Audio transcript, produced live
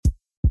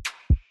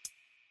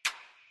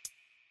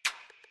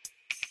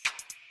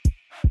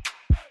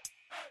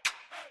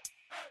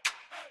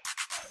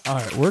All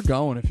right, we're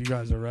going if you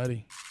guys are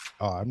ready.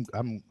 Oh,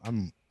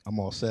 I'm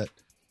all set.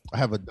 I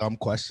have a dumb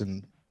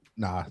question.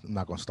 Nah, I'm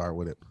not gonna start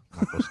with it.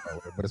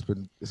 But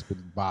it's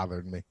been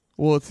bothering me.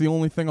 Well, it's the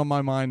only thing on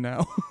my mind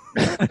now.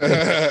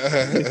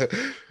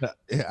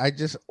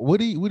 What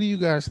do you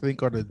guys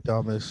think are the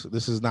dumbest?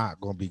 This is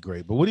not gonna be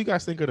great, but what do you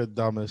guys think are the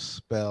dumbest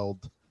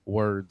spelled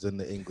words in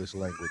the English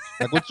language?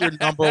 Like, what's your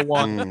number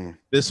one?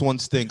 This one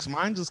stinks.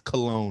 Mine's just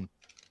cologne.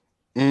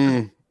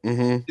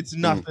 It's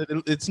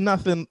nothing. It's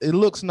nothing. It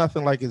looks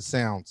nothing like it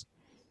sounds.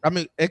 I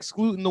mean,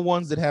 excluding the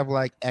ones that have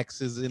like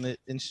X's in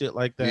it and shit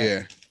like that.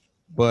 Yeah.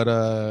 But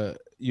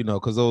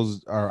because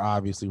those are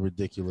obviously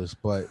ridiculous.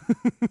 But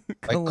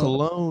like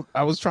cologne,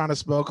 I was trying to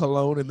spell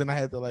cologne, and then I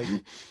had to like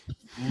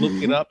look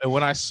it up. And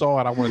when I saw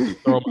it, I wanted to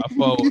throw my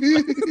phone.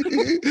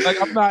 Like,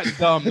 I'm not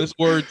dumb. This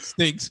word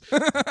stinks.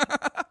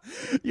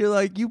 You're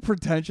like, you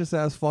pretentious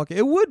ass fuck.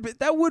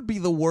 That would be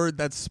the word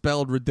that's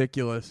spelled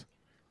ridiculous.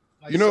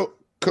 You know,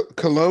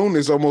 cologne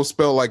is almost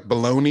spelled like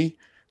baloney.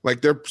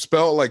 Like, they're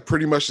spelled like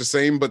pretty much the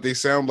same, but they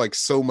sound like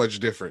so much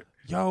different.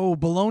 Yo,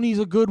 baloney's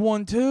a good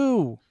one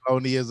too.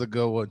 Baloney is a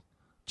good one.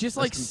 Just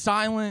like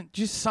silent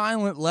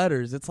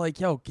letters. It's like,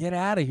 yo, get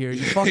out of here.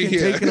 You're fucking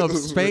taking up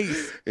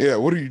space. Yeah,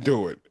 what are you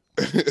doing?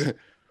 Like,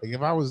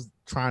 if I was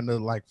trying to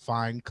like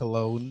find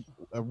cologne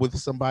with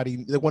somebody,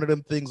 one of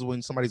them things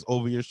when somebody's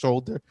over your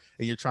shoulder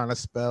and you're trying to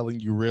spell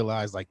and you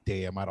realize like,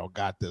 damn, I don't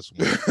got this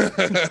one.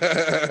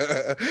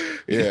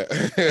 Yeah.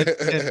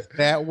 and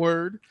that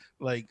word,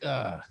 like,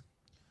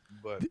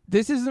 but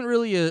this isn't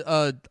really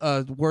a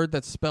word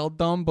that's spelled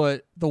dumb,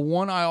 but the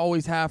one I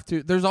always have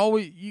to, there's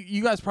always,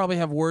 you guys probably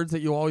have words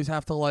that you always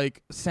have to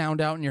like sound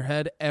out in your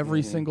head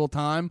every single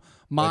time.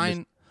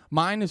 Mine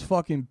is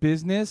fucking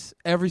business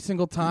every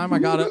single time. I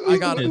gotta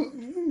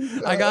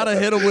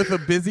hit him with a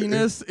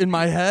busyness in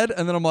my head,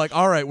 and then I'm like,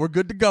 all right, we're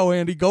good to go,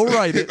 Andy. Go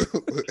write it.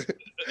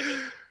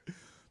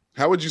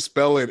 How would you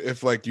spell it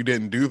if like you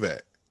didn't do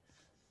that?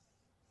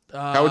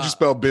 How would you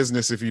spell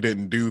business if you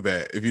didn't do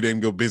that? If you didn't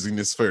go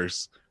busyness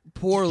first?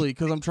 Poorly,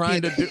 because I'm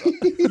trying to do.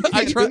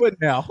 I do it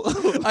now.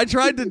 I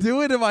tried to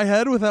do it in my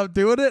head without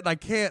doing it, and I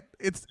can't.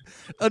 It's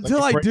until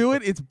like I do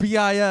it. It's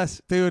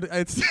BIS, dude.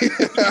 It's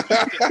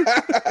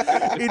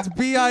it's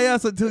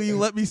BIS until you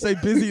let me say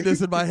busyness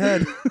in my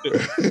head.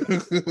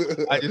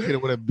 I just hit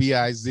it with a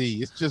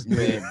BIZ. It's just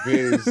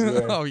biz.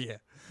 Oh yeah,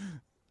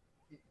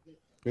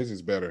 biz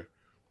is better.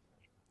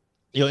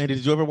 Yo, Andy,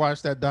 did you ever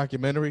watch that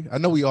documentary? I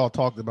know we all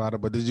talked about it,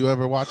 but did you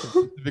ever watch it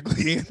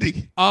specifically,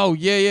 Andy? Oh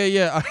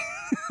yeah.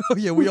 Oh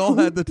yeah, we all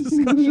had the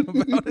discussion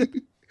about it.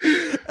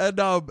 And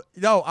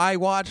no, I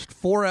watched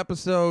 4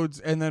 episodes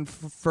and then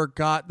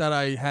forgot that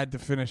I had to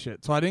finish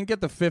it, so I didn't get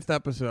the 5th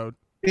episode.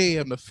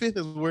 Damn, the 5th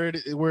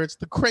is where it's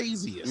the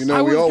craziest. You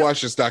know, we all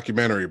watched this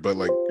documentary, but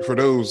like for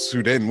those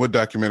who didn't, what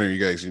documentary you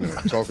guys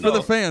talking about? For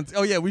the fans.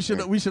 Oh yeah, we should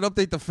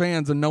update the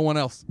fans and no one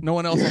else on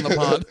the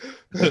pod.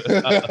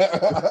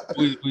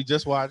 We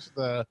just watched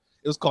it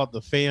was called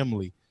The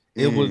Family.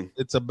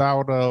 It's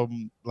about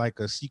like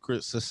a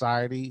secret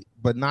society,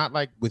 but not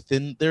like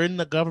they're in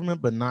the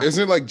government, but not.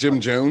 Isn't it like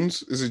Jim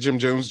Jones? Is it Jim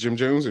Jones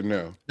or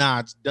no? Nah,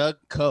 it's Doug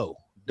Coe.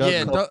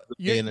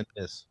 You're in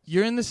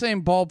the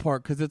same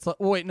ballpark because it's like,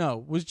 wait,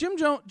 no, was Jim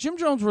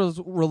Jones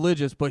was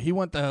religious, but he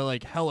went the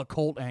like hella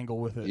cult angle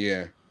with it.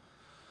 Yeah.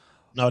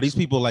 No, these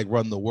people like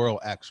run the world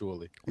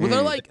actually. Well,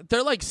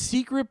 they're like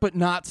secret but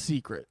not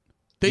secret.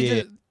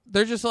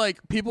 They're just like,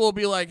 people will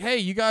be like, hey,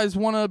 you guys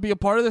want to be a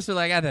part of this? They're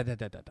like,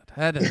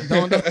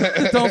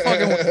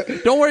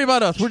 don't worry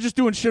about us. We're just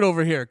doing shit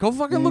over here. Go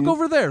fucking look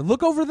over there.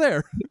 Look over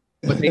there.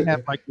 But they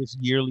have like this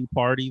yearly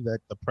party that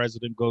the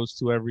president goes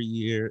to every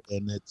year,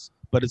 and it's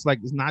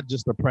not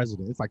just the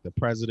president. It's like the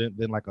president,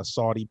 then like a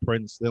Saudi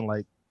prince, then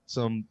like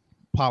some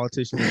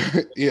politician.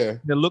 Yeah.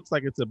 It looks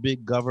like it's a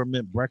big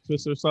government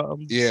breakfast or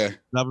something. Yeah.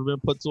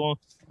 Government puts on,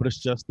 but it's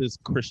just this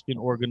Christian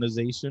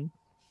organization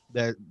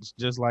that's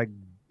just like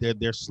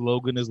their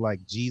slogan is like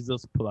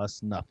Jesus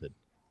plus nothing.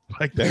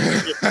 Like that.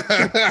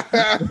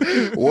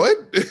 What?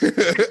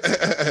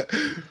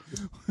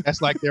 That's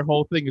like their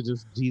whole thing is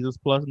just Jesus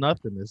plus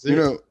nothing. You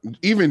know,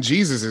 even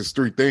Jesus is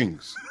 3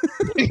 things.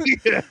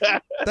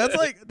 That's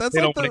like they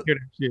don't want to hear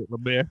that shit,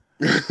 LeBaron.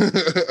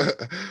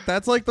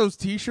 That's like those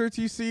T-shirts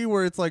you see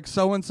where it's like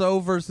so and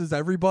so versus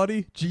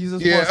everybody.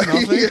 Jesus plus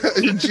nothing. Yeah.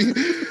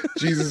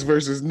 Jesus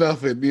versus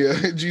nothing.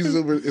 Yeah, Jesus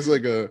is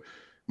like a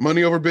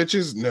money over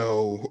bitches.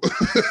 No.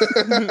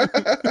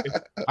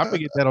 I'm gonna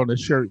get that on the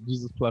shirt.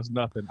 Jesus plus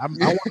nothing. I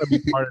want to be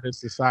part of this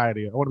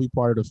society. I want to be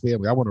part of the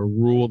family. I want to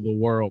rule the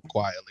world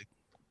quietly.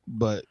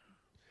 But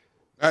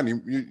I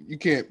mean, you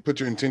can't put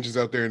your intentions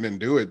out there and then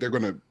do it. They're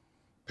gonna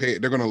pay.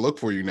 They're gonna look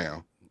for you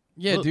now.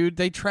 Yeah, dude,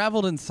 they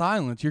traveled in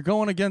silence. You're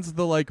going against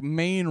the like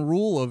main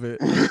rule of it.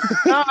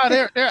 Nah,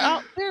 they're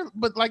out there,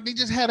 but like they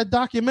just had a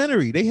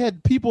documentary. They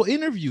had people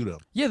interview them.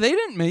 Yeah, they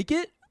didn't make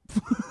it.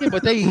 Yeah,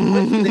 but they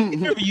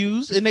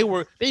interviews and they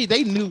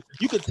knew.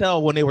 You could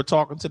tell when they were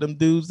talking to them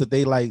dudes that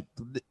they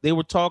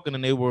were talking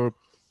and they were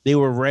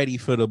ready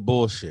for the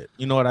bullshit.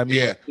 You know what I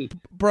mean? Yeah,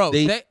 bro.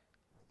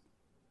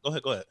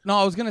 Go ahead. No,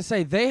 I was gonna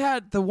say they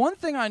had the one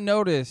thing I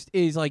noticed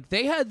is like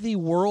they had the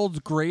world's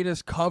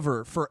greatest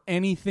cover for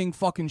anything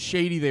fucking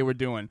shady they were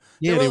doing.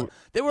 Yeah,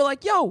 they were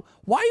like, "Yo,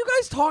 why are you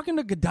guys talking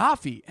to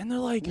Gaddafi?" And they're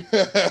like,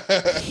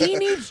 "He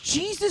needs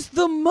Jesus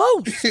the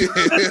most."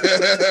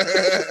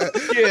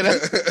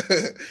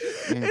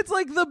 It's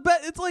like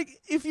it's like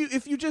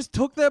if you just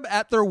took them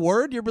at their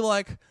word, you'd be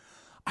like,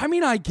 I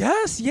mean, I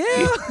guess,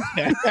 yeah.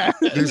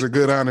 These are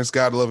good, honest,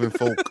 God-loving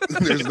folk.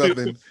 There's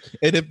nothing.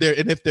 And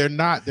if they're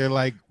not, they're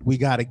like, we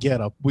gotta get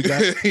them. We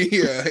got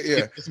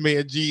yeah. this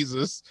man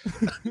Jesus.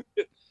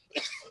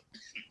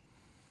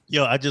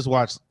 Yo, I've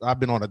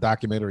been on a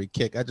documentary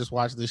kick. I just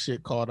watched this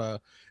shit called I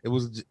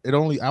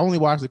only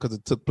watched it because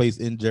it took place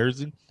in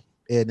Jersey,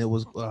 and it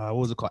was what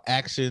was it called?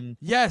 Action.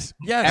 Yes.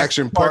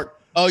 Action Park.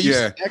 Oh,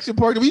 yeah. Action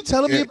Park. Were you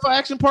telling me about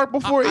Action Park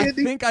before,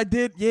 Andy? I think I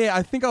did. Yeah,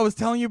 I think I was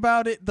telling you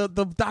about it. The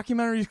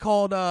documentary is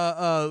called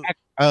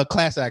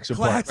Class Action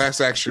Park. Class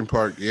Action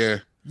Park. Yeah.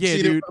 Yeah,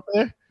 dude.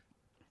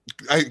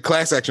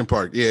 Class Action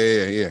Park.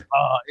 Yeah.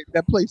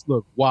 That place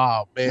looked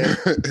wow, man.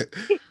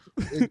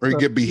 Or you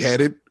get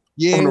beheaded.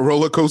 Yeah, on a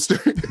roller coaster.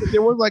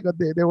 there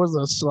was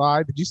a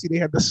slide. Did you see they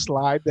had the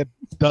slide that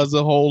does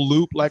a whole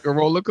loop like a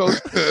roller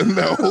coaster?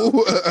 No.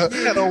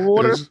 They had a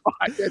water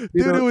slide.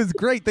 Dude, it was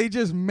great. They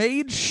just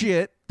made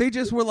shit. They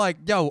just were like,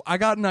 "Yo, I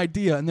got an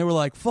idea," and they were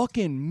like,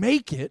 "Fucking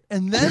make it,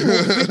 and then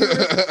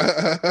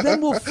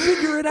we'll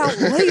figure it out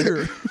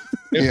later."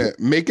 Yeah,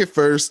 make it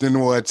first, then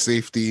we'll add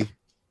safety.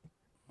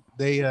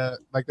 They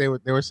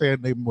were saying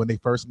when they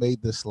first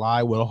made the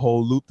slide with a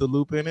whole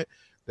loop in it,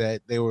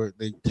 that they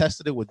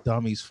tested it with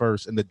dummies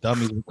first, and the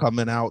dummies were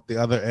coming out the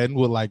other end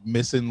with like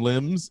missing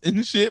limbs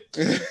and shit.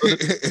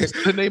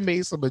 So then they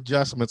made some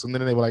adjustments, and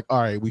then they were like, "All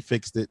right, we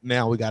fixed it.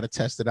 Now we got to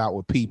test it out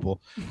with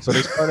people." So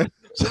they started.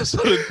 so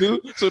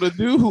the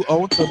dude who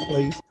owned the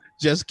place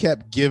just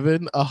kept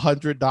giving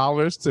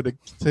 $100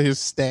 to his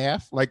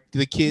staff, like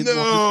the kids.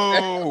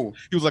 No,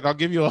 he was like, "I'll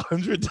give you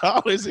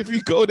 $100 if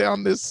you go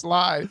down this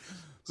slide."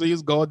 So he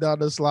was going down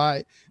the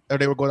slide. Or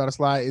they were going down the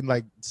slide, and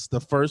like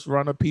the first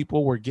run of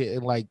people were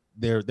getting like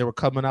they were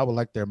coming out with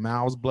like their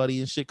mouths bloody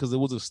and shit because it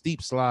was a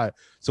steep slide.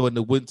 So when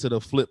they went to the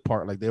flip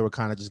part, like they were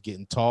kind of just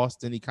getting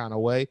tossed any kind of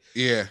way.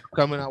 Yeah,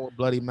 coming out with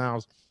bloody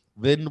mouths.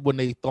 Then when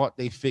they thought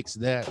they fixed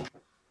that,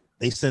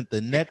 they sent the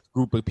next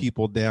group of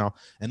people down,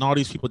 and all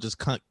these people just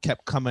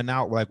kept coming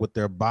out like with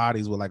their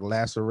bodies with like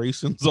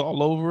lacerations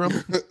all over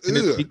them.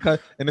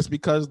 And it's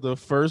because the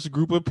first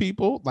group of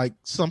people, like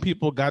some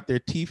people got their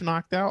teeth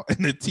knocked out,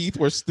 and the teeth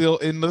were still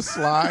in the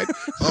slide.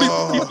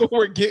 People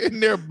were getting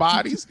their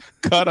bodies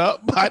cut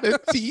up by the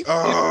teeth. In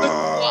the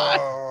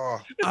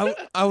slide.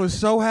 I was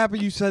so happy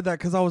you said that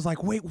because I was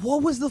like, wait,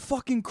 what was the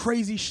fucking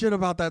crazy shit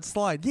about that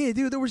slide? Yeah,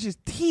 dude, there was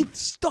just teeth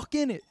stuck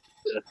in it.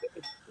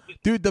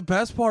 Dude, the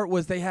best part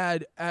was they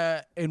had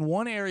in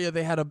one area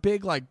they had a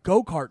big like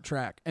go-kart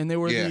track, and there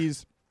were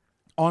these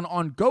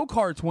on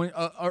go-karts when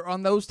or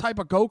on those type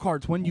of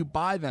go-karts when you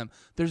buy them.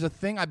 There's a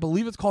thing, I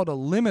believe it's called a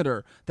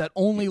limiter, that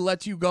only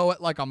lets you go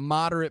at like a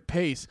moderate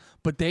pace,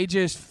 but they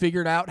just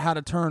figured out how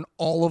to turn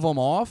all of them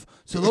off.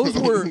 So those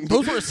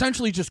were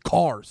essentially just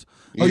cars.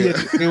 Oh yeah,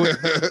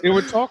 they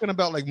were talking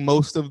about like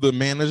most of the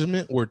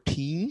management were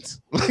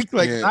teens, like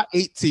not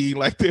 18,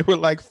 like they were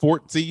like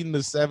 14 to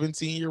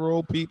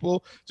 17-year-old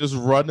people just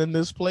running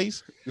this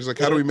place. It's like,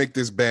 how do we make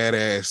this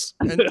badass?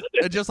 And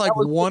just like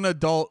one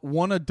adult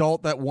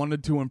that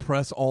wanted to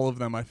impress all of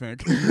them, I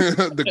think.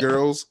 The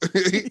girls.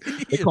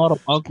 They called him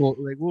Uncle.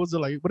 Like, what was it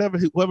like?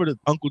 Whoever the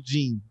Uncle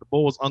Gene. The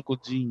boy was Uncle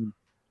Gene.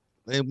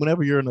 And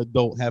whenever you're an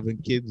adult having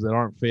kids that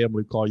aren't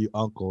family call you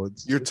uncle,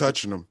 you're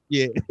touching them.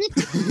 Yeah.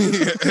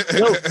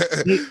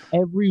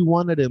 Every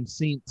one of them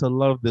seemed to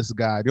love this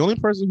guy. The only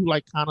person who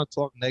like kind of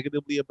talked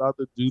negatively about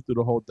the dude through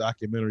the whole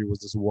documentary was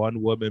this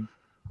one woman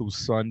whose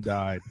son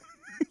died.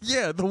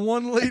 Yeah, the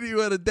one lady who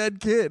had a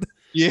dead kid.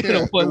 Yeah,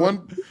 the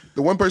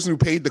one person who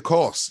paid the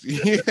cost.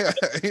 Yeah.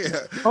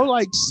 Oh,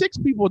 like 6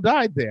 people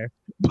died there.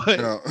 But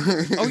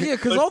oh yeah,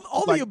 because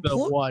all like the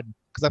one,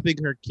 because I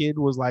think her kid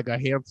was like a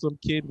handsome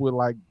kid with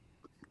like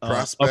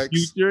prospects. A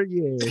future,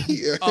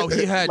 yeah. Oh,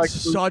 he had like,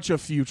 such a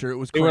future. It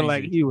was crazy. They were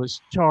like, he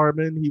was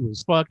charming. He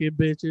was fucking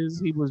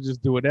bitches. He was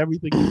just doing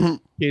everything he was a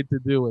kid to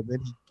do. And then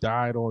he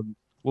died on,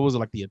 what was it,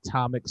 like the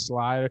atomic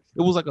slide?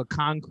 It was like a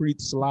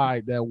concrete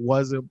slide that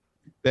wasn't,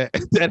 that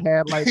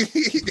had like,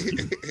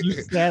 you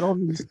sat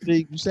on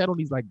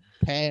these like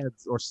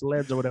pads or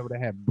sleds or whatever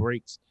that had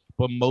brakes.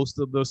 But most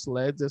of the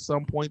sleds at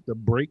some point, the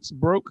brakes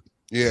broke.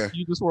 Yeah.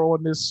 You just were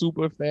on this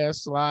super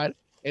fast slide.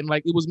 And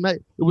like it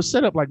was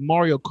set up like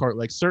Mario Kart,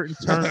 like certain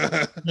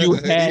turns you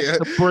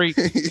had to brake,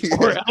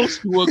 or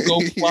else you would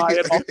go flying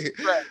off the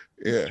track.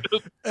 Yeah,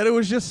 and it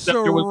was just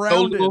surrounded. There was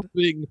no little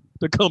thing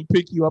to come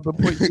pick you up and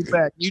put you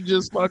back. You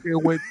just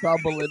fucking went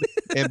tumbling,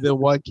 and then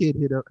one kid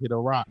hit a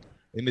rock.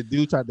 And the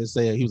dude tried to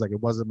say it. He was like, "It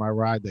wasn't my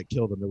ride that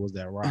killed him. It was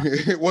that rock."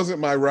 It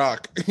wasn't my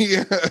rock.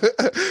 Yeah,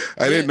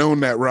 I didn't own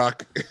that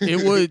rock.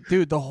 It was,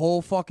 dude. The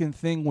whole fucking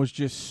thing was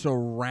just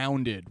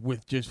surrounded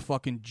with just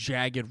fucking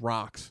jagged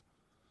rocks.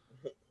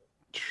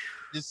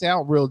 It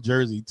sound real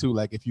Jersey too.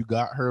 Like if you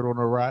got hurt on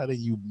a ride and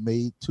you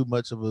made too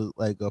much of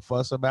a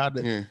fuss about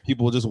it,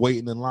 people just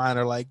waiting in line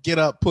are like, "Get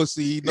up,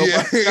 pussy!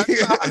 Nobody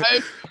got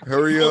time."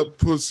 Hurry up,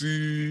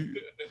 pussy!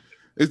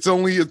 It's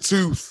only a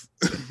tooth.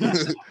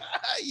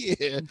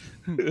 Yeah.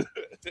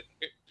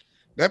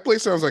 That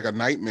place sounds like a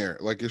nightmare.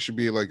 Like it should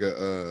be like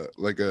a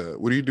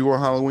what do you do on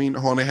Halloween?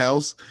 Haunted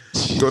house.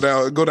 Go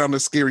down the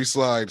scary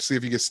slide. See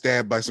if you get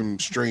stabbed by some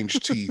strange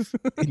teeth.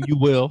 And you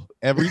will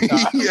every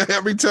time. Yeah,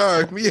 every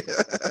time. Yeah.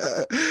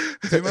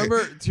 Do you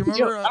remember?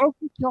 I don't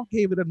think y'all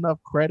gave it enough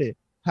credit.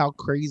 How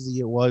crazy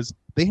it was.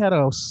 They had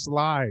a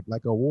slide,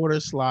 like a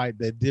water slide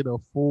that did a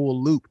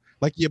full loop.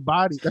 Like your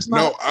body. That's not.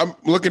 No, I'm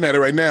looking at it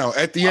right now.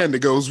 At the end,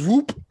 it goes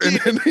whoop, and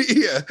then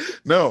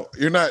No,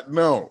 you're not.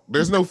 No,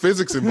 there's no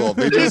physics involved.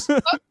 They just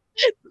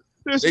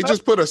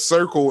put a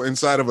circle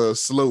inside of a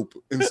slope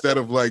instead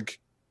of like.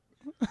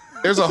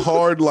 There's a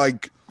hard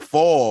like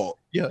fall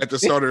at the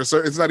start of the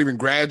circle. It's not even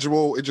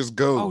gradual. It just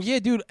goes. Oh yeah,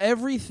 dude.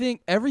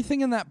 Everything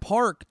in that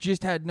park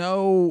just had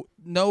no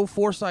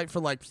foresight for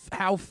like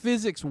how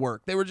physics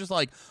work. They were just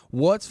like,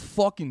 what's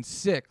fucking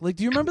sick? Like,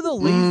 do you remember the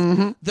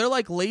lazy their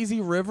like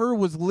lazy river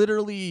was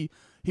literally,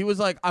 he was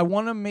like, I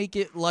want to make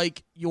it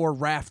like you're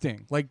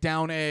rafting, like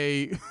down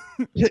a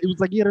it was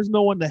like, there's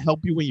no one to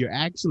help you when you're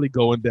actually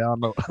going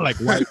down like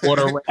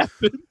whitewater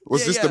rafting.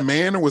 Was this the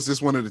man or was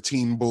this one of the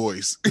teen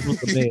boys? It was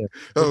the man.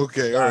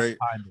 Okay, all right.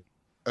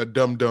 A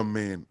dumb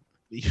man.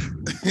 He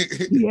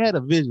had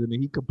a vision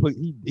and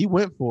he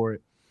went for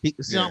it. It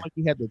sounded like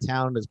he had the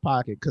town in his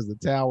pocket because the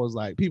town was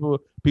like people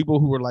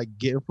who were like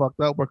getting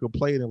fucked up were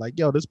complaining like,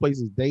 yo, this place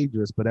is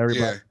dangerous, but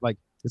everybody like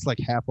it's like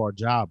half our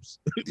jobs.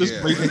 This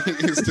place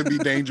is to be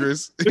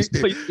dangerous. This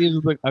place is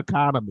the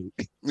economy.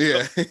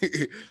 Yeah.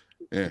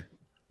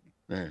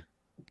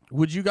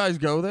 Would you guys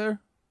go there?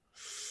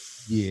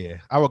 Yeah,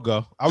 I would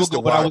go. I would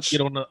go, but I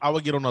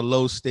would get on a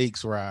low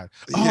stakes ride.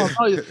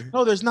 Oh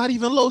no, there's not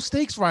even low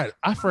stakes ride.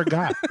 I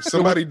forgot.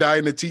 Somebody died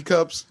in the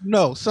teacups.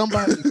 No,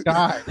 somebody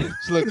died.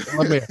 Look,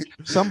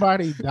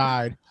 somebody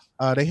died.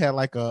 They had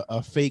like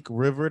a fake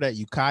river that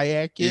you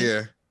kayak in.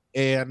 Yeah.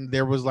 And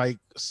there was like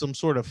some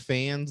sort of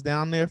fans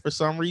down there for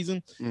some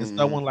reason, and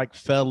someone like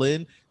fell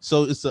in.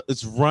 So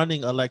it's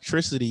running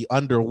electricity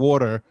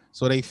underwater.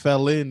 So they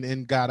fell in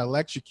and got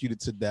electrocuted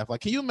to death.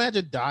 Like, can you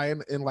imagine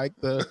dying in like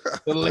the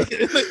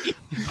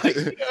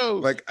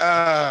like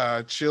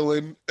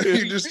chilling?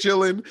 You're just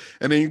chilling,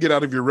 and then you get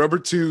out of your rubber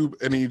tube,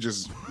 and then you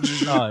just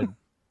God.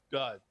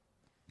 Yeah,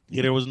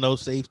 there was no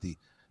safety.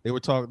 They were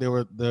talking.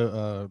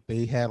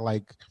 They had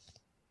like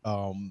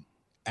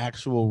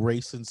actual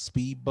racing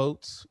speed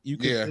boats you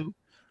could do,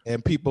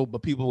 and people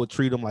would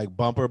treat them like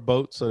bumper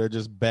boats, so they're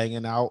just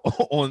banging out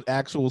on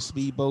actual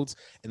speed boats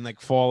and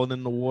like falling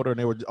in the water.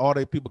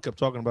 And people kept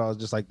talking about was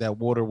just like that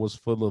water was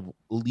full of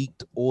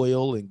leaked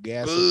oil and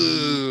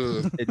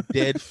gasoline and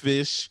dead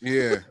fish.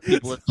 Yeah,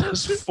 people are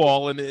just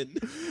falling in.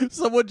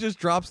 Someone just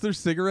drops their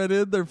cigarette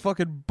in. They're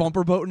fucking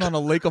bumper boating on a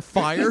lake of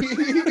fire.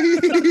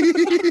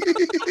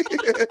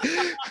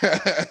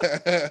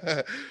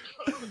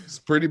 It's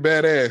pretty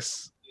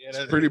badass.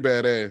 It's pretty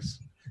badass.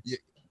 Yeah,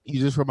 you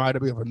just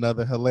reminded me of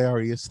another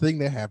hilarious thing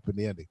that happened,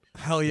 Andy.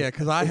 Hell yeah,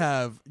 because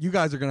you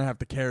guys are gonna have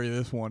to carry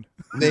this one.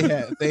 They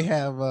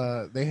had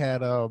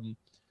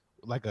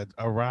like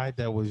a ride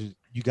that was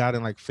you got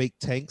in like fake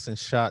tanks and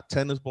shot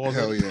tennis balls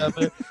at each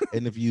other,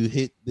 and if you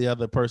hit the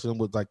other person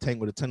with like tank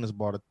with a tennis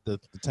ball, the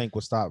tank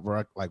would stop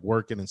like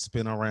working and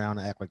spin around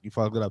and act like you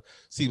fucked it up.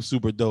 Seems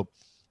super dope.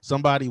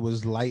 Somebody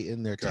was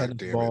lighting their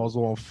tennis balls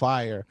on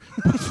fire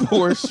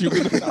before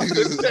shooting them out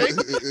the tank.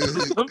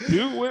 Some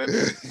dude went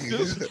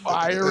just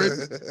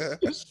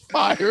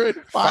firing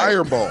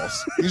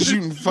fireballs. He's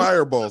shooting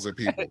fireballs at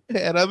people.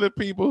 And other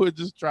people who are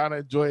just trying to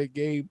enjoy a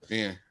game.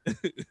 Yeah.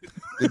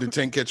 Did the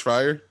tank catch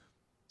fire?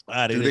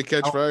 Did they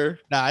catch fire?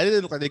 Nah, it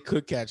didn't look like they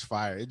could catch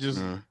fire. It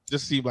just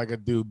seemed like a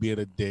dude being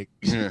a dick.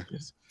 Yeah.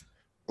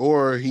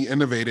 Or he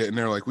innovated, and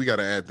they're like, "We got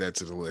to add that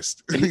to the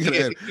list."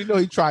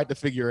 He tried to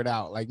figure it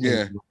out. Like,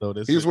 he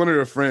was one of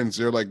their friends.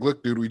 They're like,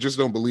 "Look, dude, we just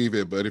don't believe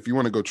it, but if you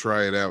want to go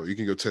try it out, you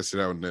can go test it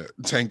out in the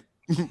tank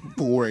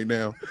pool right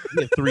now."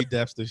 We had 3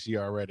 deaths this year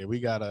already. We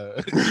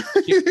gotta.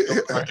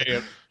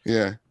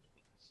 Yeah,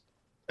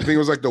 I think it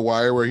was like The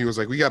Wire, where he was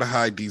like, "We got to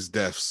hide these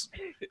deaths.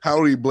 How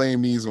do we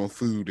blame these on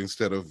food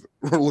instead of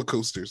roller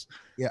coasters?"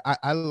 Yeah,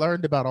 I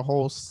learned about a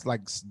whole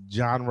like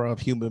genre of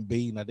human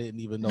being I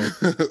didn't even know.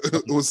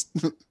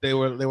 They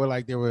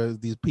were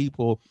these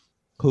people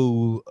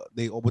who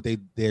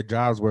their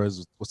jobs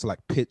was to like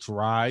pitch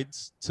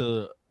rides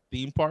to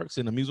theme parks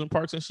and amusement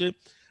parks and shit.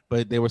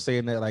 But they were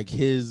saying that like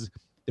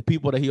the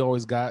people that he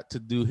always got to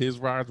do his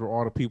rides were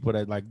all the people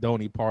that like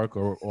Donny Park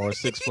or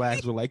Six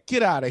Flags were like,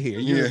 "Get out of here,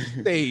 you're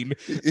insane."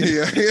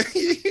 Yeah.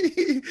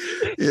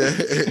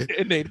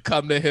 And they'd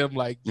come to him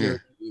like,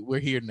 "We're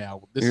here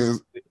now.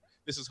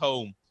 This is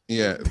home."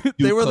 Yeah.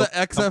 They were the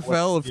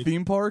XFL of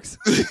theme parks.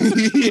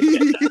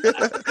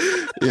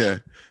 Yeah.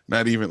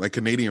 Not even like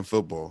Canadian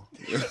football.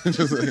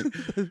 Just like,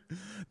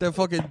 That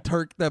fucking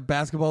that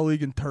basketball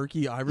league in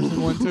Turkey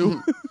Iverson went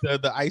to.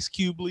 the Ice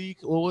Cube League.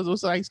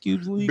 What's the Ice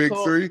Cube's league Big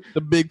called? Three.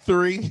 The Big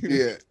Three.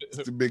 Yeah,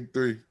 it's the Big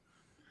Three.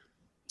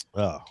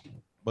 Oh,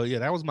 but yeah,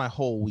 that was my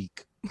whole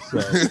week. So.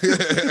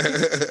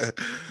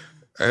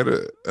 I had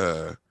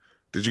a.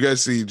 Did you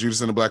guys see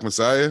Judas and the Black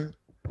Messiah?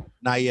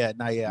 Not yet.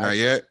 Not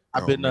yet.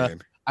 I've been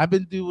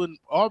doing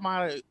all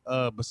my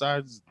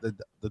besides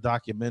the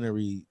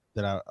documentary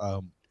that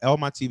all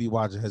my TV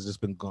watching has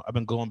just been I've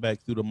been going back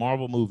through the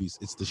Marvel movies.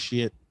 It's the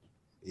shit.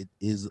 It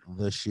is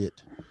the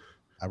shit.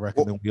 I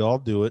recommend we all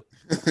do it.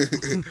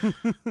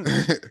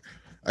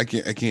 I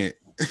can't.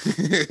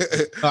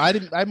 No, I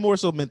didn't. I more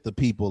so meant the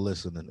people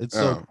listening. It's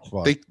so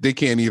fun. They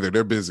can't either.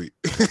 They're busy.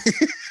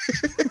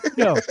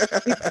 Yo,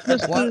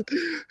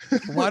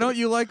 why don't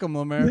you like them,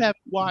 Lemaire? You haven't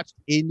watched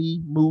any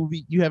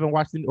movie. You haven't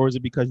watched any, or is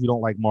it because you don't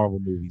like Marvel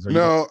movies?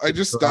 No, I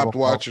just stopped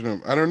watching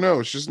them. I don't know.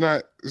 It's just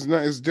not.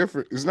 It's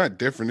different. It's not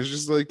different. It's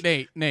just like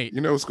Nate.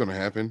 You know what's gonna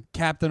happen.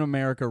 Captain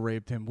America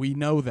raped him. We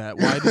know that.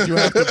 Why did you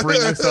have to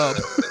bring this up?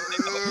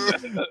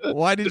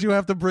 Why did you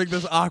have to bring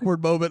this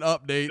awkward moment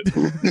up, Nate?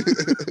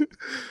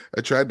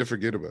 I tried to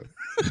forget about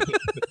it.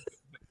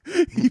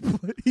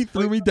 He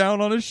threw me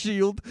down on a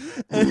shield.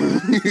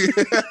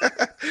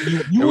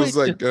 It was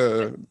like,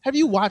 have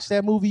you watched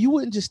that movie? You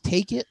wouldn't just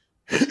take it.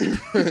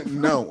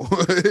 No,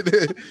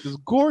 it's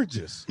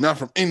gorgeous. Not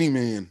from any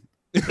man.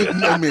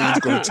 No man's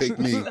gonna take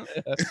me.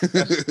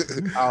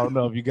 I don't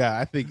know if you got.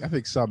 I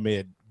think some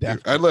man.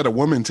 I'd let a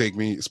woman take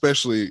me,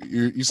 especially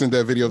you sent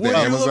that video of the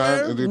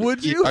Amazon. Dude,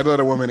 would you? I'd let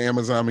a woman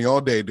Amazon me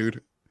all day, dude.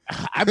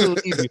 I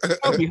believe you. That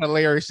would be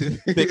hilarious.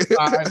 Thick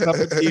thighs up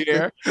in the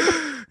air.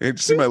 And you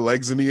see my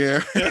legs in the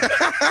air.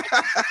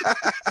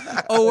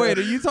 Oh wait,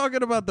 are you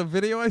talking about the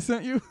video I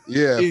sent you?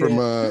 Yeah, from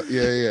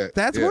yeah.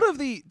 That's one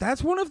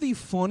of the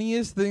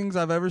funniest things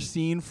I've ever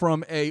seen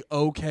from a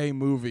okay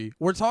movie.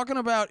 We're talking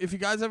about, if you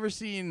guys ever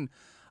seen,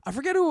 I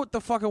forget who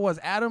the fuck it was,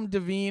 Adam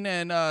Devine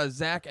and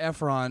Zac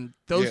Efron.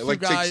 Those two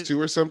like guys. Takes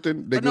Two or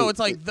something. No, it's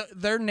like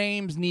their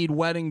names need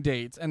wedding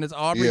dates, and it's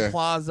Aubrey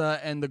Plaza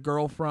and the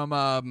girl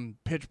from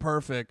Pitch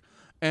Perfect,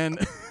 and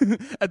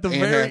at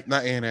the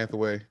not Anne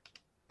Hathaway.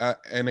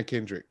 Anna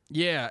Kendrick.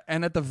 Yeah,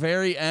 and at the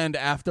very end,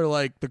 after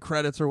like the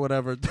credits or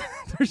whatever,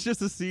 there's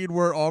just a scene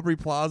where Aubrey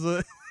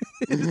Plaza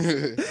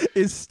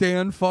is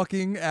Stan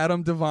fucking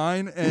Adam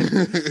Devine,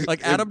 and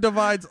like Adam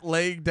Devine's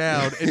laying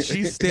down and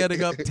she's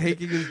standing up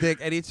taking his dick,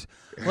 and it's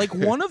like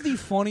one of the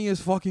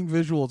funniest fucking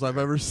visuals I've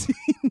ever seen.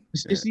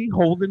 Is he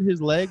holding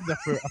his legs?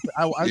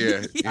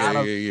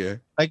 Yeah.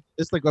 Like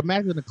it's like,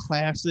 imagine a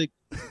classic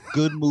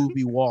good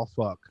movie wall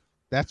fuck.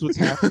 That's what's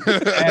happening.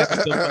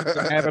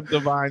 Adam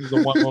Devine's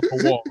the one on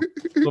the wall.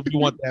 So if you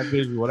want that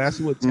visual, that's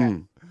what's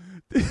happening.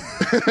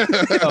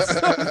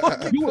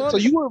 So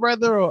you would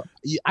rather a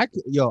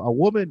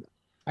woman?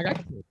 I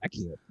can't.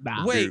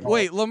 Nah,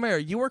 wait,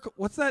 Lemaire,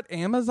 what's that?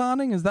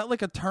 Amazoning? Is that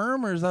like a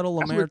term, or is that a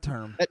Lemaire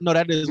term?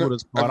 That is what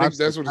it's called. I think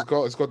that's what it's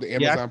called. It's called the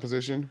Amazon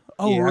position.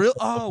 Oh, really?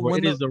 Oh,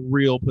 it is a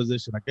real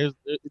position. Like it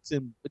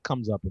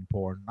comes up in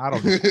porn. I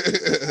don't know.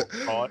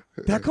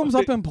 That comes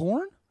up in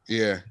porn?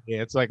 Yeah,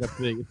 it's like a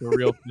thing. It's a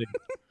real thing.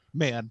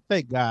 Man,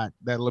 thank God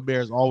that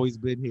Lemaire's always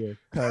been here,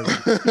 because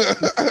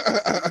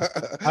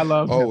I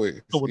love always.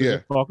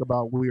 To talk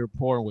about weird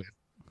porn with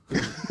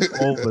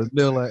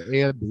vanilla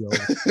Andy.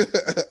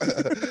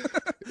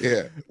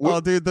 Yeah.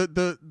 Oh, dude,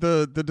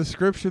 the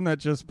description that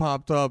just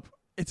popped up.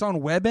 It's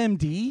on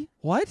WebMD.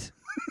 What?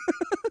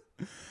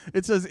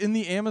 It says, in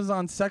the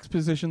Amazon sex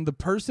position, the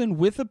person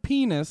with a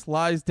penis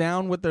lies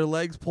down with their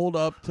legs pulled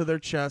up to their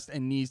chest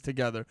and knees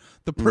together.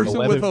 The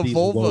person with a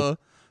vulva,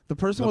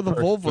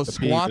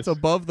 squats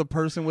above the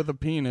person with a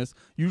penis,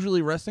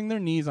 usually resting their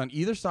knees on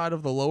either side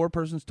of the lower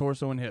person's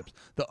torso and hips.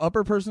 The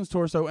upper person's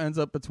torso ends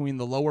up between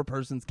the lower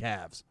person's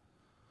calves.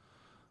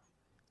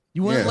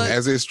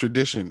 As is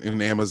tradition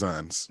in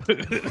Amazons.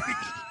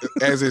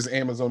 As is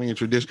Amazonian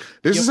tradition.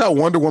 This is how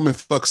Wonder Woman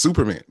fucks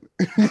Superman.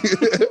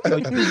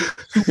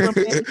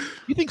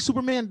 You think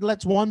Superman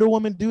lets Wonder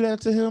Woman do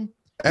that to him?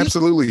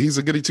 Absolutely. He's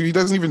a goodie too. He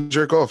doesn't even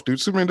jerk off, dude.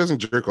 Superman doesn't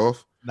jerk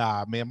off.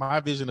 Nah, man. My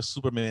vision of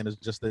Superman is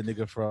just a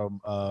nigga from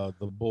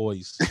The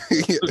Boys.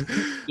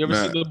 You ever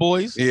seen The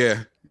Boys?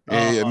 Yeah.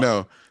 Yeah,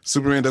 no.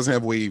 Superman doesn't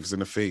have waves in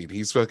the fade.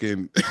 He's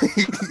fucking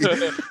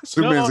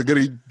Superman's a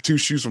goody two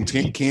shoes from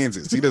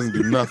Kansas. He doesn't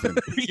do nothing.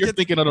 You're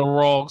thinking of the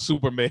wrong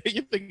Superman.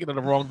 You're thinking of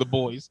the wrong The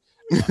Boys.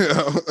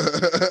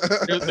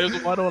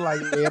 There's one on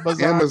like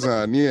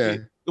Amazon, yeah.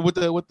 With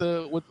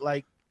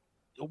like,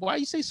 why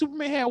you say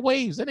Superman had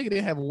waves? That nigga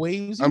didn't have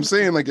waves. I'm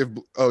saying like,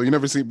 you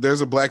never seen,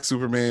 there's a black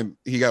Superman,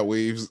 he got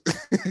waves.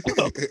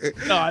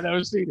 No, I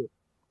never seen it.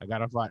 I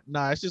gotta find.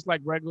 Nah, it's just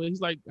like regular. He's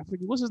like, I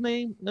forget what's his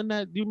name. Do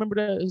you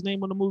remember his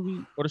name on the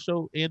movie or the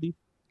show, Andy?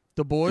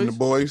 The Boys. The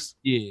Boys.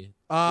 Yeah.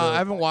 I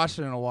haven't watched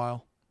it in a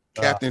while.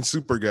 Captain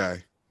Super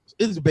Guy.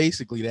 It's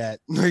basically that.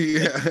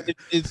 Yeah.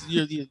 It's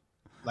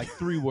like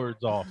 3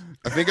 words off.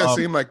 I think I've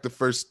seen like the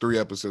first 3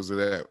 episodes of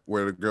that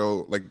where the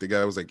girl, like the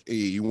guy was like, "Hey,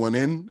 you want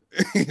in?"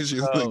 She's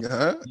like,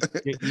 "Huh?"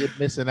 You're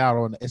missing out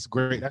on it. It's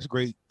great. That's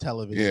great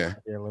television. Yeah.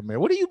 Man.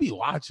 What do you be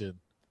watching?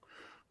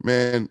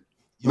 Man,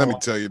 let me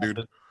tell you,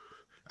 dude.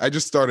 I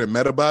just started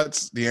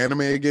Metabots, the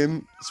anime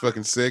again. It's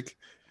fucking sick.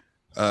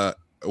 I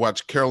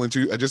watched Carolyn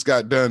too. I just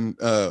got done.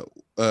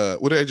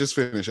 What did I just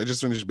finish? I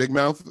just finished Big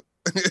Mouth.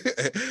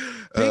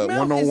 Big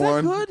Mouth,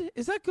 101.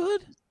 Is that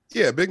good?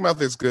 Yeah, Big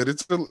Mouth is good.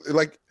 It's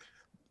like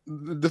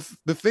the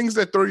things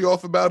that throw you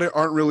off about it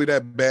aren't really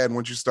that bad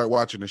once you start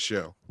watching the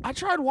show. I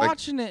tried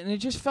watching it and it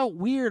just felt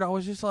weird. I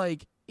was just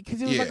like,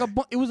 because it was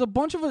it was a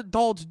bunch of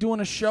adults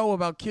doing a show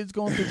about kids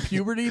going through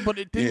puberty, but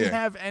it didn't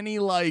have any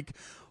like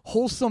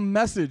wholesome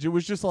message. It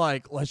was just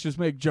like, let's just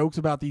make jokes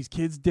about these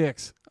kids'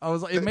 dicks. I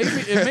was like, it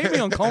made me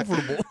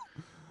uncomfortable.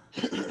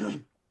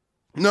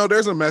 No,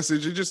 there's a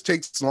message. It just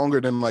takes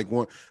longer than like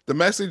one. The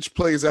message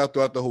plays out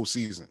throughout the whole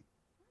season.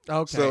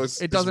 Okay, so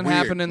it doesn't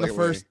happen in the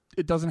first.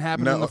 It doesn't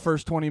happen in the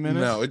first 20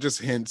 minutes. No, it just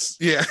hints.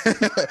 Yeah,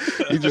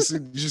 you just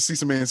see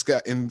some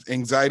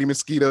anxiety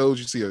mosquitoes.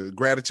 You see a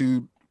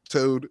gratitude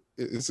toad.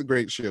 It's a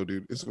great show,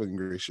 dude. It's a fucking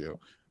great show.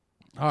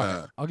 All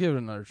right, I'll give it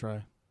another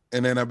try.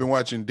 And then I've been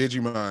watching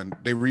Digimon.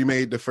 They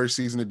remade the first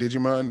season of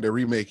Digimon. They're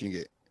remaking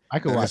it. I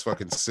could watch. It's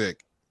fucking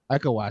sick. I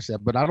could watch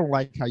that, but I don't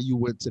like how you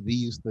went to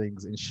these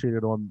things and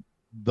shitted on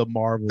the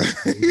Marvel.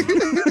 I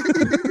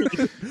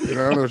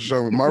don't know what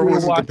you're talking. Marvel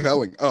isn't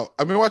compelling. Oh,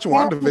 I've been watching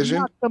WandaVision.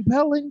 Not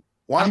compelling.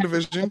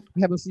 WandaVision. I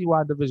haven't seen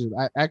WandaVision.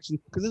 I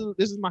actually, because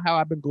this is how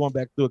I've been going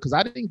back through it. Because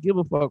I didn't give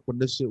a fuck when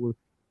this shit was.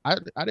 I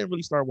didn't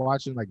really start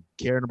watching, like,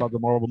 caring about the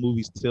Marvel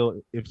movies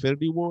till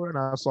Infinity War, and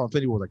I saw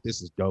Infinity War, like,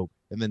 this is dope,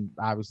 and then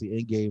obviously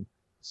Endgame.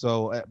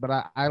 So, but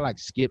I like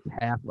skipped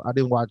half. I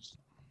didn't watch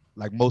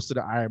like most of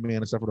the Iron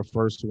Man except for the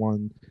first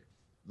one.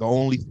 The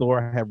only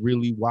Thor I have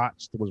really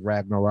watched was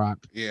Ragnarok.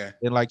 Yeah.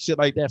 And like shit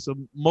like that. So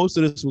most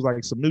of this was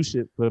like some new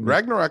shit for me.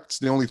 Ragnarok's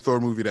the only Thor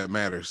movie that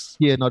matters.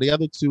 Yeah, no, the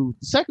other two,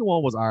 the second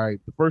one was all right.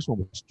 The first one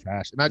was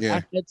trash. And I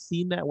had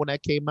seen that when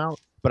that came out,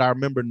 but I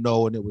remember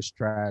knowing it was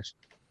trash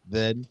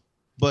then.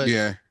 But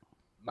yeah.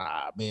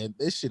 Nah, man,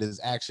 this shit is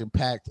action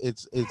packed.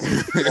 It's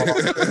just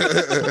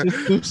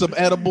do some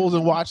edibles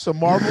and watch some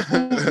Marvel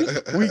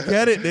movies. We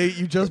get it, Nate.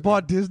 You just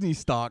bought Disney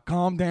stock.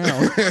 Calm down.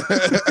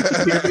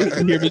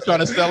 You hear me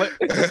trying to sell it?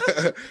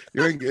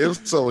 It'll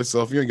sell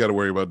itself. You ain't got to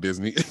worry about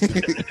Disney.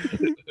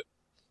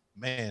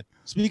 Man,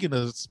 speaking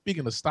of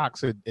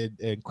stocks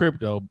and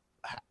crypto,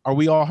 are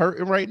we all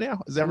hurting right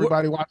now? Is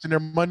everybody watching their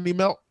money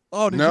melt?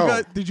 Oh,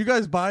 did you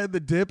guys buy the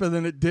dip and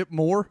then it dipped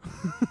more?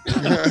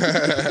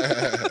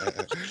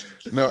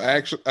 No,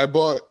 actually, I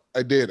bought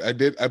in a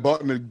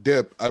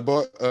dip. I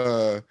bought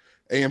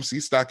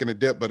AMC stock in a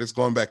dip, but it's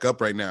going back up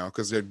right now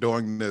because they're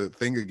doing the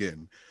thing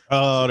again.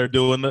 Oh, they're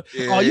doing the.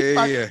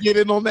 Yeah. Get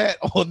in on that.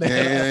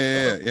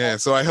 Yeah.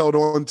 So I held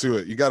on to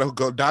it. You got to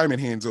go diamond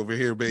hands over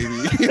here, baby.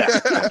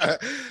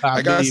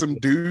 I got some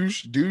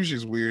Doge. Doge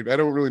is weird. I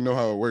don't really know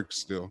how it works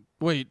still.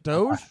 Wait,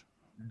 Doge?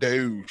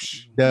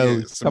 Doge. Yeah,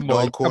 come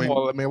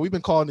on, man. We've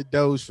been calling it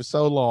Doge for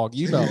so long.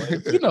 You know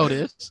it. You know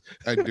this.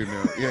 I do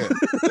know. Yeah.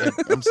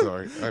 I'm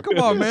sorry. Come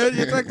on, man.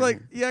 You act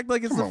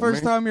like it's the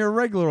first time you're a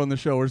regular on the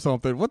show or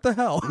something. What the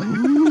hell?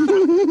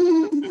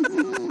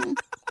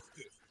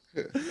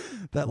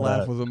 That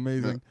laugh was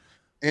amazing.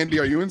 Andy,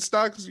 are you in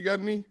stocks? You got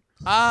any?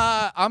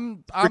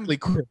 I'm strictly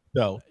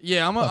crypto.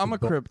 Yeah, I'm a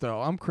crypto.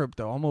 I'm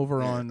crypto. I'm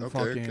over on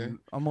fucking. Okay.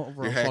 I'm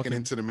over. You're hacking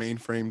into the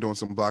mainframe, doing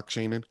some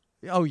blockchaining.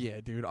 Oh yeah,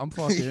 dude. I'm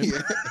fucking.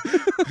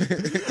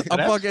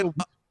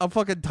 I'm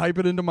fucking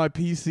typing into my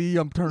PC.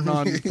 I'm turning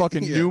on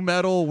fucking new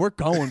metal. We're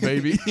going,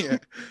 baby. Yeah.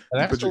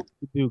 That's what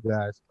we do,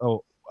 guys.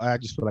 Oh, I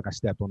just feel like I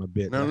stepped on a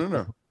bit.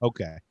 No.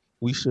 Okay.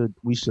 We should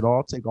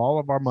all take all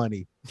of our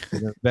money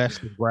and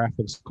invest in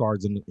graphics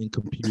cards and in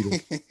computers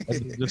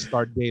and just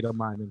start data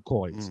mining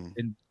coins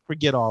and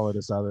forget all of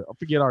this other.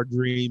 Forget our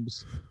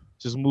dreams.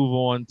 Just move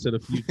on to the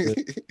future.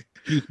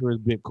 Future is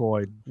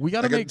Bitcoin. We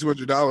gotta make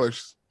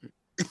 $200.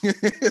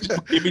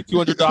 Give me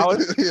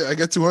 $200. Yeah, I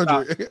got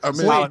 200. I'm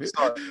in.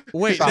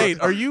 Wait, Nate,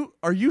 are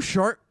you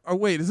Shark? Or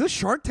wait, is this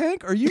Shark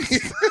Tank? Are you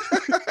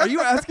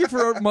asking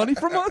for money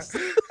from us?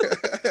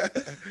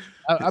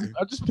 I'm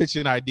just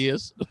pitching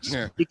ideas.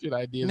 Pitching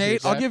ideas.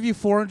 Nate, I'll give you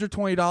 $420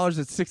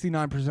 at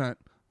 69%.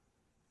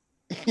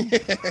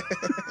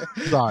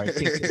 Sorry,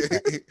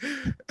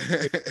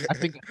 I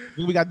think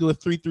we got to do a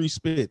 3-3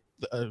 split.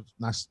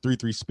 Not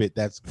 3-3 split.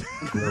 That's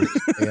gross.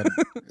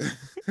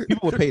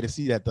 People would pay to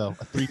see that though.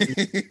 A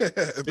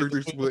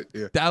 3-3 split.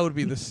 Yeah, that would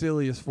be the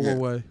silliest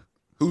four-way. Yeah.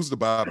 Who's the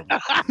bottom?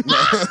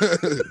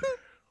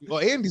 Well,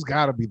 Andy's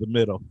got to be the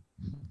middle.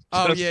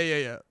 Oh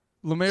yeah.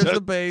 Lemaire's the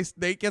base.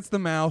 Nate gets the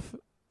mouth.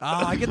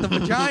 I get the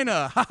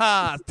vagina.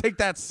 Ha! Take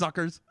that,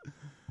 suckers.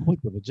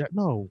 Wait, the vagina?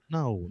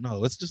 No.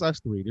 It's just us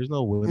three. There's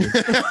no women.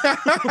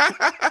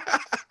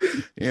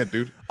 Yeah,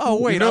 dude.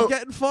 Oh wait, I'm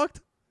getting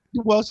fucked.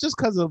 Well, it's just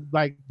because of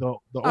like the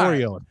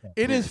Oreo. Right.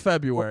 It is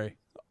February.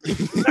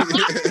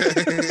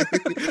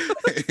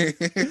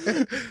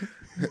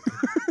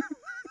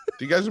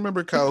 Do you guys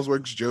remember Kyle's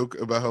Works joke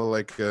about how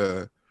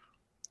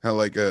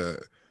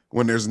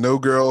when there's no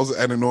girls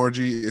at an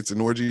orgy, it's an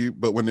orgy,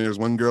 but when there's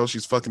one girl,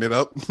 she's fucking it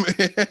up.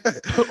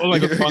 Or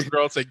like a one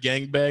girl, it's a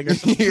gangbang or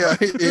something. Yeah.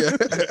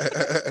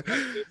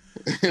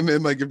 And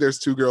then like if there's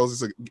two girls,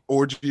 it's an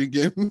orgy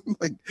again.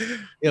 Like,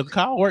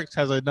 Kyle Works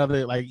has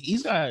another, like,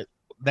 he's got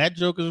that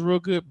joke is real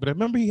good, but I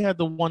remember he had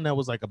the one that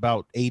was like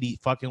about 80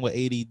 fucking with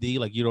ADD,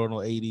 like you don't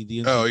know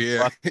ADD. Oh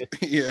yeah,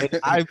 yeah. And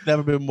I've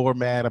never been more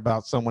mad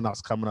about someone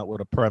else coming up with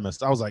a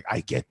premise. I was like,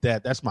 I get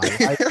that. That's my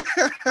life.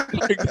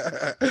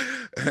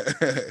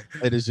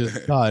 It is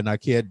just done. I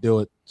can't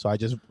do it. So I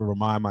just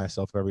remind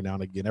myself every now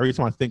and again. Every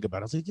time I think about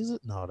it, I was like, is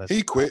it? No, that's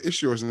he quit. It's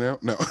yours now.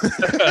 No.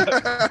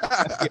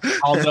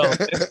 Oh no,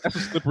 that's a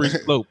slippery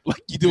slope.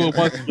 Like you do it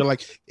once, you're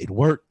like, it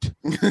worked.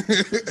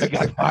 I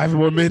got 5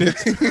 more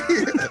minutes.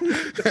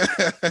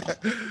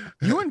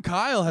 You and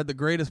Kyle had the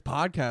greatest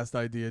podcast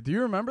idea. Do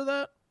you remember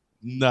that?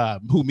 Nah,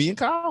 who, me and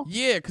Kyle?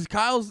 Yeah, because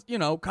Kyle's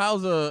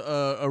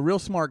a real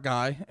smart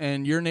guy,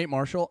 and you're Nate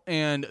Marshall,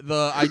 and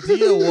the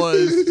idea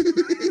was.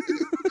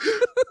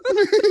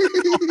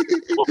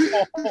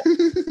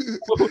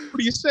 What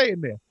are you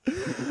saying there?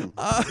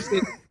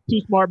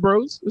 Two Smart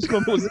Bros?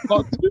 What was it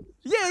called?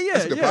 Yeah.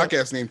 That's the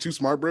podcast name, Two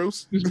Smart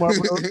Bros. Two Smart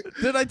Bros.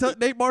 Did I tell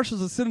Nate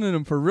Marshall's a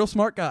synonym for real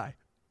smart guy?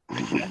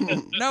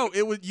 No,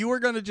 it was you were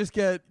just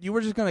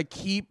gonna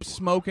keep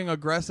smoking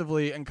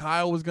aggressively, and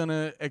Kyle was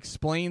gonna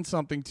explain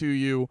something to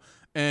you,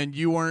 and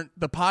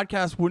the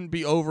podcast wouldn't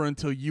be over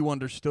until you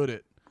understood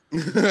it.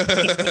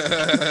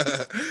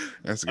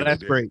 That's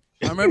great.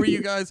 I remember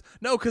you guys.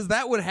 No, because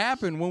that would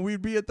happen when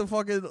we'd be at the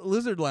fucking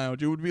Lizard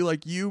Lounge. It would be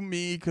like you,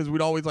 me, because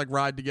we'd always like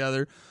ride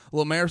together.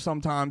 Lemaire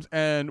sometimes,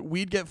 and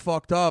we'd get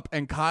fucked up,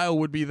 and Kyle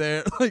would be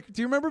there. Like,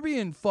 do you remember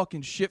being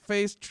fucking shit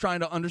faced trying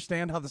to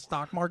understand how the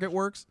stock market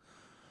works?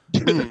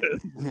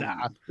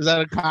 Nah, is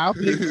that a Kyle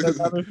thing? That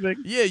other thing?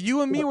 Yeah,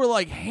 you and me were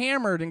like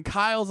hammered, and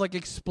Kyle's like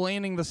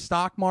explaining the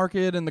stock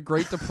market and the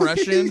Great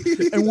Depression,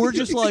 and we're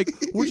just like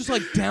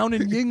down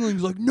in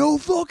Yinglings, like no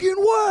fucking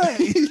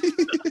way.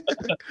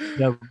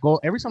 Yeah,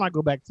 every time I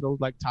go back to those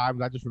like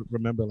times, I just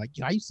remember like,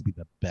 I used to be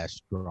the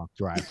best drunk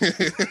driver.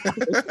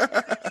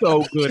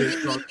 So good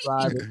at drunk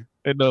driving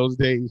in those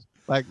days,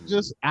 like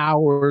just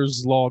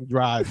hours long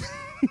drives,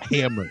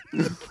 hammered.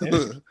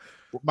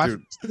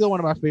 Still one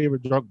of my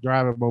favorite drunk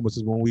driving moments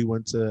is when we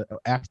went to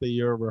after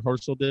your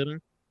rehearsal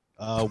dinner.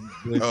 When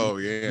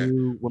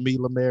me,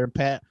 Lemaire, and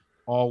Pat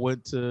all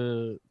went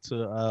to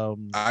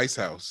Ice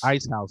House.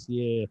 Ice House,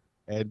 yeah,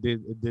 and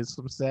did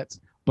some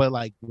sets. But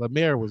like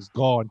Lemaire was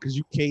gone because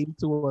you came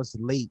to us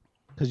late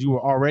because you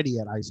were already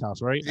at Ice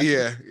House, right?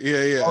 Yeah.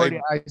 Already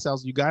at Ice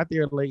House. You got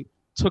there late,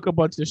 took a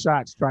bunch of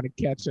shots trying to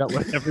catch up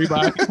with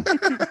everybody.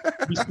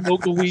 We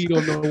smoked the weed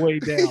on the way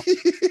down.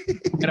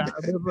 And I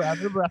remember.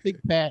 I think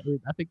Pat and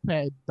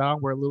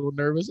Don were a little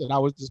nervous, and I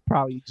was just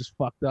probably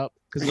fucked up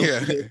because they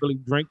didn't really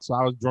drink, so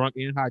I was drunk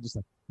and high, just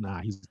like,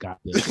 nah, he's got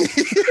this.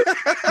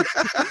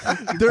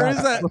 There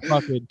is that.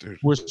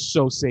 We're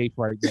so safe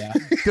right now.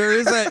 There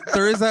is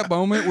that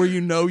moment where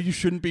you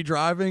shouldn't be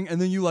driving, and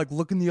then you like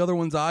look in the other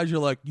one's eyes. You're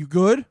like, you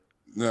good?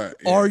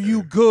 Are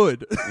you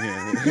good?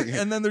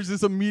 And then there's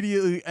this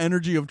immediately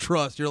energy of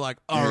trust. You're like,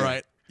 all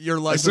right. Your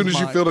life as soon as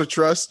you feel the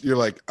trust, you're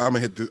like, I'm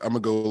gonna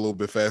go a little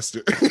bit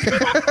faster. You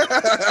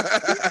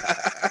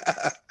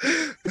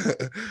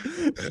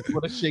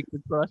want to shake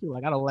the trust? You're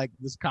like, I don't like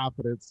this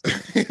confidence.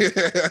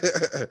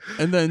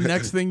 And then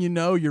next thing you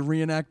know, you're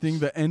reenacting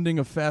the ending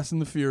of Fast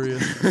and the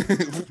Furious.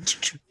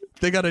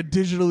 They gotta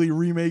digitally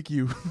remake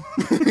you.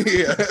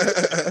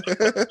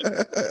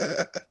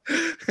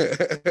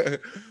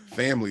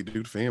 Family,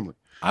 dude, family.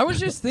 I was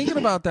just thinking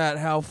about that.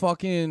 How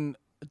fucking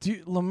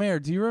Lemaire?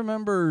 Do you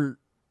remember?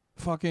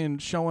 Fucking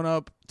showing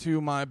up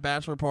to my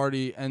bachelor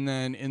party, and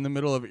then in the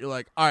middle of it, you're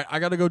like, all right, I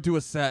gotta go do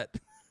a set.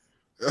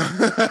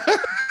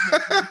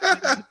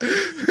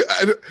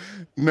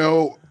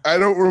 No, I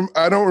don't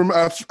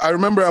remember. I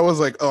remember I was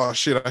like, oh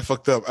shit, I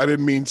fucked up. I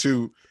didn't mean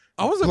to.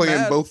 I wasn't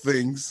playing both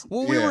things.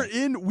 Well, we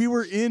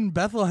were in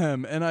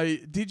Bethlehem,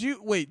 and did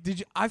you?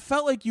 I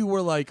felt like you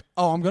were like,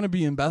 oh, I'm gonna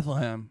be in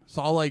Bethlehem,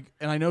 so I'll and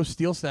I know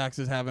Steel Stacks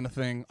is having a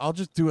thing. I'll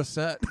just do a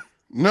set.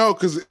 No,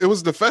 because it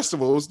was the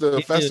festival. It was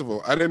the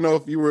festival. I didn't know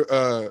if you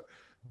were.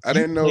 I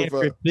didn't know if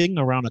your thing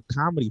around a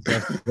comedy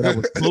festival that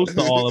was close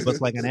to all of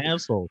us like an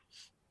asshole.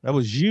 That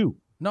was you.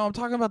 No, I'm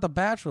talking about the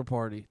bachelor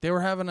party. They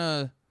were having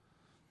a.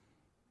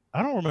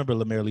 I don't remember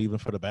Lemaire leaving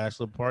for the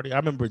bachelor party. I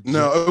remember.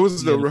 No, it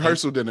was the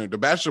rehearsal dinner. The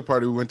bachelor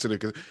party we went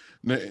to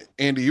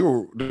Andy,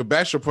 the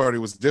bachelor party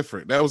was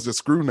different. That was the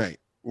screw night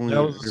when we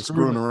were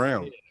screwing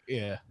around.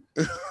 Yeah.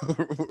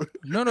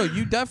 No,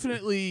 you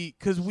definitely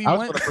because we I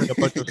went. was gonna bring a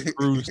bunch of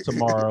screws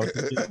tomorrow.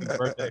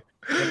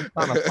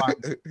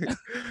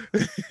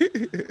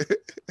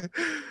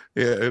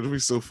 Yeah, it'll be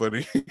so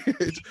funny.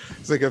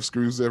 It's like I have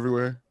screws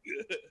everywhere.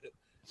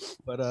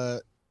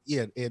 But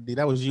yeah, Andy,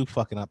 that was you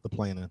fucking up the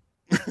planning.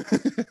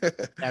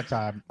 That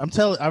time,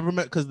 I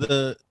remember because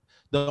the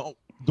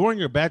during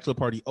your bachelor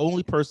party,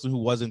 only person who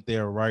wasn't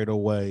there right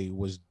away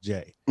was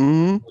Jay.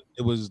 Mm-hmm.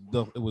 It was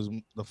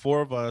the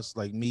four of us,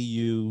 like me,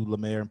 you,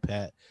 Lemaire, and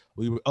Pat.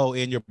 We were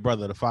and your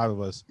brother, the five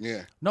of us.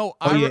 Yeah. No,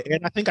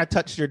 and I think I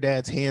touched your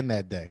dad's hand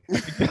that day.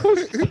 Did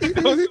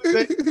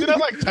I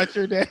like touch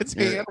your dad's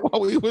hand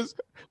while we was?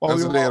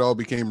 That's the day it all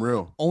became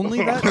real. Only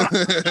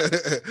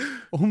that.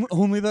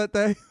 Only that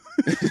day.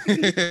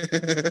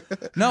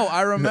 No,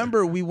 I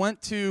remember we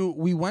went to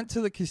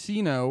the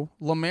casino.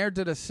 Lemaire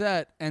did a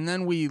set, and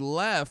then we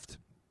left.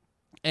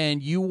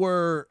 And you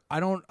were I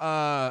don't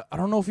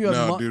know if you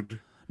had dude.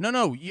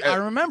 No, I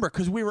remember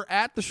because we were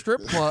at the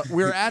strip club.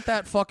 We were at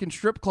that fucking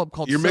strip club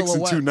called You're Silhouette.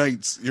 mixing two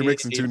nights. You're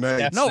mixing two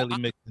nights. No,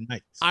 mixing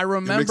nights. I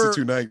remember You're mixing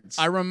two nights.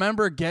 I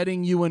remember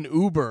getting you an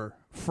Uber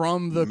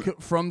from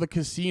the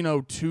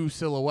casino to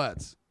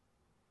Silhouettes.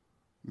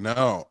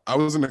 No, I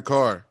was in the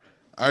car.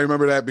 I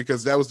remember that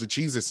because that was the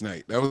Cheez-Its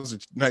night. That was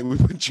the night we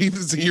put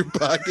Cheez-Its in your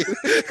pocket.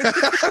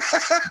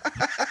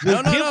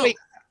 No. Wait,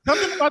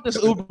 something about this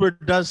Uber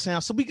does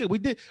sound so. We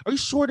did. Are you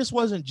sure this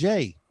wasn't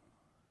Jay?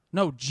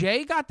 No,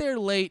 Jay got there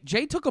late.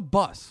 Jay took a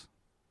bus.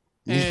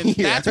 And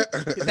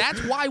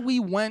that's why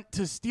we went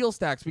to Steel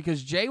Stacks,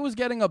 because Jay was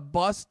getting a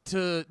bus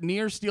to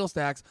near Steel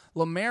Stacks.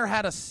 Lemaire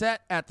had a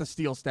set at the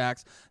Steel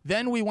Stacks.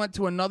 Then we went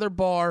to another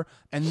bar,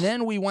 and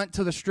then we went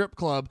to the strip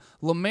club.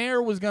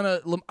 Lemaire was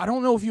gonna. I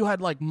don't know if you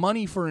had like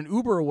money for an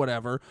Uber or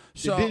whatever.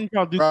 So didn't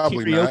y'all do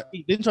Probably karaoke? not.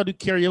 Didn't y'all do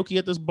karaoke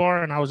at this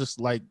bar? And I was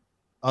just like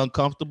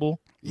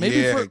uncomfortable.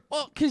 maybe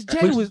because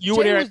Jay was you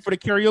were there for the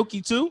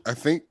karaoke too. I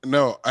think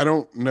no. I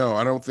don't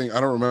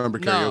remember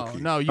karaoke.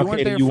 No, you weren't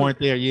Okay, there. you weren't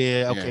there.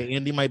 Yeah. Okay,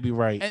 Andy might be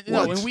right. And,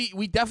 no, and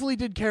we definitely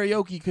did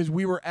karaoke because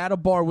we were at a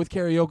bar with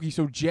karaoke,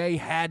 so Jay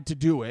had to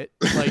do it.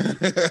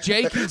 Like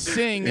Jay can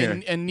sing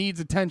and needs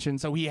attention,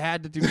 so he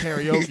had to do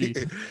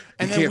karaoke.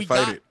 And then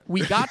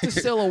we got to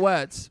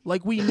Silhouettes.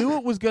 Like we knew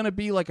it was gonna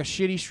be like a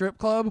shitty strip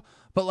club,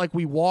 but like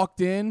we walked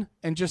in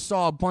and just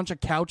saw a bunch of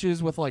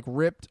couches with like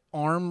ripped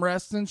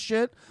armrests and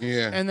shit.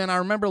 Yeah. And then I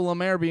remember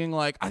Lemaire being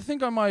like, "I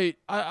think I might.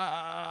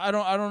 I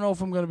don't know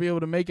if I'm gonna be able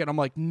to make it." I'm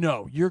like,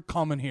 "No, you're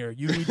coming here.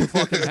 You need to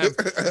fucking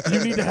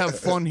you need to have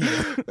fun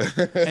here."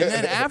 And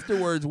then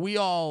afterwards, we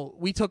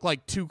took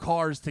like 2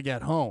 cars to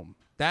get home.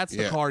 That's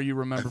the car you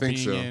remember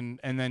being in,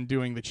 and then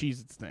doing the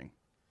Cheez-Its thing.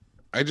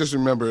 I just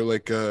remember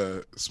like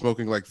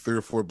smoking like 3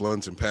 or 4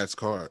 blunts in Pat's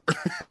car.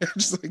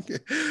 Just like,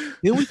 did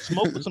we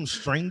smoke with some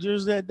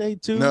strangers that day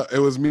too? No, it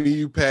was me,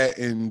 you, Pat,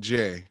 and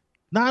Jay.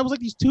 No, it was like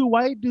these 2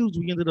 white dudes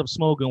we ended up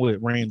smoking with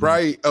random.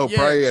 Probably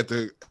at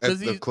the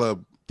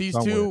club. The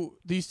 2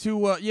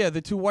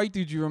 white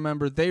dudes you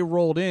remember, they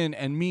rolled in,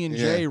 and me and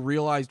Jay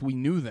realized we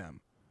knew them.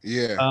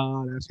 Yeah.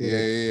 That's what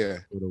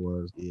it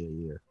was.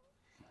 Yeah.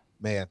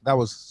 Man, that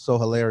was so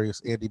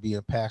hilarious. Andy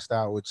being passed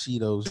out with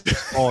Cheetos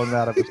just falling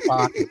out of his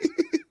pocket.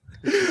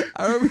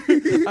 I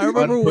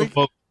remember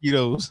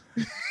Cheetos.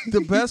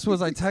 The best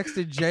was I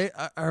texted Jay.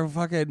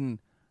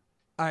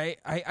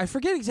 I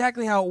forget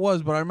exactly how it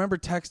was, but I remember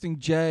texting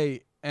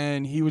Jay,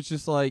 and he was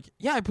just like,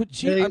 "Yeah, I put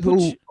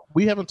Cheetos."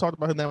 We haven't talked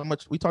about him that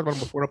much. We talked about him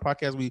before the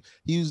podcast. He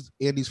used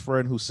Andy's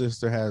friend whose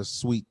sister has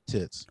sweet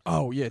tits.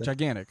 Oh yeah,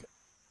 gigantic.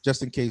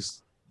 Just to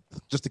catch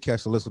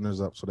the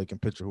listeners up so they can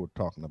picture who we're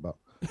talking about.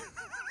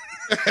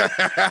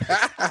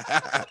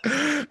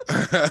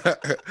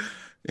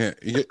 Yeah,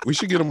 we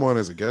should get him on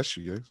as a guest,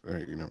 you guys. All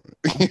right,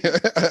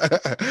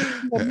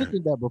 I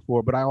mentioned that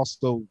before, but I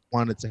also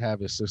wanted to have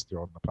his sister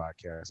on the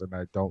podcast, and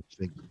I don't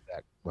think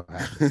that will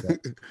happen.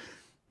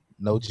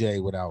 No Jay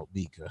without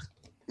Mika.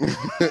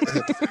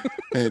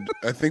 And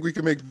I think we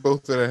can make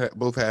both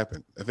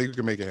happen. I think we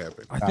can make it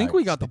happen. I think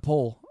we got the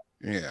poll.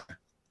 Yeah.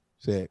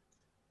 Sick.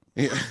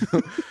 Yeah.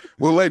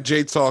 We'll let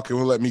Jay talk, and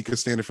we'll let Mika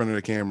stand in front of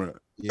the camera.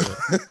 Yeah.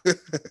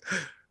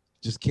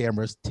 Just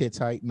cameras, tits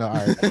height. No, all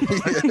right.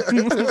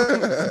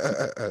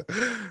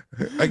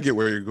 I get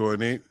where you're going,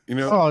 Nate. You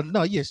know? Oh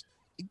no, yes,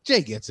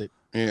 Jay gets it.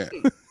 Yeah.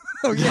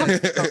 Oh yeah.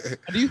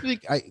 Do you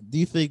think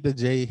that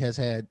Jay has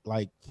had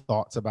like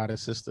thoughts about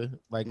his sister?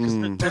 Like those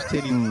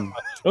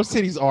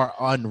titties are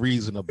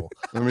unreasonable.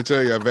 Let me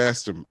tell you, I've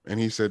asked him, and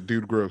he said,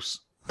 "Dude, gross."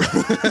 That's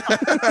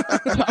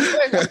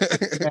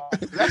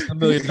 $1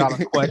 million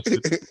question.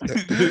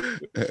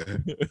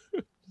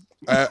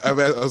 I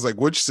was like,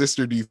 which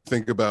sister do you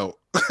think about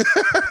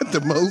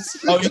the most?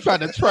 Oh, you trying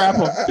to trap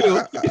him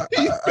too?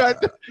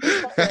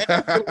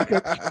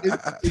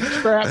 He's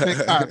trapping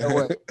kind of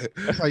way.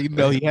 That's how you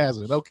know he has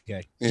it.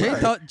 Okay.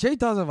 Jay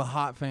does have a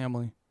hot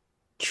family.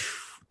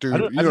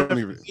 Dude, you don't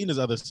even seen his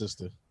other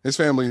sister. His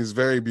family is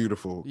very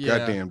beautiful. Yeah.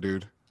 Goddamn,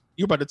 dude.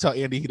 You're about to tell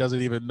Andy he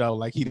doesn't even know,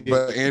 like he did.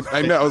 But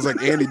I know. I was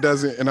like, Andy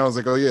doesn't, and I was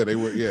like, oh yeah, they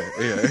were. Yeah.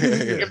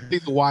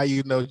 Why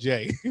you know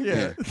Jay?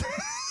 Yeah.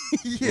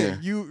 Yeah.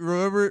 You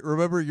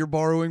remember you're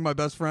borrowing my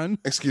best friend?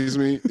 Excuse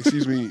me.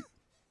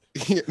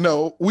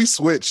 No, we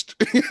switched.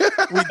 We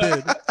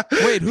did.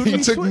 Wait, who did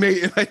you took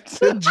Nate and I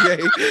took Jay?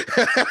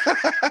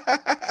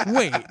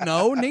 Wait,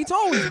 no, Nate's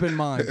always been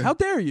mine. How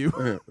dare you?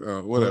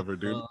 Whatever,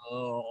 dude.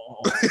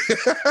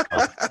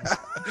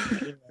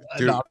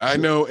 Dude, No. I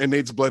know in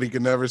Nate's blood he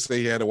can never say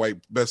he had a white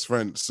best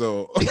friend,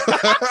 so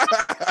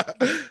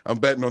I'm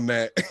betting on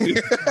that.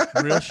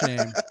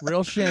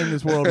 Real shame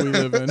this world we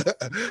live in.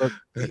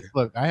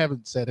 Look, I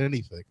haven't said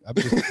anything. I'm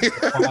just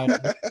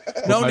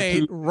No,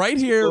 Nate, right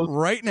here,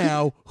 right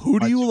now, who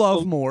do you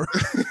love more?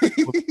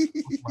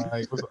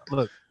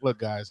 Look,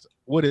 guys,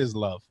 what is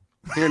love?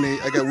 Here,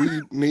 Nate, I got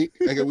weed. Nate,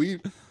 I got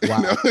weed.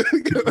 Wow.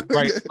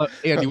 Right, look,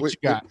 Andy, what you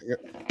got?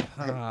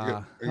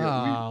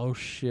 Oh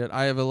shit!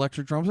 I have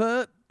electric drum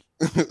set.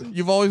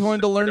 You've always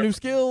wanted to learn new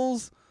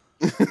skills.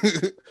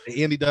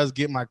 Andy does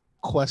get my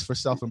quest for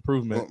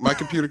self-improvement. My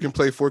computer can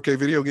play 4K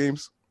video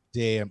games.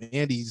 Damn,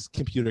 Andy's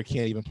computer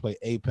can't even play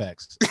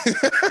Apex.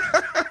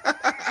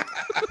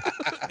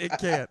 It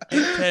can't.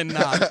 It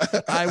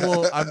cannot.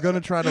 I'm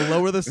gonna try to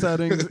lower the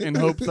settings in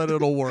hopes that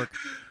it'll work.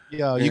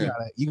 Yo,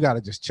 you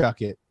gotta just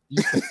chuck it.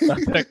 You chuck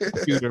that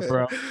computer,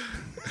 bro.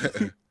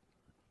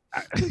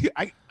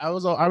 I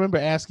remember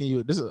asking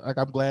you. This is like,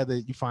 I'm glad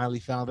that you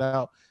finally found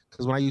out,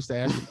 because when I used to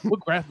ask you,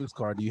 what graphics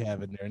card do you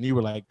have in there, and you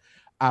were like,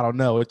 I don't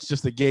know, it's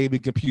just a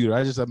gaming computer.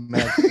 I just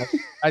imagine.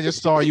 I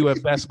just saw you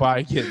at Best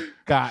Buy get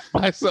got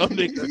by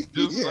something.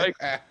 Just like,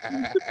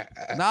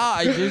 nah.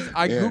 I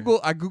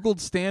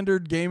googled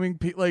standard gaming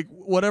like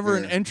whatever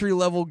an entry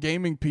level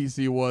gaming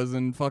PC was,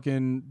 and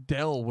fucking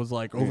Dell was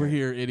like, over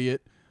here,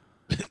 idiot.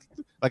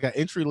 Like an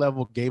entry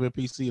level gaming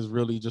PC is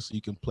really just so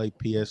you can play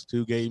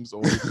PS2 games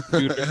or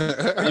computer.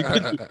 you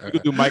can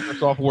do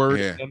Microsoft Word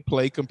and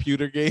play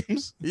computer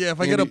games. Yeah,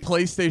 if I get a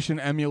PlayStation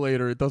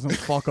emulator, it doesn't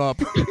fuck up.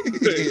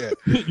 Yeah.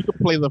 You can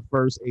play the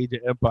first Age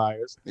of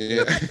Empires.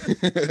 Yeah.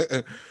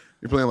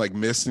 You're playing like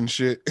Myst and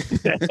shit.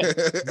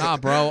 Nah,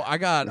 bro, I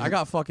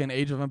got fucking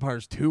Age of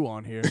Empires 2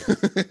 on here.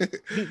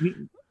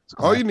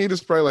 All you need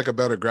is probably like a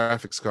better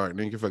graphics card, and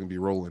then you can fucking be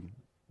rolling.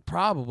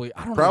 Probably.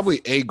 I don't know.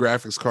 Probably a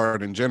graphics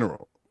card in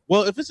general.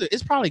 Well, if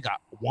it's probably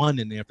got one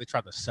in there if they try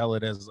to sell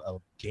it as a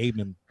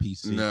gaming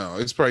PC. No,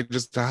 it's probably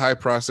just a high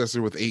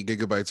processor with 8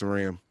 gigabytes of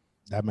RAM.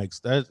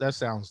 That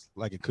sounds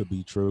like it could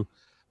be true.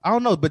 I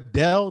don't know, but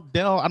Dell,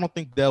 I don't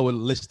think Dell would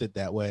list it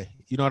that way.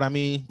 You know what I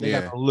mean? They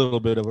got a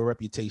little bit of a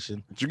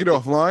reputation. Did you get it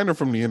offline or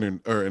from the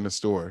internet or in the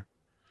store?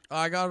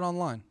 I got it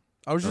online.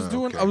 I was just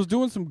doing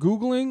some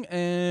Googling,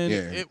 and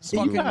it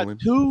so you got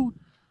 2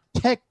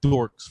 tech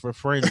dorks for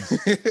friends.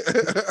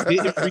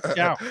 Didn't reach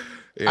out.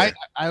 Yeah.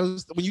 I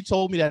was, when you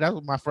told me that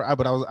was my friend,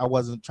 but I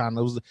wasn't trying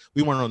to.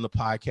 We weren't on the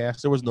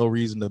podcast. There was no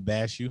reason to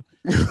bash you.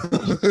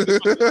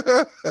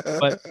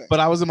 but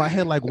I was in my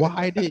head like,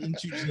 why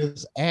didn't you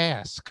just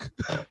ask?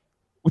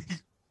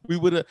 We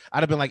would have.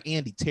 I'd have been like,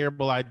 Andy,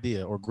 terrible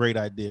idea or great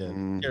idea.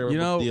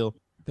 Terrible deal.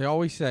 They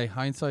always say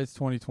hindsight's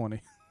 20/20.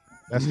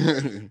 That's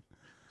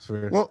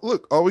fair. Well,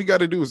 look, all we got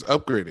to do is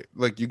upgrade it.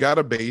 Like, you got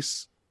a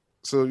base,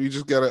 so you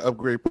just got to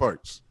upgrade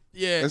parts.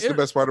 Yeah, that's the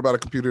best part about a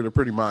computer. They're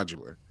pretty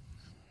modular.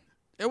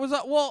 It was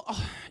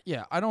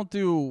yeah. I don't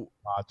do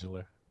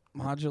modular.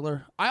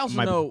 I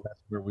also know the best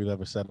word we've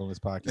ever said on this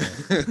podcast.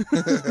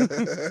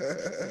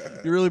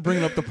 You're really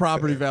bringing up the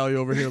property value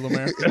over here,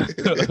 Lemaire.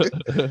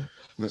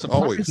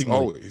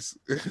 Always.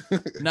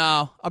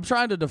 No, I'm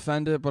trying to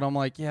defend it, but I'm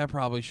like, yeah, I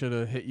probably should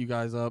have hit you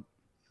guys up.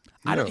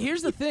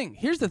 Here's the thing.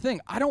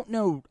 I don't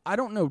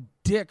know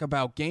dick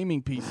about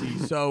gaming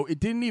PCs, so it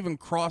didn't even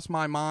cross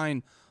my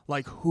mind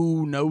like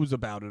who knows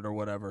about it or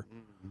whatever.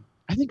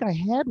 I think I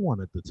had one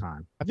at the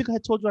time. I think I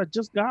told you I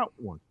just got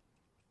one.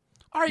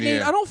 All right,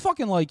 Nate, I don't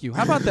fucking like you.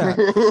 How about that?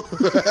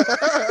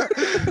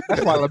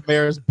 That's why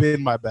Lemaire's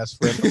been my best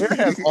friend. Lemaire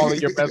has all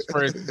of your best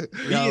friends.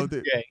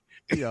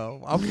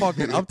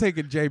 I'm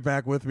taking Jay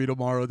back with me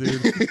tomorrow, dude.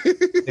 And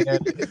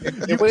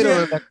wait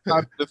till the next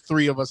time the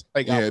 3 of us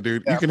hang out. Yeah,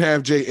 dude. You can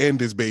have Jay and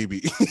his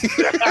baby.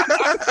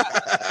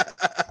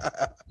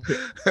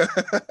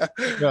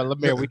 Yeah,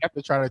 Lemaire, we have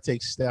to try to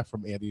take Steph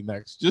from Andy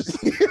next. Just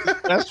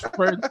best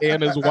friend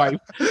and his wife.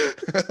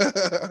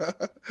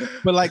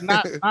 But like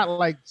not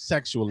like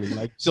sexually.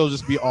 Like she'll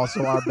just be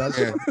also our best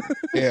friend.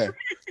 Yeah.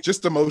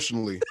 Just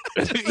emotionally.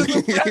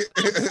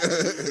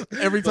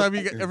 Every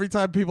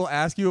time people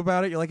ask you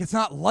about it, you're like, it's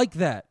not like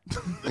that.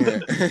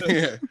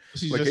 Yeah.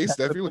 She's like, hey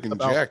Steph, you're looking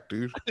jacked,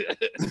 dude.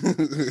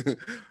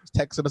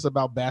 Texting us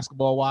about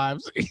basketball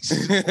wives. The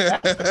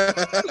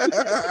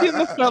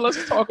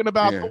fellas talking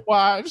about the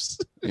wives.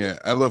 Yeah,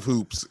 I love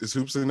Hoops. Is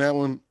Hoops in that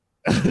one?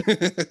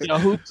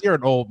 Hoops, you're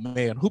an old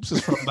man. Hoops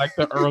is from like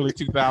the early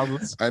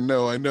 2000s. I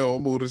know.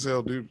 I'm old as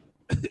hell, dude.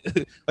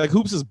 Like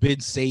Hoops has been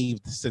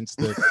saved since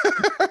the.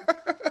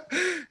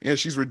 Yeah,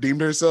 she's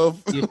redeemed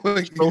herself. Yeah,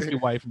 trophy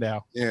wife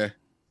now. Yeah,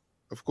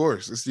 of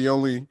course. It's the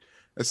only.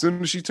 As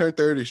soon as she turned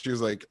 30, she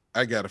was like,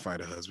 I gotta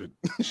find a husband.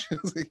 She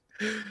was like,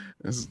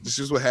 this is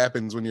just what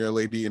happens when you're a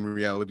lady in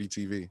reality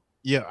TV.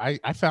 Yeah,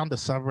 I found a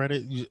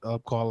subreddit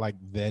called like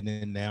Then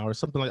and Now or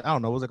something like, I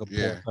don't know. It was like a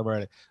porn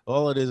subreddit.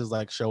 All it is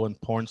like showing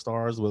porn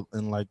stars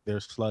in like their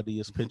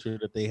sluttiest picture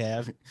that they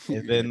have,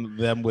 and then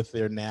them with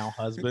their now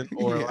husband,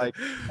 or like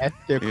at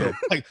their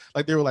like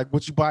they were like,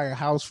 would you buy a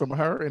house from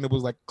her? And it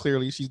was like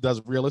clearly she does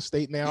real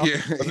estate now.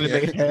 Yeah, and then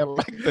they had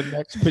like the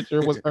next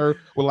picture was her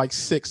with like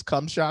 6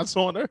 cum shots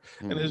on her,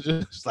 and it's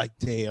just like,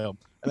 damn.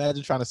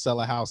 Imagine trying to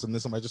sell a house and then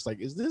somebody just like,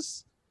 is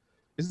this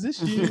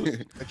you?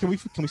 Like, can we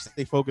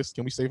stay focused?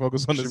 Can we stay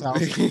focused on this house?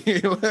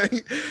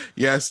 Like,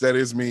 yes, that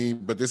is me.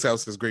 But this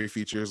house has great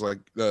features. Like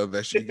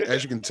as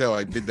you can tell,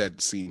 I did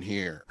that scene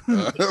here.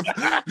 Are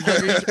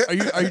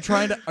you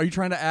trying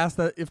to ask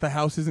that if the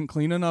house isn't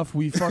clean enough,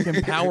 we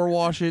fucking power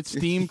wash it,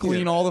 steam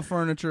clean all the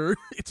furniture.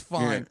 It's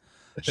fine.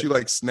 Yeah. She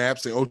like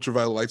snaps and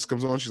ultraviolet lights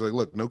comes on. She's like,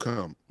 look, no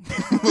cum.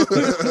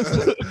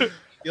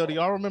 Yo, do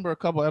y'all remember a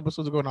couple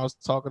episodes ago when I was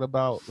talking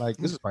about like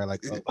this is probably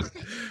like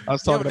I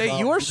was talking about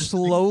you are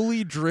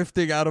slowly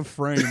drifting out of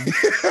frame.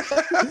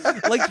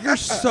 Like you're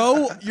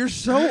so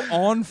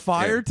on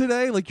fire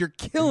today. Like you're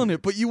killing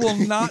it, but you will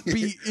not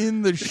be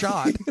in the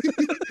shot.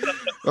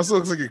 Also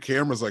looks like your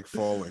camera's like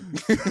falling.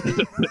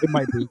 It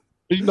might be.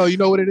 You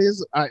know what it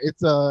is?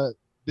 It's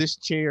this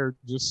chair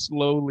just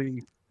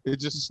slowly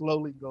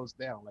goes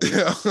down. Like,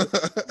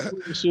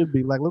 it should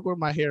be like, look where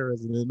my hair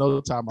is, and in no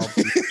time I'll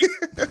be.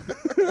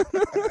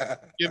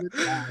 Give it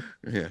time.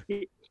 Yeah.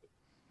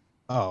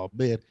 Oh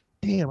man,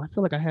 damn! I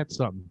feel like I had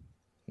something.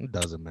 It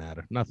doesn't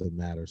matter. Nothing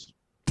matters.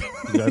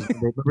 You guys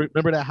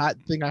remember that hot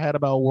thing I had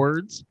about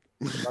words?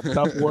 A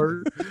tough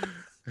word.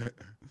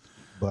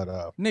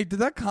 But Nate, did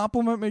that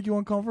compliment make you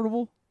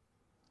uncomfortable?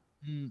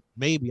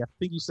 Maybe. I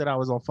think you said I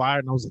was on fire,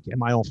 and I was like,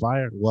 "Am I on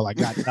fire?" Well, I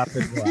got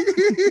nothing.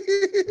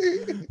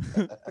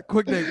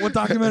 Quick, Nate, what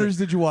documentaries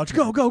did you watch?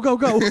 Go.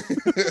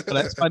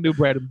 That's my new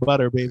bread and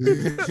butter,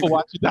 baby.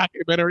 Watch a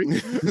documentary.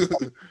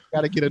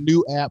 Got to get a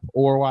new app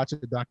or watch a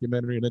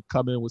documentary and then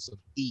come in with some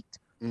heat.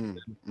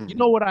 You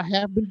know what I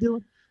have been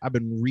doing? I've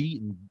been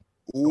reading.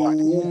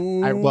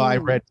 I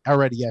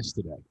read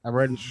yesterday.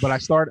 I'm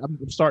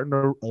starting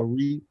to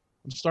read.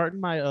 I'm starting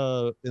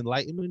my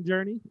enlightenment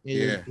journey.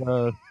 And,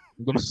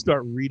 I'm gonna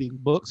start reading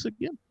books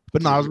again.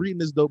 But no, I was reading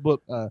this dope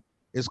book.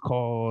 It's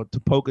called To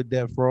Poke a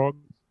Dead Frog.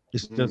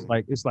 It's just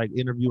like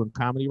interviewing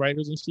comedy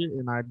writers and shit.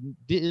 And I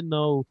didn't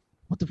know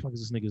what the fuck is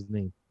this nigga's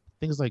name. I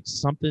think it's like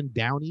something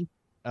Downey.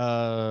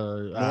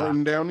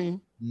 Martin Downey?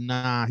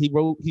 Nah, he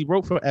wrote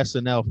for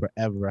SNL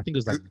forever. I think it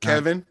was like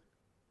Kevin.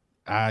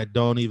 I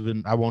won't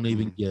even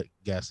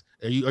guess.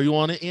 Are you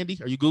on it, Andy?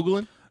 Are you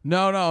Googling?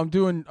 No, I'm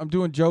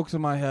doing jokes in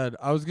my head.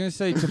 I was gonna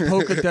say To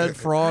Poke a Dead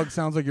Frog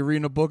sounds like you're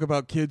reading a book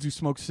about kids who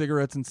smoke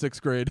cigarettes in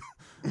 6th grade.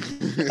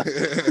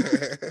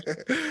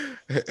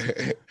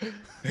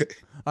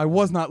 I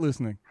was not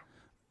listening.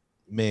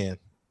 Man,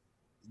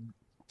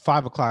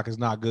 5 o'clock is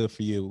not good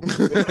for you.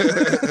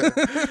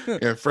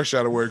 Yeah, fresh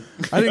out of work.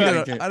 I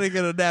didn't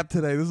get a nap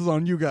today. This is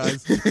on you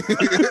guys.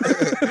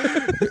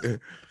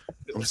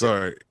 I'm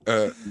sorry.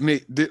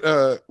 Nate,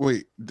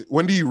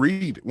 when do you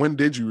read? When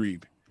did you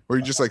read? Or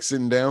you just like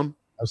sitting down?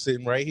 I'm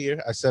sitting right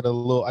here. I said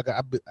I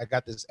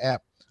got this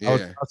app. Yeah.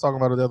 I was talking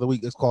about it the other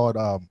week. It's called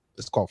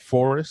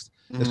Forest.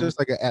 It's just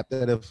like an app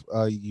that if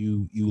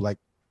you like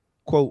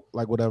quote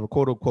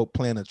unquote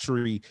plant a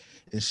tree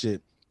and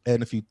shit,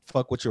 and if you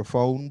fuck with your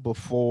phone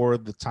before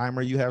the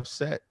timer you have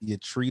set, your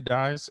tree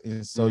dies.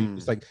 And so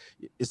it's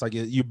like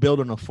you're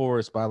building a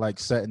forest by like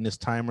setting this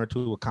timer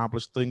to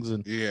accomplish things.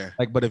 And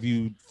but if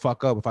you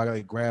fuck up, if I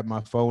like grab my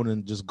phone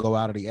and just go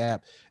out of the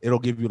app, it'll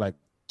give you like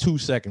 2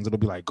 seconds. It'll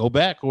be like go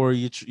back or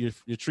your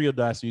tree will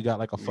die. So you got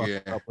like a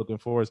fucked up looking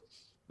forest.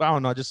 But I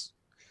don't know. I just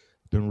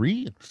been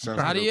reading.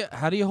 How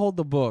do you hold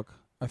the book?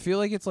 I feel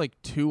like it's like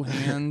 2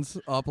 hands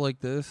up like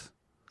this.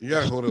 You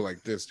gotta hold it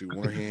like this, dude.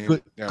 One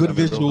hand. Good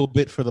visual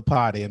bit for the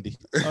pod, Andy.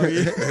 Oh,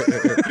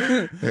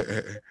 yeah.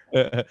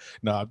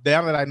 No,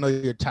 now that I know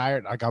you're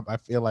tired, I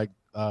feel like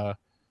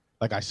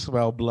I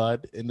smell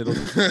blood, and it'll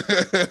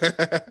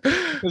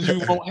because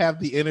you won't have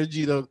the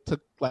energy to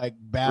like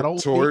battle.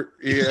 Retort.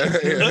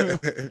 Yeah.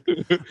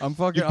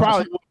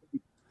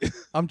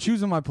 I'm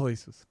choosing my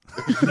places.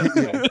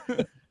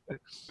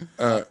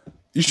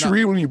 You should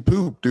read when you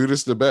poop, dude.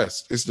 It's the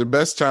best. It's the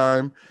best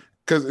time.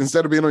 Because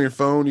instead of being on your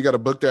phone, you got a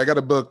book there. I got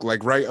a book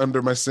like right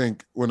under my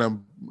sink when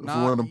I'm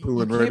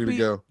pooing, ready to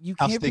go. You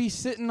can't be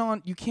sitting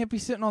on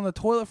the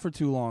toilet for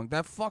too long.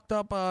 That fucked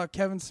up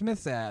Kevin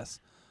Smith's ass.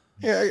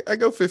 Yeah, I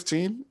go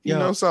 15. You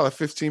know, solid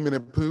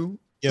 15-minute poo.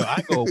 Yo,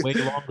 I go way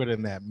longer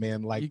than that,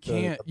 man. Like you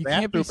can't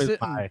be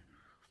sitting.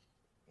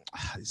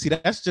 See,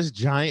 that's just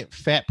giant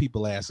fat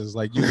people asses.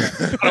 Like you,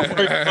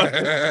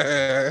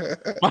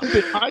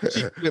 my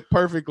cheek fit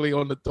perfectly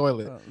on the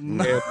toilet.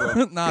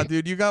 Nah,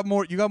 dude, you got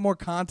more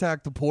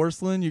contact to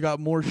porcelain. You got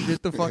more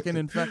shit to fucking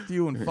infect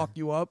you and fuck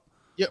you up.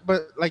 Yeah,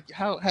 but like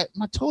how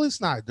my toilet's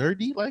not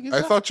dirty. Like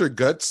I thought your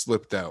guts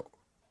slipped out.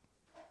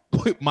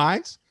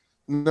 Mine's?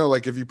 No,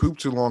 like if you poop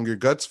too long, your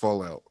guts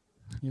fall out.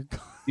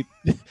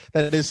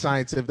 That is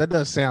scientific. That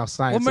does sound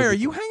scientific. Well, Mary,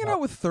 you hanging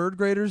out with 3rd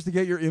graders to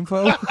get your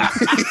info?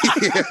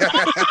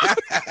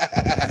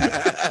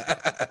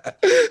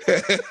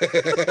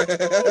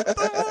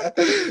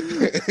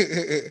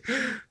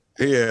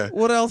 Yeah.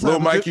 What else? Little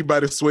Mikey by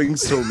the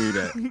swings told me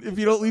that. If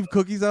you don't leave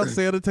cookies out,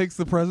 Santa takes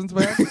the presents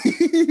back.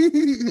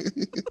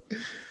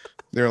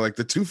 They're like,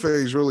 the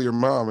two-phase really your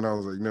mom, and I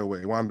was like, no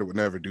way, Wanda would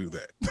never do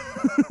that.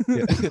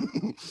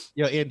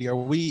 Yo, Andy, are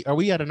we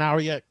at an hour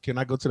yet? Can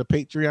I go to the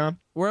Patreon?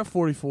 We're at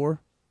 44.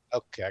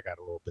 Okay, I got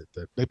a little bit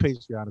there. They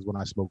Patreon is when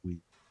I smoke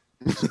weed.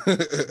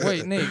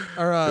 Wait, Nate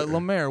or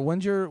Lemaire,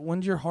 when's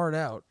your heart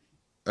out?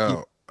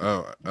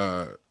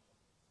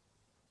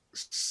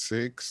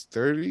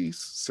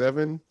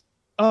 6:37.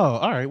 Oh,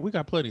 all right. We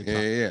got plenty of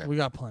time. Yeah. We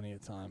got plenty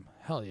of time.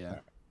 Hell yeah.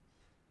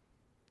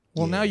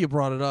 Well, now you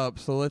brought it up,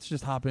 so let's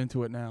just hop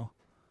into it now.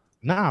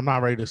 Nah, I'm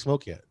not ready to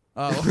smoke yet.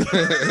 Oh.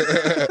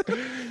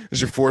 Is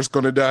your force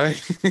gonna die?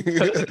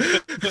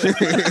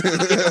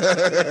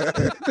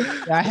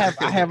 I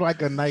have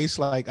like a nice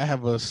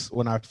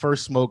when I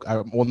first smoke,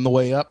 I'm on the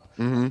way up.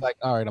 Mm-hmm. Like,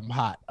 all right, I'm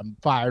hot. I'm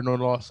firing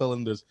on all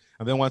cylinders.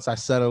 And then once I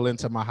settle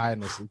into my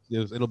highness,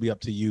 it'll be up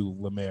to you,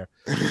 Lemaire.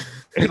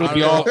 It'll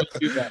be all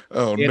you guys.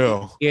 Oh Andy,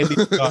 no! Andy,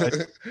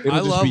 I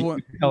love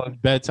telling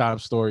bedtime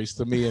stories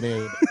to me and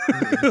Andy.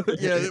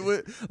 Yeah,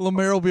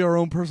 Lemaire will be our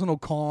own personal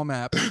calm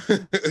app.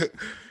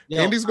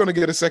 Andy's gonna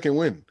get a second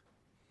win.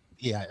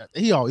 Yeah,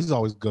 he's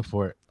always good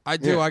for it. I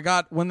do. Yeah. I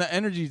got when the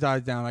energy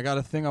dies down. I got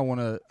a thing I want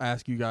to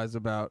ask you guys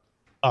about.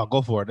 Oh,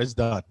 go for it. It's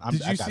done.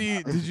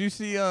 Did you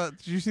see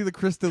the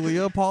Chris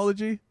D'Elia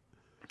apology?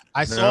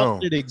 I saw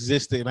it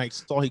existed, and I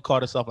saw he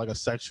called himself like a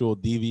sexual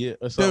deviant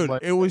or something.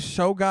 Dude, it was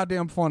so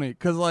goddamn funny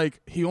because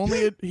like he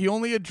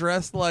only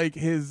addressed like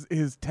his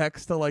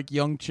text to like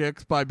young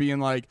chicks by being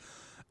like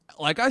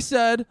I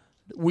said.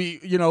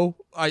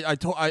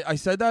 I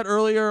said that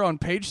earlier on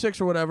page 6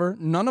 or whatever.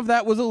 None of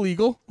that was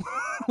illegal.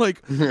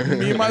 Like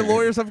me and my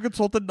lawyers have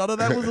consulted. None of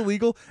that was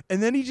illegal.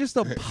 And then he just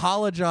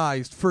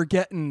apologized for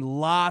getting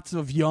lots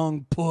of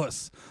young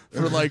puss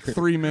for like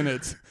 3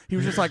 minutes. He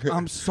was just like,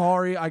 "I'm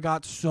sorry, I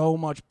got so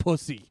much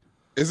pussy."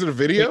 Is it a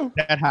video? Is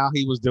that how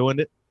he was doing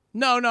it?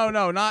 No,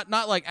 not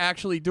like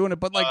actually doing it,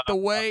 but like the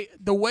way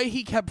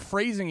he kept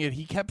phrasing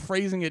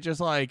it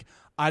just like,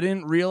 I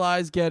didn't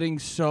realize getting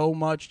so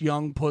much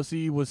young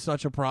pussy was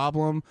such a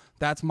problem.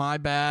 That's my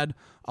bad.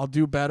 I'll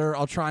do better.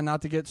 I'll try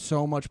not to get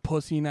so much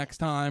pussy next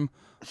time.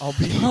 I'll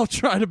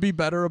try to be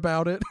better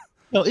about it.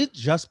 No, it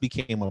just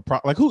became a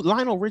problem. Like who?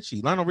 Lionel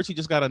Richie. Lionel Richie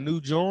just got a new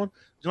joint.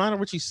 Lionel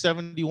Richie's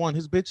 71.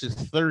 His bitch is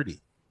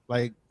 30.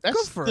 Like that's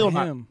good for still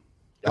him.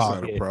 That's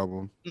not a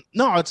problem.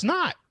 No, it's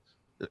not.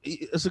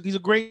 He's a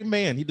great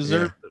man. He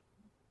deserved it.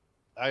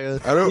 I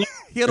don't.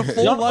 He had a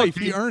full life.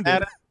 He earned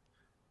it.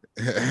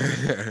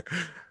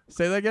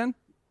 Say that again.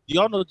 Do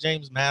y'all know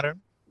James Madden?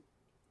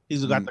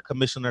 He's got the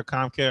commissioner of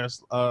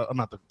Comcast. I'm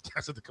not the.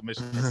 I said the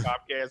commissioner of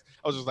Comcast.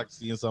 I was just like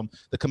seeing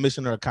the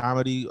commissioner of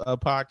comedy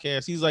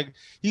podcast.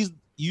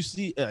 You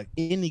see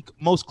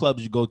most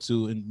clubs you go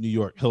to in New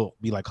York, he'll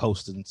be like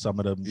hosting some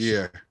of them. Yeah, you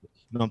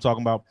know what I'm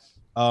talking about.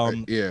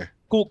 Yeah,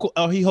 cool.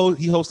 Oh, he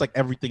hosts like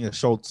everything at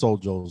Soul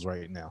Joe's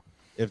right now.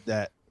 If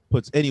that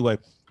puts anyway,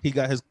 he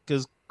got his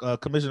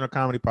commissioner of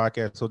comedy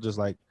podcast. So just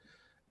like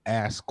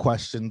ask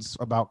questions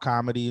about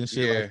comedy and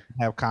shit. Yeah. Like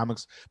have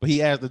comics, but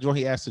the joint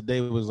he asked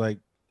today was like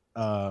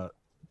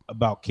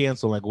about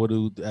cancel. Like, what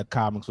do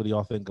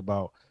y'all think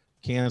about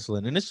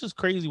canceling? And it's just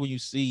crazy when you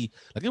see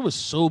like there was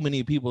so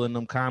many people in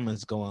them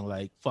comments going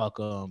like fuck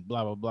blah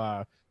blah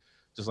blah,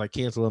 just like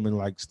cancel them and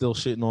like still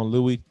shitting on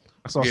Louis.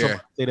 I saw somebody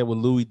say that what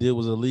Louis did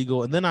was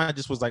illegal, and then I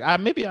just was like,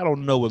 maybe I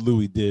don't know what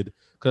Louis did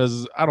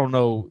because I don't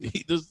know.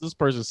 This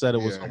person said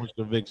it was so much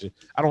conviction.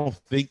 I don't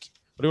think,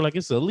 but they were like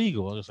it's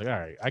illegal. I was like, all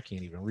right, I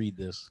can't even read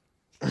this.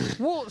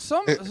 Well,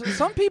 some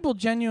people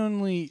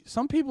genuinely,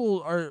 some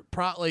people are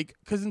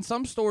because in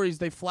some stories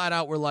they flat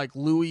out were like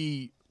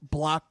Louis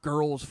blocked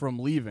girls from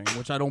leaving,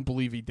 which I don't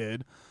believe he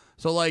did.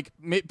 So like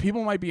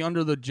people might be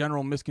under the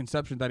general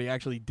misconception that he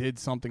actually did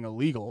something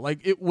illegal.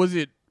 Like was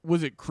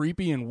it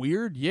creepy and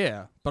weird?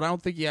 Yeah, but I don't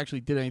think he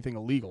actually did anything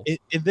illegal.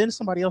 And then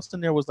somebody else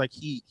in there was like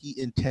he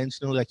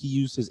intentionally like he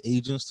used his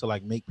agents to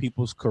like make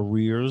people's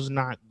careers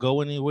not go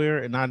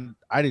anywhere, and I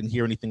didn't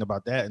hear anything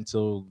about that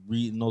until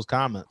reading those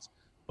comments.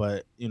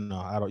 But I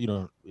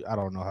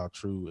don't know how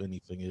true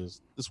anything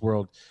is. This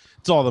world,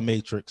 it's all the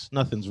Matrix.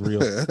 Nothing's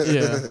real.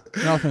 Yeah,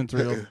 nothing's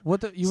real.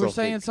 You were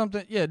saying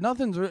something? Yeah,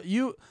 nothing's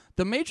real.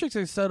 The Matrix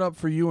is set up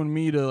for you and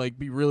me to like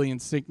be really in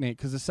sync, Nate.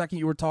 Because the second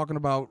you were talking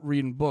about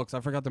reading books, I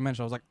forgot to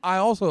mention. I was like, I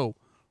also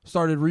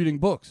started reading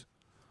books.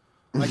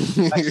 Like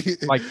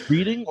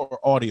reading or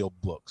audio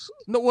books?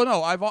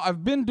 No.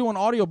 I've been doing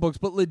audiobooks,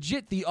 but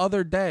legit the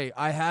other day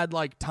I had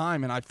like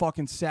time and I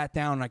fucking sat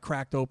down and I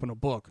cracked open a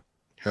book.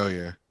 Hell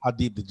yeah! How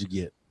deep did you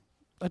get?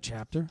 A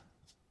chapter.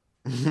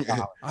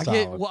 I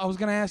was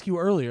gonna ask you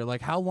earlier, like,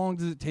 how long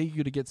does it take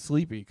you to get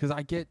sleepy? Because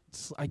I get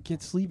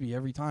sleepy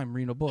every time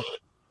reading a book.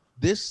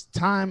 This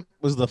time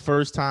was the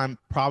first time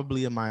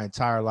probably in my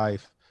entire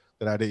life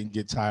that I didn't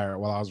get tired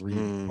while I was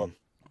reading a book.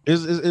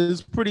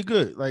 It's pretty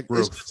good. Like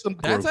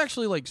that's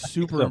actually like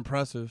super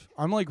impressive.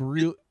 I'm like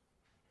real.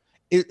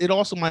 It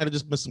also might have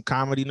just been some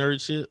comedy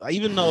nerd shit.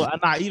 Even though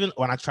even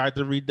when I tried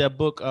to read that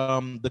book,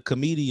 the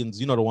comedians,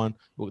 the one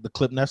with the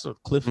Cliff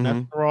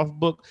Nesteroff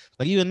book,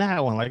 like even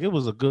that one, like it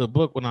was a good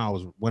book when I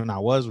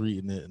was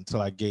reading it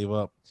until I gave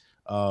up.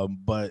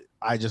 But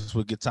I just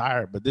would get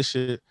tired. But this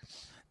shit,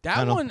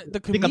 I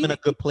think I'm in a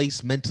good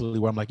place mentally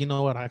where I'm like, you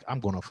know what,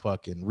 I'm gonna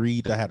fucking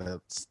read. I had a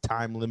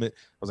time limit.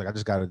 I was like, I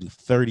just got to do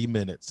 30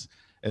 minutes.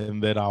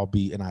 and then I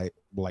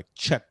like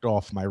checked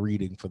off my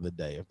reading for the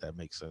day, if that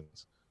makes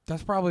sense.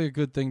 That's probably a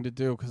good thing to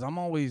do because I'm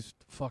always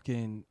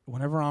fucking,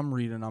 whenever I'm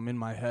reading, I'm in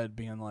my head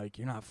being like,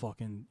 you're not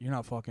fucking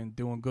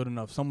doing good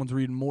enough. Someone's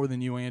reading more than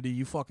you, Andy.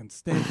 You fucking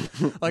stink.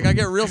 Like, I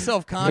get real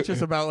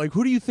self-conscious about, like,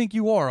 who do you think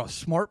you are? A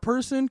smart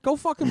person? Go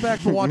fucking back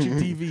to watching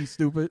TV,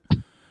 stupid.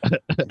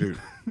 Dude,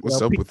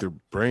 what's up with your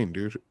brain,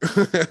 dude?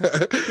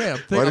 Yeah,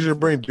 why does your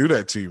brain do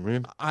that to you,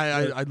 man?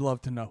 I'd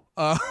love to know.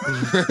 Low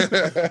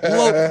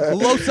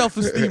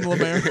self-esteem,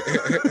 Lemaire.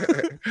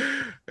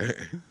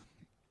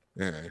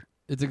 Yeah.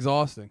 It's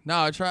exhausting. No,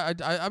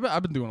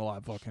 I've been doing a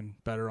lot fucking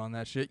better on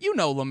that shit. You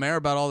know, Lemaire,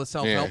 about all the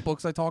self-help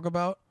books I talk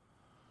about.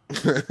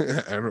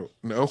 I don't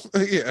know.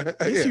 Yeah.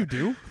 Yes, you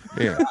do.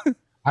 Yeah.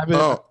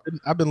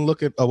 I've been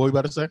looking. Oh, what were you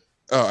about to say?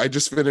 Oh, I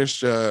just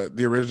finished the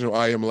original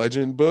I Am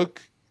Legend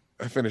book.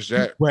 I finished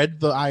that. Read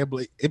the I Am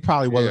Legend. It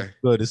probably wasn't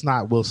good. It's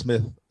not Will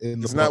Smith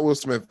It's not Will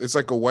Smith. It's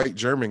like a white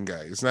German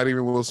guy. It's not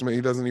even Will Smith.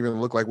 He doesn't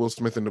even look like Will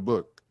Smith in the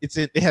book.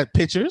 It had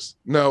pictures?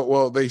 No,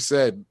 well, they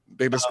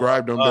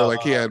described him. They're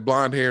like, he had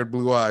blonde hair,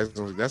 blue eyes.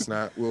 I was like, that's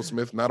not Will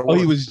Smith. Not a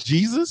he was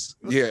Jesus?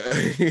 Yeah.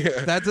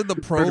 Yeah. That's in the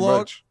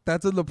prologue.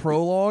 That's in the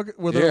prologue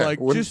where they're like,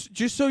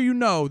 just so you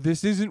know,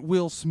 this isn't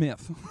Will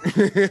Smith.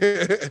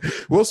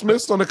 Will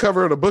Smith's on the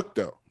cover of the book,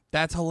 though.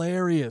 That's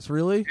hilarious.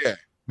 Really? Yeah.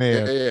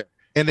 Man. Yeah.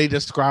 And they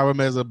describe him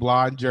as a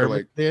blonde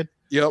German kid.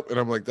 Yep. And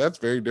I'm like, that's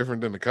very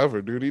different than the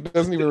cover, dude. He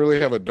doesn't even really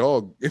have a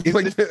dog. He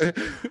doesn't have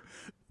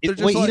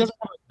a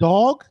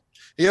dog?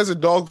 He has a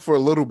dog for a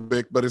little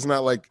bit, but it's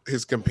not like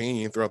his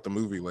companion throughout the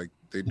movie like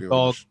they do.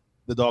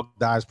 The dog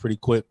dies pretty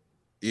quick.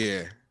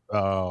 Yeah.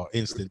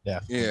 Instant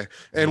death. Yeah.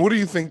 And what do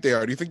you think they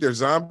are? Do you think they're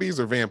zombies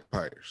or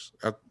vampires?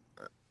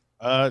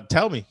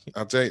 Tell me.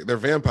 I'll tell you. They're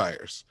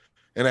vampires.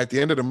 And at the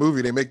end of the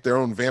movie, they make their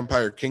own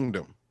vampire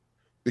kingdom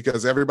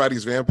because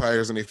everybody's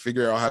vampires and they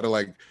figure out how to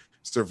like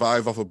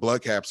survive off of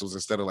blood capsules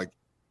instead of like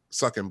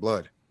sucking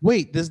blood.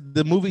 Wait,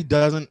 the movie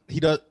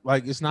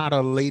it's not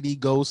a lady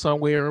goes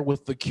somewhere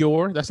with the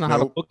cure. That's not how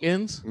the book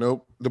ends.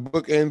 Nope. The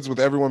book ends with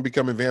everyone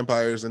becoming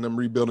vampires and them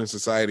rebuilding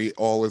society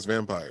all as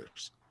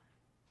vampires.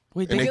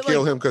 Wait, and they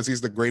kill him because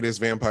he's the greatest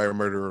vampire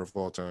murderer of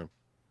all time.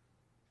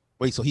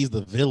 Wait, so he's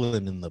the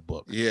villain in the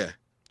book? Yeah.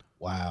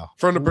 Wow.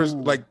 From the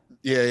person, like,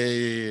 yeah.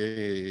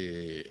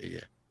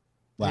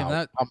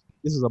 Wow.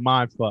 This is a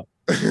mind fuck.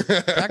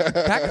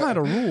 that kind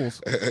of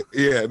rules.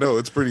 Yeah, no,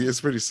 it's pretty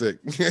sick.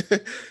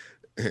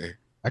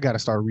 I gotta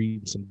start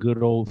reading some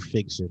good old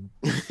fiction.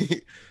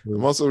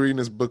 I'm also reading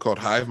this book called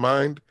Hive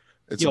Mind.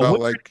 It's about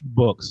like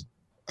books.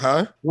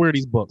 Huh? Where are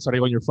these books? Are they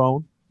on your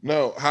phone?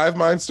 No, Hive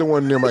Mind's the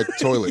one near my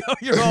toilet.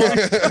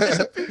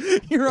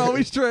 You're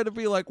always trying to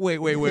be like,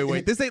 wait.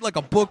 This ain't like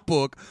a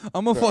book.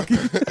 I'm a fucking.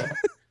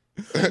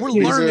 We're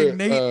learning,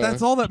 Nate.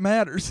 That's all that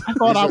matters. I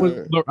thought I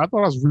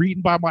was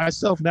reading by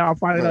myself. Now I'm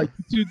finding out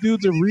two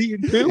dudes are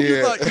reading too.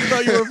 Yeah. You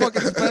thought you were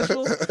fucking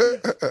special.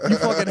 You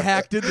fucking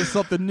hacked into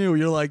something new.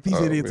 You're like, these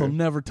idiots will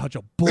never touch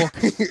a book.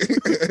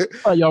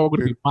 Y'all were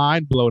gonna be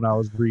mind blown. I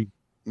was reading.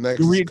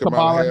 Next,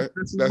 Kamala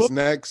that's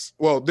next.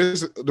 Well,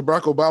 the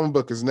Barack Obama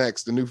book is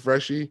next, the new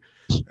freshie,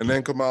 and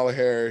then Kamala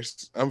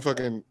Harris. I'm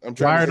trying.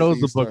 Why are those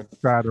the books to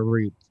try to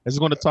read? Is it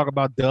going to talk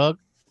about Doug?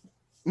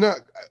 No,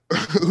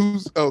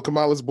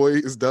 Kamala's boy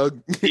is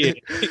Doug. Yeah.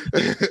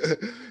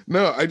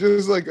 No, I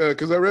just like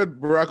because I read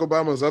Barack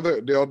Obama's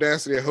The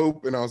Audacity of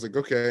Hope, and I was like,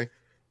 okay,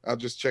 I'll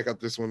just check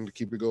out this one to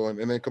keep it going.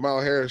 And then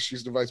Kamala Harris,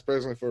 she's the vice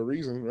president for a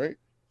reason, right?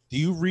 Do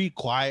you read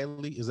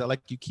quietly? Is that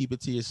like you keep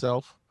it to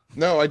yourself?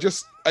 No, I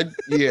just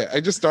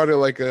started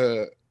like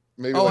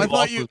maybe. Oh, like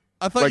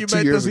I thought you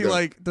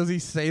meant does he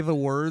say the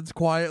words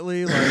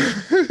quietly like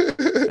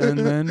and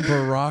then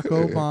Barack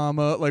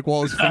Obama like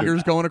while his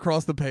fingers going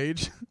across the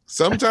page?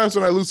 Sometimes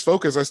when I lose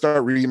focus, I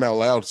start reading out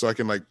loud so I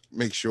can like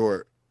make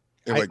sure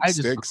it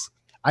sticks.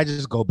 I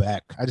just go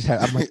back.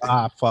 I'm like,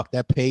 fuck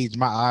that page.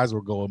 My eyes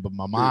were going, but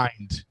my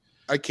mind.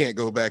 I can't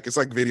go back. It's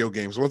like video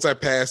games. Once I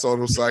pass all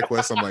those side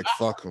quests, I'm like,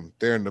 fuck them.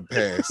 They're in the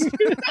past.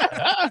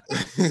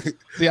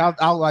 See,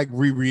 I'll like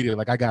reread it.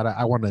 Like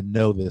I want to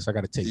know this. I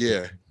gotta take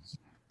it.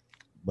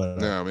 But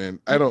no, man,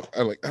 I don't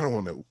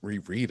want to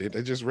reread it.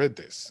 I just read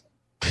this.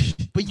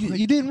 But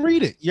you didn't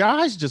read it. Your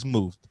eyes just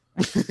moved.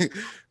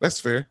 That's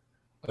fair.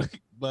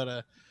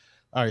 But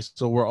all right,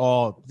 so we're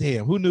all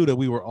who knew that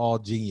we were all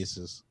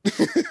geniuses?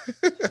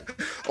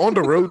 On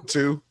the road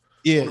to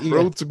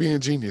road to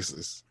being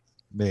geniuses.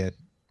 Man,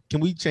 can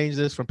we change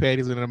this from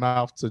panties in the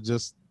mouth to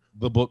just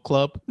the book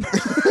club?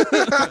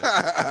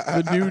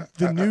 the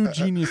new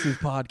Geniuses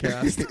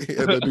podcast.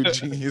 Yeah, the new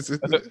Geniuses.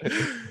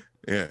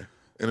 Yeah.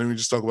 And then we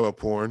just talk about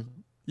porn.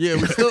 Yeah,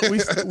 we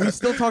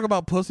still talk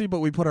about pussy, but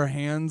we put our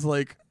hands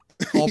like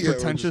all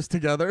pretentious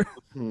together.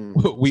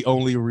 We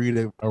only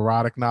read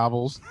erotic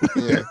novels.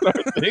 Yeah.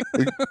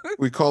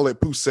 we call it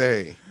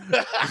poussé.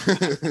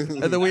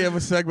 And then we have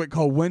a segment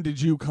called "When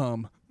Did You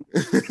Come?"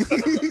 This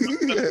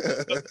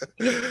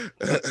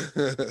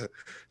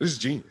is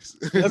genius.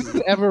 Have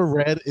you ever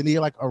read any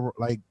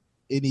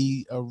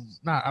any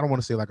not I don't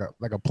want to say like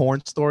a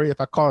porn story.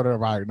 If I call it a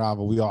erotic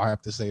novel, we all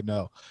have to say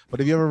no. But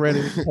have you ever read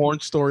any porn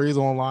stories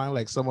online,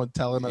 like someone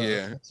telling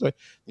Yeah, story?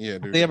 yeah,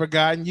 dude. They ever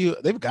gotten you?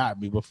 They've got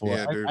me before.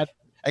 Yeah, dude.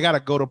 I gotta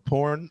go to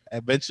porn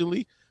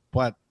eventually,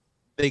 but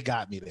they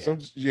got me there.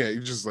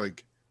 You're just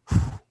like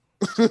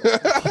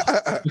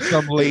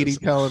some lady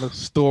telling a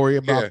story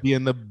about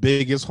being the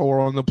biggest whore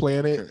on the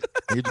planet.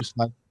 You're just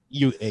like,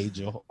 you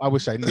angel. I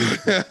wish I knew.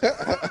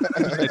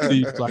 I knew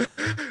you like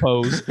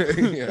pose.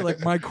 You're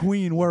like, my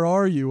queen, where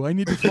are you? I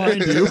need to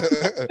find you.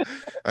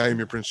 I am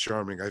your Prince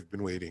Charming. I've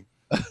been waiting.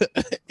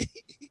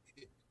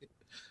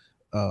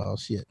 Oh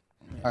shit!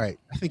 All right,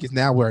 I think it's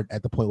now we're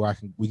at the point where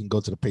we can go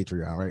to the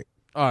Patreon, right?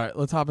 All right,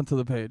 let's hop into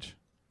the page.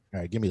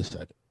 All right, give me a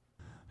second.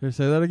 Here,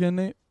 say that again,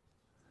 Nate.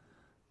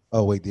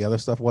 Oh wait, the other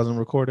stuff wasn't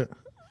recorded.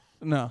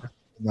 No.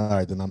 All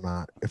right, then I'm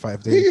not. If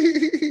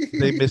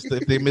they missed the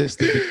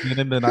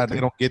beginning, then they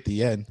don't get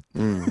the end.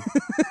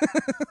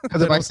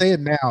 Because if I say it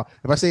now,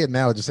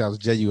 it just sounds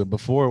genuine.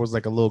 Before it was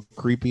like a little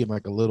creepy and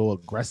like a little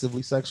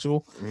aggressively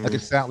sexual. Like it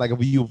sounded like if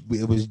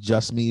it was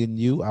just me and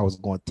you, I was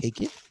going to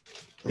take it.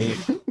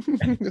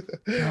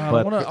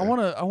 I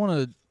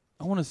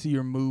want to see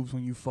your moves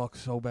when you fuck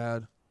so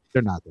bad.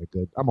 They're not that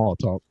good. I'm all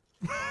talk.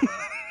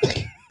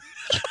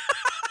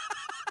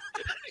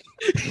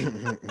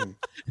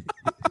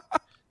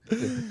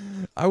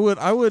 I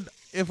would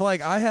if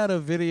like I had a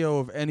video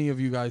of any of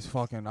you guys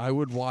fucking, I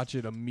would watch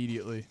it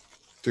immediately.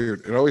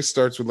 Dude, it always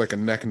starts with like a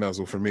neck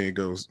nuzzle for me. It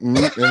goes, and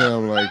then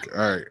I'm like,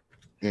 all right.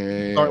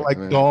 Yeah, start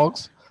like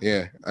dogs.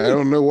 Yeah, I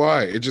don't know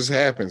why. It just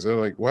happens. I'm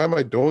like, why am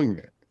I doing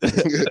that?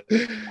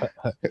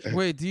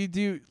 Wait, do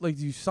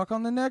you suck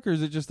on the neck or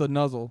is it just a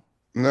nuzzle?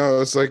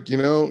 No, it's like,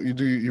 you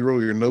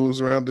roll your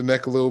nose around the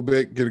neck a little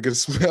bit, get a good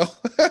smell.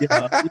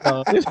 Yeah,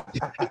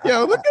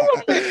 look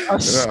at him, a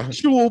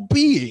sexual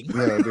being.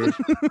 No, dude.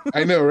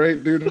 I know,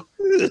 right, dude?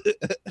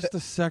 Just a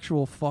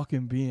sexual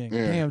fucking being.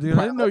 Yeah. Damn, dude,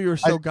 I didn't know you were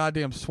so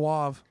goddamn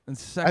suave and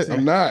sexy.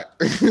 I'm not.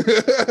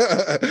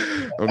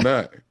 I'm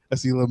not. I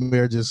see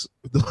Lemaire just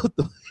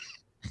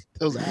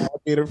those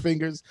alligator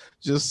fingers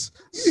just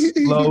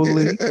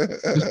slowly,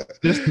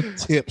 just the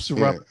tips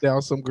rub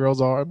down some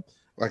girl's arm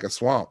like a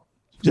swamp.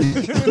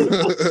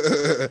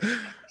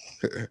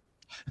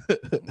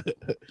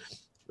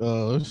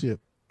 Oh shit!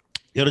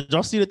 Yo, did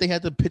y'all see that they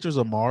had the pictures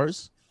of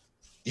Mars?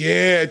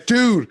 Yeah,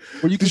 dude.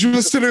 Did you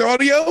listen to the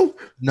audio?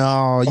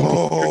 No. You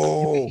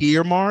can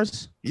hear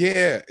Mars?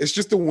 Yeah, it's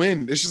just the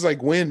wind. It's just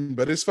like wind,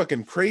 but it's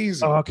fucking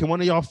crazy. Oh, can one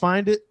of y'all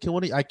find it?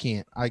 I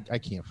can't. I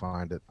can't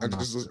find it.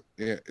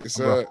 It's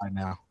right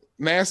now.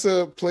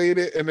 NASA played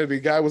it, and then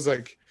the guy was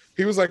like,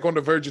 he was like on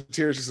the verge of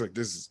tears. He's like,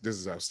 "This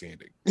is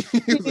outstanding."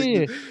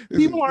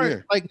 People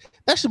aren't like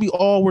that. Should be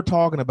all we're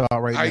talking about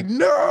right now. I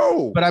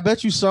know, but I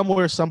bet you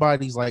somewhere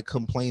somebody's like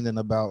complaining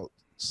about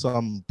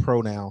some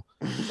pronoun,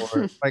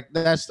 or like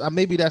that's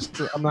maybe that's.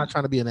 I'm not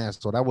trying to be an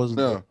asshole. That wasn't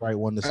the right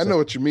one to say. I know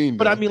what you mean,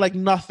 but I mean like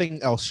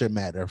nothing else should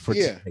matter for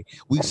today.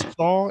 We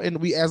saw and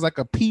we as like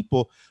a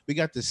people, we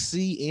got to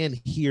see and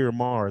hear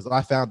Mars.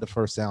 I found the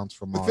first sounds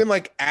from Mars within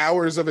like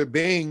hours of it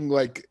being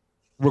like.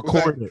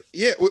 Recorded.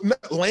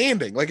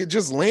 Landing. Like it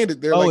just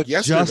landed there like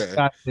yesterday. Just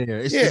got there.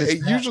 It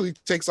usually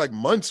takes like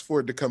months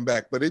for it to come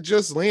back, but it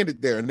just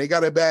landed there and they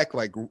got it back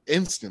like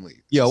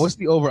instantly. Yo, what's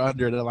the over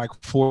under? They're like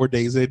 4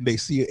 days in, they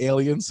see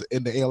aliens,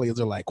 and the aliens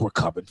are like, "We're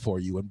coming for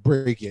you," and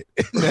break it.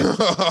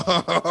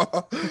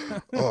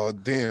 Oh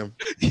damn.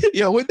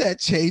 Yo, would that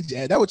change?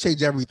 That would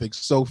change everything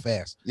so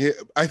fast. Yeah,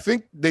 I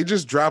think they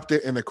just dropped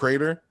it in a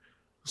crater.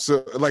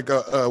 So like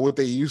what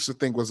they used to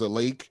think was a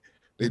lake.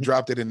 They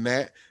dropped it in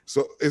that,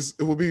 so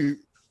they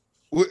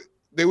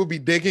would be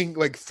digging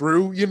like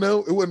through, it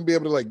wouldn't be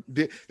able to like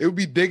it would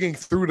be digging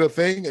through the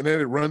thing, and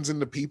then it runs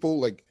into people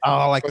like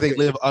they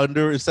live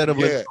under instead of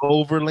like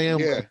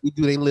overland. Yeah, like we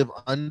do they live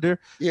under?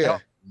 Yeah,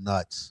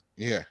 nuts.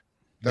 Yeah,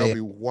 that would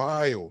be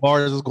wild.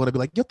 Mars is going to be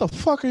like, "What the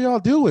fuck are y'all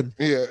doing?"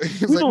 Yeah,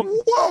 he's like,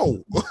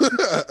 "Whoa,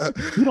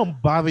 we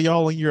don't bother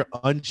y'all in your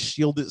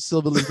unshielded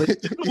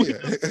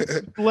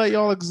civilization. Let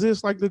y'all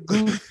exist like the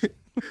goose."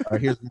 All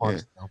right, here's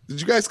Mars. Yeah. Did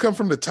you guys come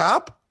from the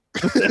top?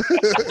 What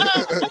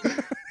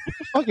the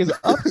fuck is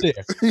up there?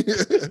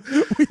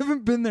 We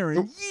haven't been there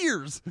in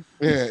years.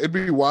 Yeah, it'd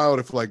be wild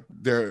if like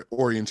their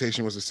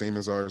orientation was the same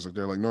as ours. Like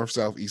they're like north,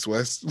 south, east,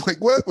 west. Like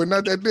what? We're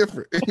not that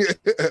different.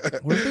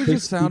 What if they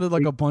just sounded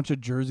like a bunch of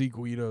Jersey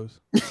Guidos?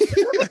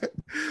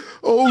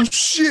 Oh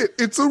shit!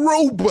 It's a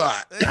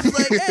robot. It's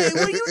like, hey,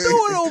 what are you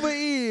doing over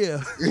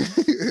here?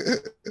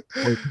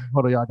 Wait,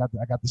 hold on, y'all.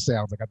 I got the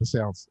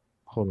sounds.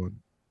 Hold on.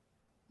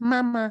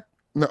 Mama.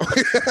 No.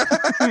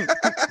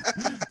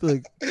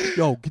 Like,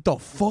 yo, get the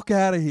fuck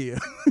out of here.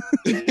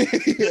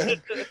 Yeah.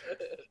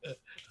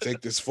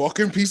 Take this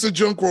fucking piece of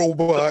junk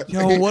robot.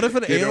 Yo, what if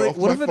an alien?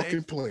 What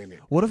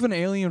if an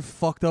alien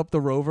fucked up the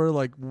rover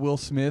like Will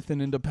Smith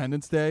in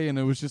Independence Day, and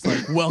it was just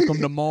like, "Welcome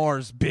to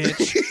Mars,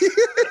 bitch."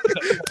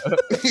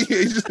 Yeah,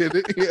 he just did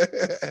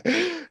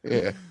it.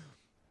 Yeah.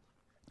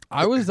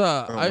 I was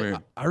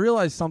I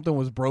realized something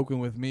was broken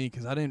with me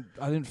because I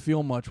didn't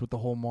feel much with the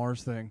whole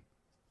Mars thing.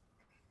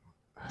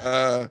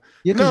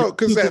 No,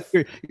 because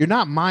you're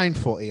not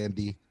mindful,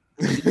 Andy.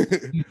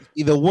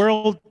 The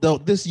world, though,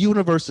 this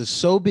universe is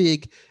so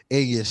big,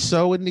 and you're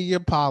so into your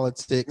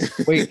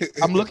politics. Wait,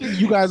 I'm looking.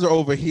 You guys are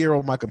over here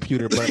on my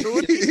computer, but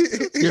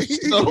you're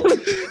so.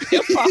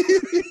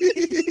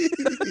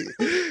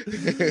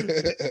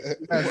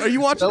 Are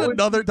you watching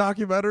another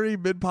documentary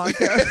mid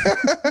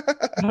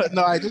podcast?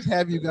 No, I just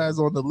have you guys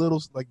on the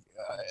little like.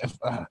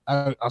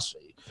 I'll show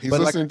you. He's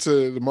listening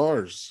to the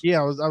Mars.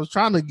 Yeah, I was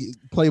trying to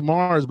play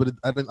Mars, but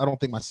I don't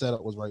think my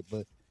setup was right.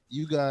 But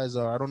you guys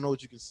are. I don't know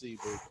what you can see,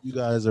 but you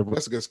guys are.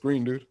 That's a good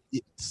screen, dude.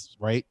 It's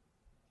right.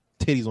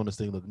 Titties on this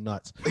thing look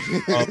nuts.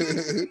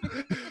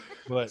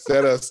 But is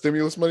that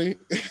stimulus money?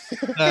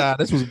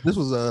 This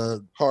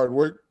was hard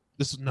work.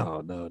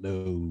 No.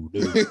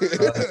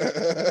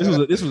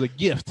 This was a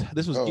gift.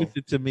 This was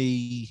gifted to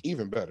me.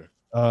 Even better.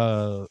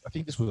 I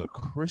think this was a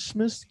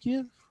Christmas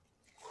gift.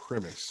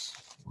 Christmas.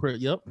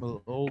 Yep,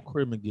 an old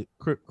Christmas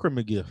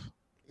gift.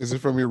 Is it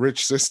from your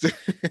rich sister?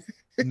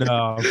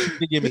 No, she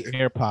did give me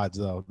AirPods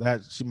though.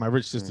 My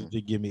rich sister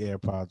did give me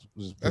AirPods.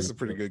 That's a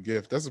pretty good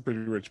gift. That's a pretty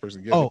rich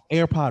person gift. Oh,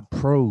 AirPod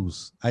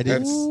Pros.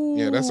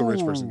 That's a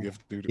rich person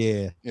gift, dude.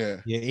 Yeah.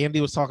 Andy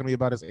was talking to me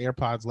about his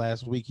AirPods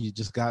last week. He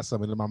just got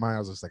some, and in my mind, I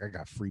was just like, I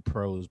got free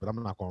Pros, but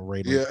I'm not going to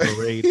rate it.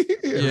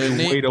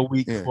 Wait a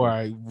week before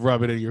I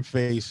rub it in your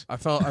face. I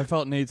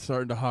felt Nate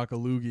starting to hawk a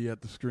loogie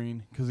at the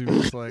screen because he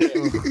was like,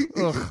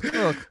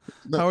 ugh.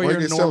 No, how are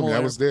you normal? I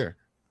was there.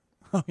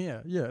 Oh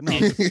yeah. No.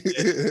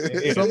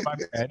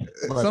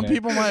 Some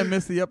people might have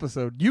missed the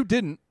episode. You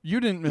didn't. You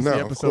didn't miss the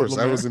episode. Of course,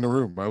 Lemaire. I was in the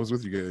room. I was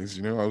with you guys.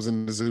 I was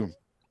in the Zoom.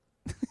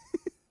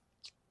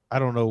 I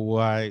don't know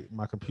why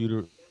my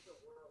computer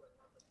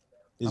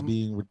is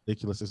being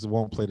ridiculous. It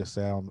won't play the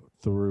sound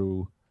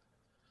through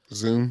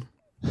Zoom.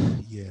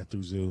 Yeah,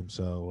 through Zoom.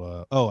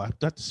 So, I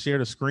have to share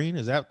the screen.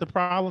 Is that the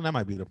problem? That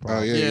might be the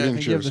problem. Yeah, I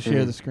think you have to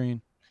share the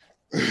screen.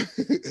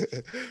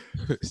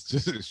 It's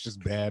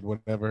just bad,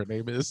 whatever her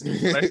name is.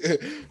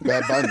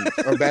 Bad bunny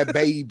or bad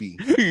baby.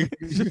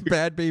 Just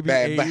bad baby.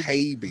 Bad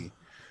baby.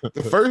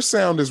 The first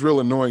sound is real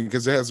annoying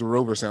because it has a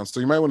rover sound.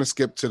 So you might want to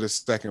skip to the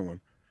second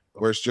one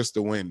where it's just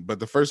the wind. But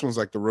the first one's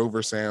like the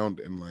rover sound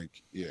and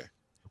like, yeah.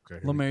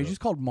 Okay. Lemaire, you just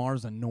called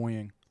Mars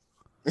annoying.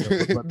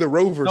 The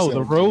rover. No,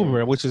 the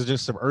rover, which is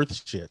just some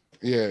Earth shit.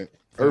 Yeah,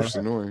 Earth's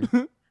annoying.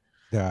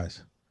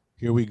 Guys,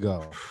 here we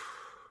go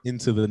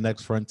into the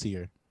next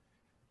frontier.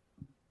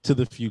 To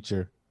the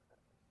future.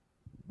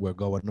 We're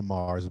going to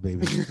Mars,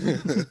 baby.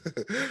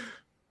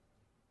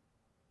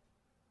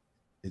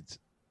 It's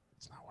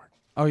not working.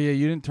 Oh yeah,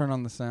 you didn't turn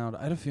on the sound.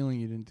 I had a feeling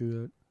you didn't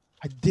do that.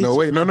 I did. No,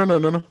 wait, no.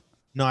 No,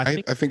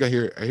 I think I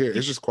hear it.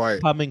 It's just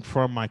quiet. Coming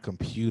from my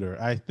computer.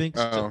 I think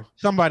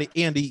somebody,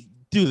 Andy,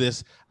 do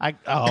this. We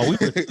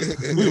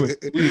were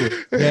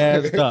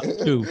jazzed up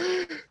too.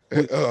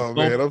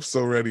 Man, I'm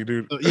so ready,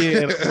 dude.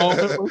 Yeah, the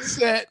moment was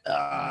set.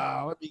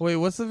 Wait,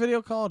 what's the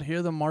video called?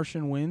 Hear the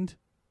Martian Wind?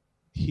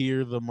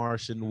 Hear the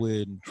Martian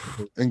Wind.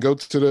 And go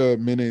to the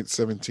minute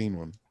 17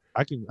 one.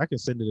 I can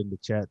send it in the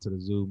chat to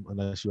the Zoom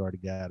unless you already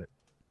got it.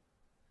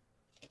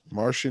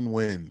 Martian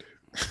Wind.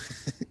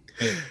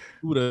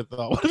 Who would have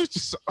thought? What if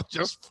it's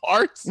just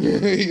farts?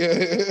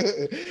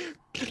 Yeah.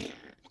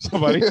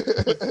 Somebody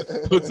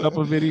puts up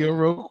a video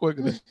real quick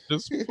and it's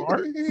just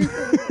fart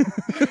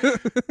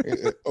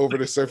over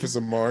the surface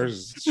of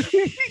Mars.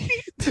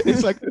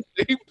 It's like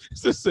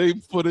the same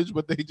footage,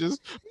 but they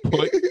just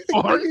put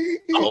fart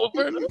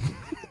over the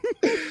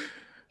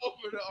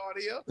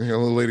audio. Yeah,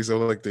 little ladies, I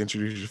would like to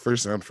introduce your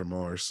first sound from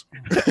Mars.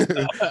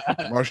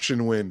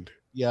 Martian Wind.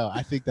 Yeah,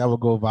 I think that will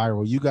go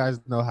viral. You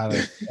guys know how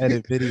to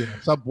edit video.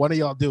 One of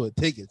y'all do it.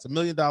 Take it. It's $1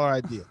 million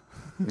idea.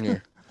 Yeah.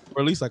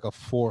 Or at least like a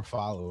 4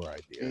 follower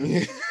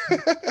idea.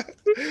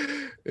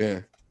 Yeah.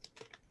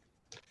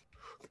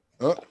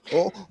 Oh.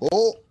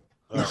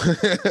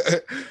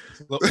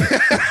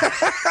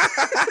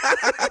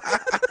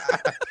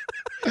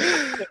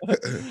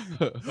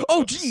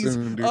 Oh, geez.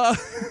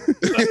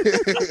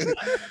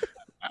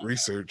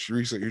 Research.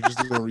 You're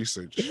just doing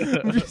research.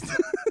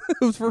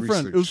 It was for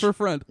a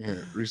friend. Yeah,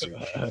 research.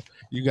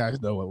 You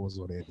guys know what was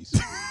on Andy's.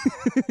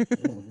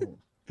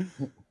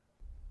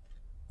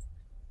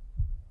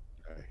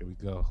 Here we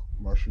go.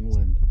 Martian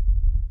Wind.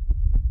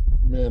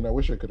 Man, I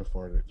wish I could have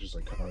farted. Just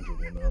like conjured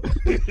one up.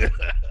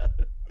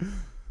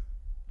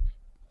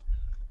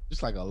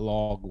 Just like a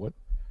log one.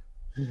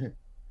 Here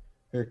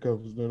it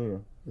comes.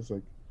 No. It's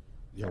like.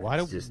 Yeah, why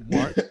do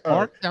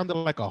Mark sounded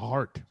like a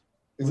heart?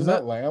 Is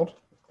that loud?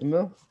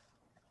 No.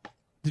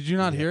 Did you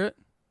not hear it?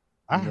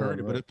 I heard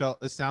it, but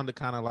it sounded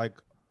kind of like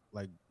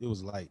it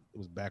was light. It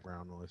was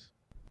background noise.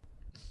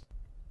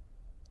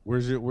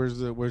 Where's your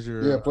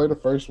Yeah, play the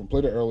first one.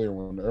 Play the earlier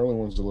one. The earlier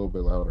one's a little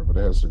bit louder, but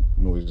it has some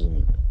noise in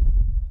it.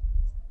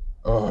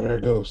 Oh, there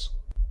it goes.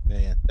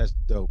 Man, that's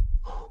dope.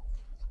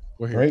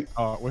 We're here. Right?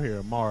 We're here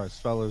on Mars,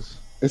 fellas.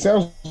 It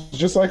sounds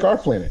just like our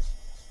planet.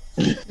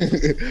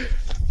 It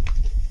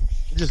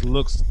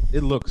looks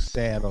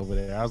sad over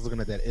there. I was looking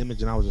at that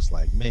image and I was just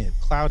like, man,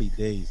 cloudy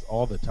days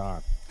all the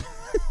time.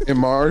 In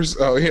Mars?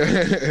 Oh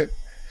yeah.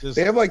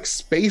 They have like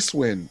space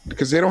wind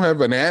because they don't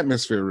have an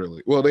atmosphere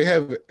really. Well, they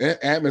have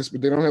atmosphere,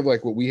 but they don't have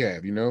like what we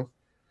have, you know.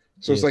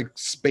 So it's like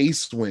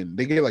space wind.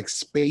 They get like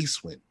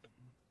space wind.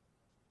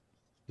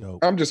 Yo.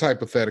 I'm just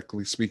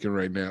hypothetically speaking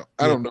right now.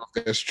 I don't know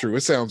if that's true.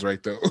 It sounds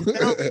right though.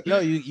 Yo,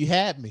 you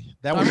had me.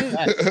 That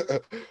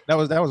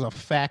was that was a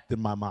fact in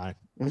my mind.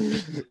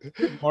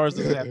 Mars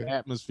doesn't have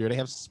atmosphere; they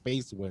have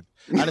space wind.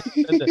 I just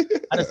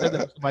said that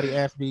when somebody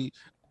asked me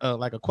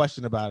like a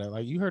question about it.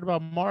 Like, you heard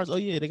about Mars? Oh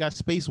yeah, they got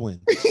space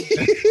wind.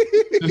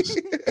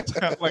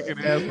 Sound like an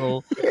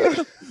asshole.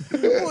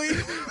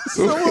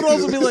 Someone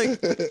else will be like,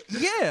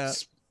 "Yeah,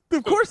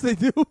 of course they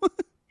do."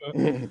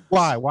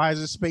 Why? Why is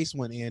it space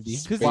wind, Andy?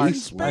 Because it's in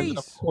space.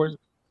 Of course.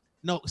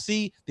 No,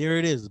 see, there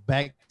it is.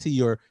 Back to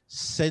your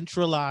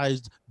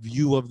centralized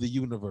view of the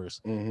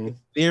universe. Mm-hmm. If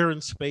they're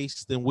in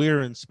space, then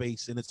we're in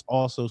space, and it's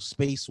also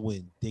space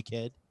wind,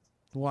 dickhead.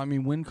 Well, I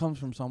mean, wind comes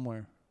from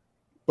somewhere.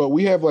 But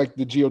we have like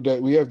we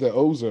have the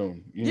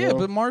ozone. You know?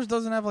 But Mars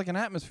doesn't have like an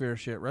atmosphere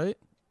shit, right?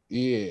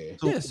 Yeah.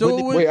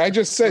 So wait, I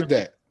just said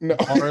that. No.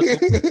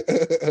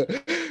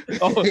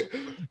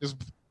 Just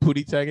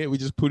pootie tag it. We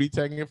just pootie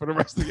tagging it for the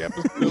rest of the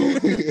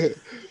episode.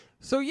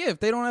 So yeah, if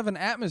they don't have an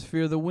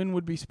atmosphere, the wind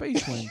would be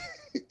space wind.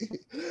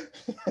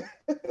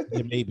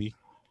 Yeah, maybe.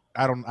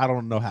 I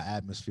don't know how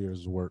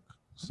atmospheres work.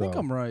 So. I think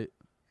I'm right.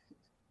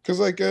 Cause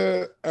like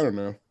I don't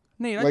know.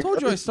 Nate, I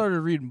told you I started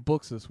reading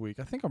books this week.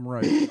 I think I'm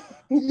right.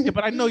 Yeah,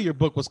 but I know your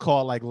book was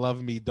called like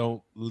 "Love Me,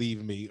 Don't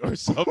Leave Me" or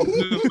something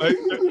like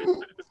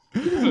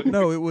that.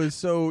 No, it was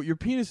so your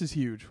penis is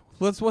huge.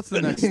 What's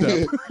the next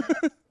step?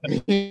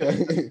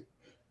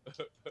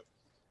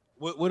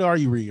 What are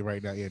you reading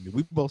right now, Andy?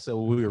 We both said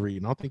what we were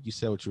reading. I don't think you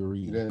said what you were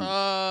reading.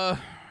 I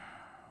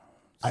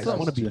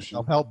want to be a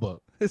self-help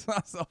book. It's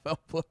not a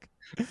self-help book.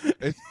 All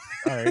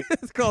right.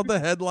 It's called The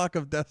Headlock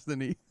of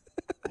Destiny.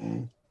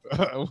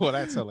 Well,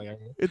 that's hilarious.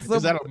 Is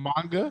that a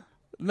manga?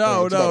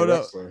 No.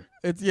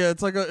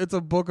 It's like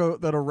a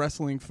book that a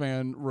wrestling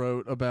fan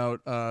wrote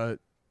about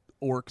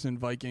orcs and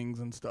Vikings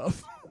and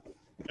stuff.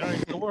 All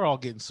right, so we're all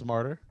getting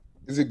smarter.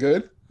 Is it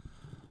good?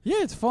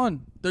 Yeah, it's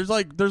fun. There's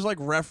like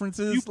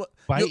references. You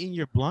biting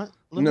your blunt?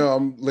 No,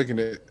 I'm licking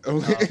it.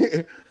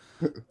 Okay.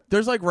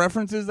 There's like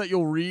references that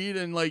you'll read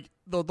and like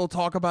they'll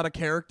talk about a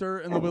character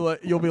and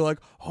you'll be like,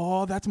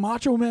 oh, that's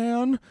Macho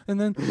Man, and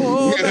then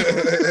you'll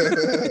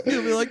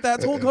be like,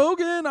 that's Hulk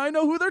Hogan. I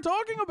know who they're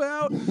talking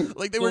about.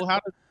 Like they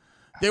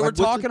were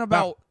talking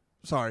about.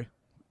 Sorry.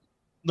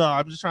 No,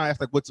 I'm just trying to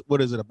ask, like,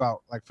 what is it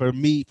about? Like, for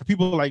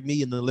people like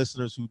me and the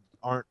listeners who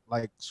aren't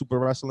like super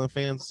wrestling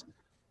fans,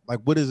 like,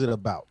 what is it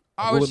about?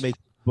 Like, what would make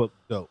the book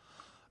dope?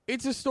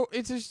 It's a story.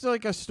 It's just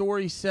like a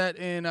story set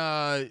in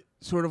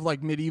sort of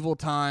like medieval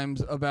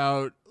times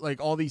about like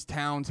all these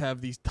towns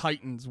have these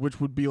titans, which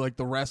would be like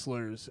the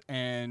wrestlers,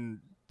 and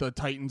the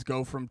titans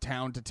go from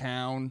town to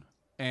town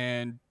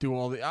and do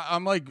all the.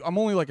 I'm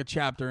only like a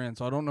chapter in,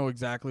 so I don't know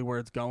exactly where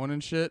it's going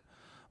and shit.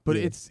 But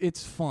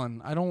it's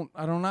fun. I'm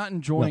not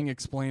enjoying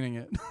explaining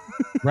it.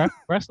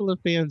 Wrestling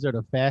fans are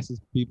the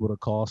fastest people to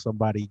call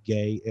somebody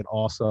gay and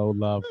also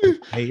love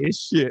gay as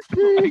shit.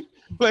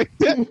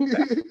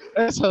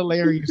 That's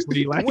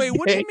hilariously like. Wait,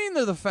 what do you mean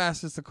they're the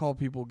fastest to call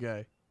people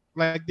gay?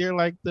 Like they're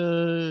like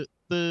the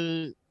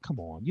come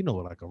on, you know,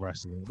 like a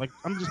wrestler. Like,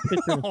 I'm just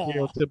picturing a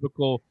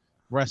stereotypical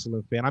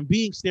wrestling fan. I'm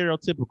being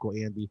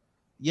stereotypical, Andy.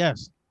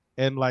 Yes,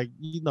 and like,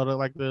 you know, they're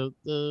like the.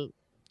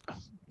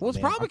 Well, it's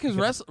probably because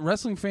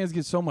wrestling fans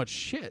get so much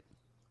shit.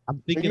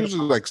 I'm thinking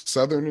usually like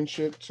Southern and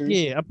shit too.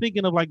 Yeah, I'm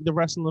thinking of like the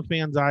wrestling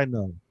fans I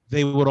know.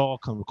 They would all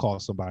come to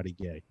call somebody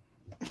gay.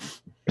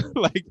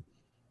 like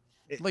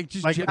I plead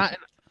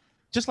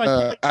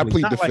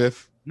the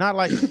fifth. Not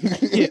like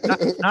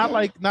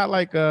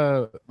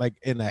like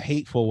in a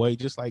hateful way,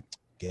 just like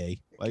gay.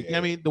 Like,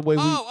 I mean, the way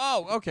we.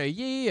 Okay,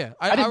 yeah.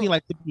 I didn't mean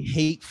like to be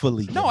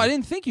hatefully gay. No, I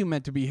didn't think you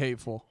meant to be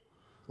hateful.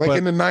 Like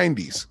in the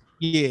 90s.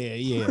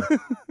 Yeah.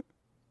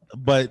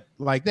 But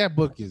like, that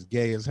book is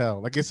gay as hell.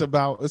 Like, it's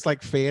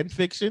like fan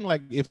fiction.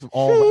 Like, if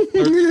all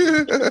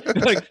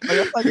like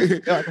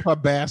if a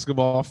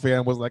basketball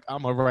fan was like,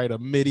 I'm gonna write a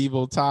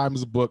medieval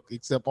times book,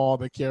 except all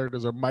the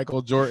characters are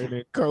Michael Jordan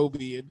and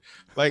Kobe, and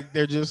like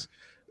they're just.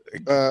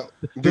 The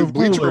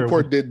Bleacher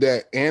Report did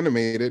that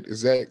animated.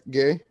 Is that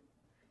gay?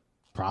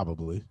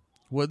 Probably.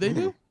 What'd they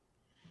do?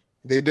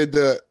 They did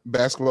the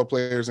basketball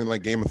players in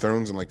like Game of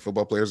Thrones and like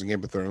football players in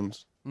Game of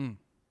Thrones.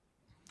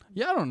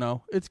 Yeah, I don't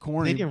know. It's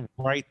corny. They didn't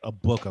write a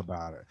book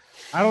about it.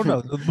 I don't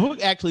know. The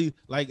book actually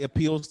like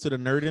appeals to the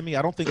nerd in me.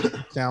 I don't think it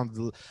sounds.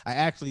 I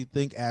actually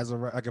think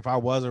if I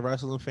was a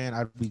wrestling fan,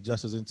 I'd be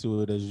just as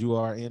into it as you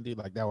are, Andy.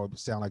 Like, that would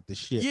sound like the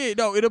shit. Yeah,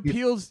 no, it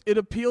appeals. It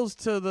appeals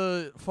to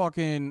the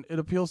fucking. It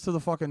appeals to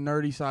the fucking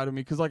nerdy side of me,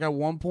 because like at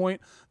one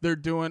point they're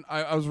doing.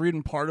 I was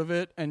reading part of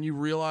it, and you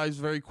realize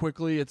very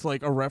quickly it's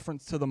like a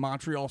reference to the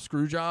Montreal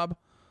Screwjob.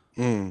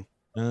 Yeah,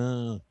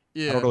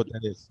 I don't know what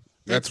that is.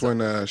 That's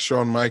when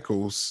Shawn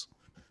Michaels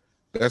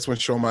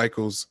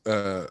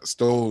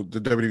stole the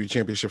WWE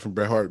Championship from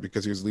Bret Hart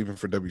because he was leaving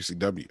for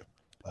WCW.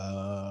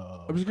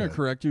 I'm just gonna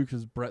correct you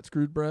because Brett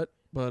screwed Brett.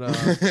 But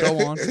go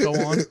on.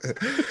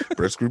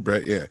 Brett screwed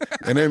Brett, yeah.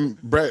 And then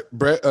Brett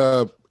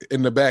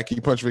in the back,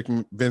 he punched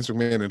Vince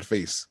McMahon in the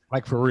face.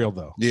 Like for real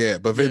though. Yeah,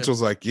 but Vince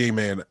was like, "Yeah,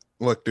 man,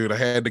 look, dude, I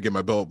had to get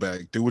my belt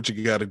back. Do what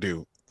you got to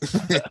do."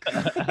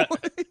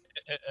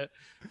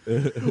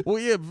 Well,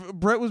 yeah,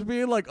 Brett was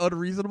being like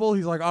unreasonable.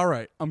 He's like, all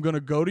right, I'm going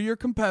to go to your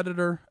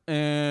competitor.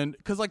 And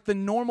because like the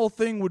normal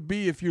thing would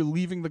be if you're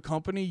leaving the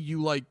company,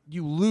 you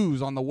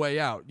lose on the way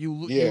out. You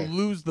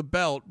lose the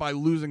belt by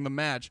losing the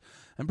match.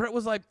 And Brett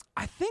was like,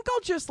 I think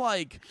I'll just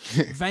like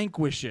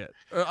vanquish it.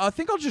 I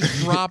think I'll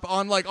just drop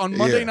on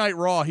Monday Night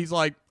Raw. He's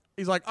like,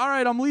 all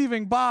right, I'm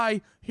leaving.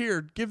 Bye.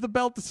 Here, give the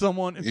belt to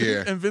someone.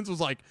 And Vince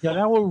was like, yeah,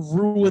 that would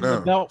ruin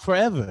the belt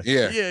forever.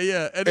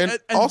 Yeah. And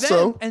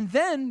also,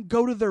 then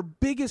go to their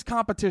biggest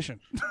competition.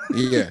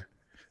 Yeah.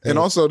 And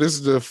also, this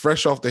is the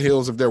fresh off the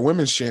heels of their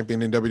women's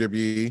champion in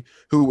WWE,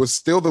 who was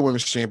still the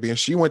women's champion.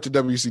 She went to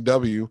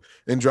WCW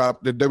and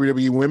dropped the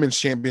WWE Women's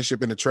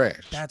Championship in the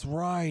trash. That's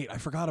right. I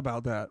forgot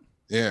about that.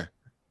 Yeah.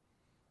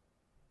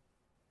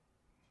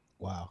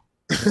 Wow.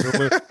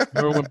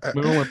 Remember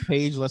when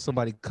Paige let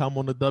somebody come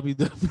on the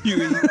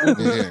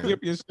WWE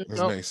Championship? That's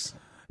nice.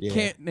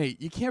 Yeah.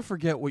 Nate, you can't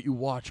forget what you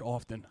watch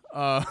often.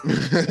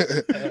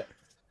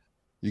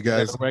 You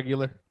guys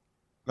regular?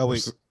 No,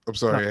 wait. I'm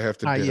sorry, I have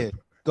to dip.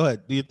 Go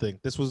ahead. Do you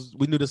think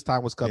we knew this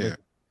time was coming? Yeah.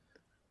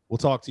 We'll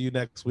talk to you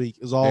next week.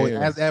 As always,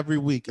 as every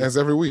week. As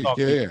every week.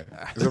 Yeah.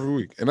 As every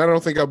week. And I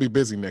don't think I'll be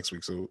busy next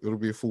week, so it'll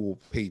be a full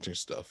page and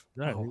stuff.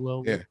 Right.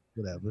 Well,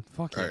 whatever.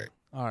 Fuck all you. Right.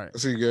 All right. I'll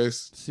see you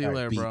guys. See you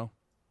later, bro.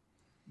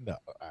 No,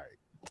 all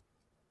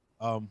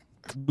right.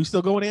 We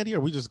still going, Andy, or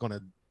are we just gonna?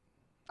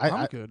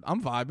 I'm good.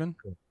 I'm vibing.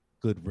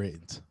 Good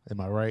riddance.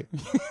 Am I right?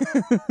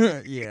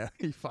 Yeah.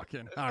 You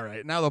fucking. All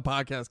right. Now the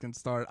podcast can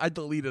start. I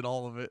deleted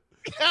all of it.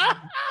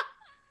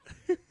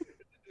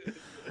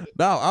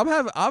 No,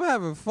 I'm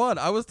having fun.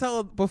 I was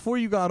telling before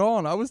you got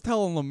on. I was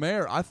telling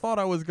Lemaire. I thought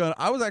I was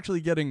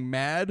actually getting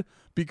mad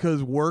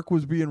because work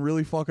was being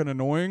really fucking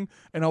annoying,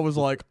 and I was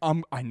like,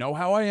 I know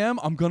how I am.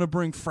 I'm gonna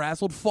bring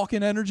frazzled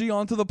fucking energy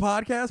onto the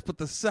podcast. But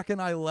the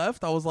second I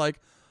left, I was like,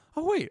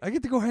 oh wait, I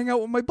get to go hang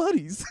out with my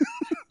buddies.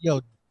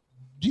 Yo,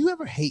 do you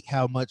ever hate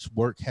how much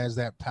work has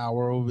that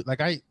power over?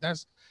 Like I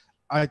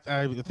think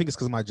it's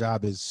because my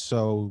job is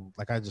so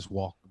like I just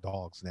walk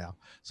dogs now.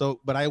 So,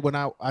 but when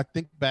I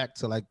think back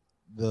to like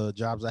the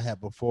jobs I had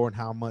before and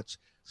how much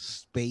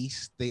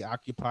space they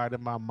occupied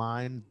in my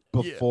mind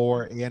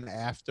before and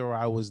after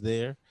I was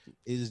there,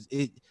 is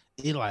it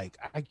like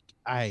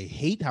I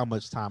hate how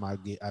much time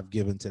I've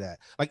given to that,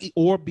 like,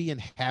 or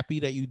being happy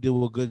that you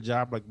do a good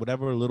job, like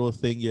whatever little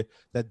thing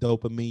that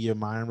dopamine your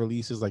mind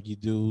releases, like you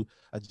do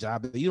a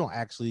job that you don't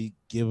actually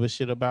give a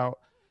shit about.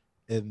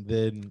 And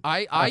then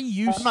I'm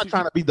not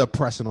trying to be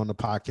depressing on the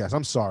podcast.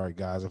 I'm sorry,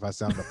 guys, if I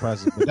sound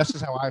depressing, but that's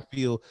just how I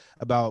feel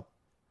about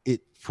it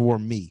for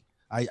me.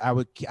 I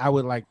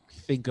would like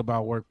think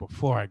about work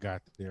before I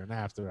got there and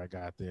after I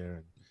got there.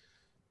 And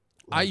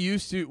like, I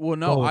used to. Well,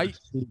 no,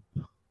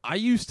 I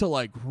used to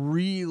like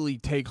really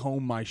take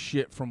home my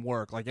shit from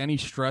work, like any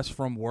stress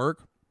from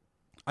work.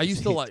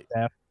 Just fucking.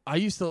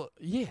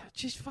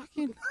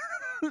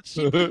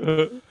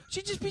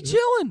 she'd just be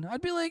chilling.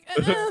 I'd be like,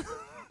 eh.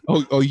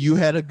 Oh, you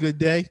had a good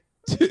day?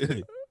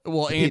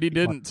 Well, Andy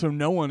didn't, so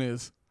no one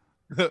is.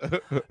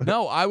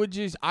 No, I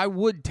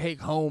would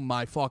take home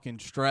my fucking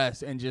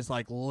stress and just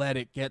like let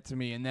it get to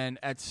me. And then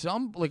at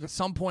some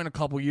point a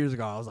couple years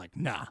ago, I was like,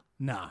 nah.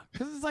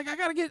 Cause it's like, I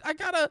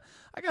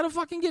gotta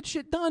fucking get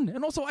shit done.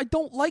 And also I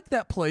don't like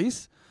that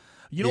place.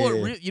 You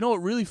know what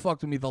really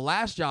fucked with me? The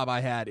last job I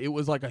had, it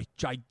was like a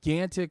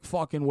gigantic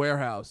fucking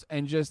warehouse,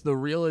 and just the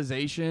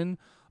realization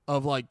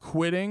of like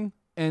quitting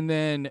and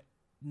then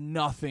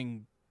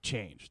nothing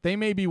changed. They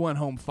maybe went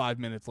home 5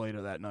 minutes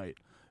later that night.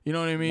 You know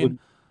what I mean?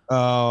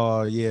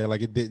 Oh yeah,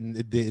 like it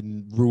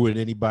didn't ruin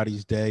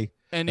anybody's day.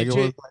 And like it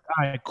was like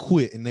I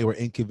quit, and they were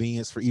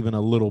inconvenienced for even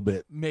a little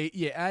bit.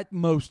 At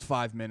most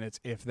 5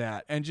 minutes, if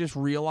that. And just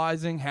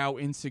realizing how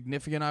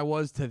insignificant I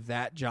was to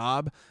that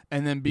job,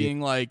 and then being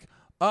like,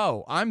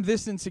 oh, I'm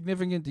this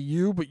insignificant to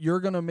you, but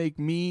you're gonna make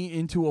me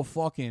into a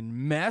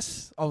fucking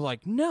mess. I was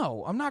like,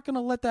 no, I'm not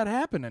gonna let that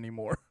happen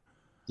anymore.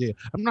 Yeah,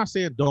 I'm not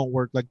saying don't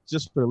work, like,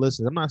 just for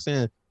listeners, I'm not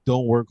saying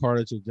don't work hard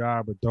at your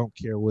job or don't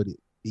care what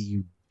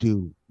you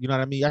do. You know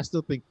what I mean? I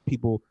still think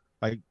people,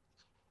 like,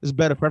 it's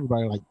better for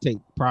everybody to like take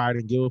pride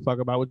and give a fuck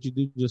about what you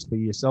do just for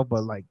yourself,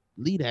 but like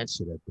leave that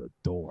shit at the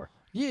door.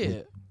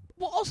 Yeah.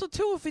 Well, also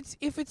too,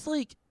 if it's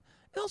like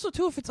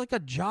a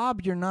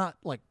job you're not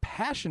like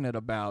passionate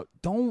about,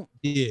 don't.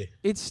 Yeah.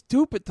 It's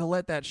stupid to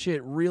let that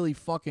shit really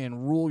fucking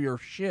rule your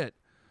shit.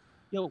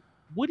 Yo,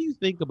 what do you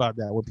think about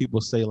that when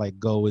people say like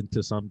go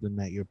into something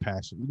that you're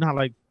passionate? Not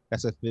like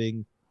that's a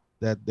thing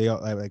that they are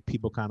like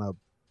people kind of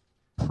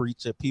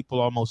preach at people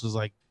almost is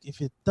like, if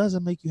it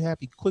doesn't make you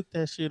happy, quit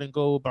that shit and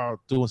go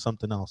about doing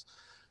something else.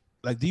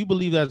 Like, do you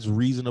believe that's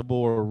reasonable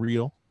or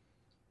real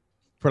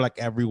for like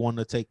everyone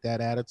to take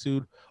that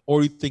attitude,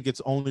 or you think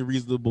it's only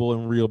reasonable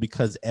and real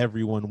because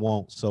everyone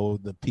won't, so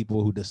the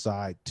people who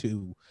decide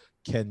to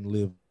can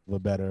live a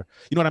better,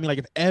 you know what I mean? Like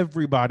if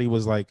everybody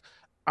was like,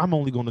 I'm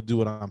only going to do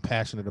what I'm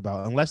passionate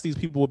about. Unless these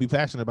people would be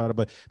passionate about it,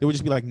 but they would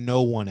just be like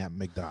no one at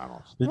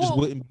McDonald's. There just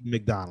wouldn't be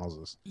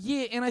McDonald's.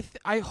 Yeah, and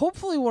I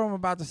hopefully what I'm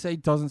about to say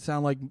doesn't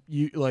sound like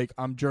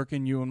I'm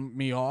jerking you and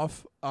me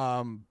off.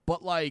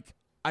 But like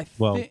I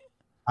think.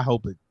 I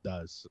hope it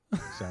does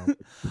sound.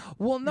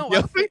 Well, no,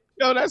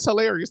 yo, that's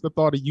hilarious. The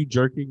thought of you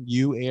jerking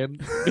you and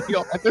me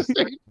at the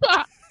same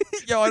time.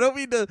 I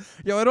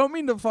don't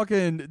mean to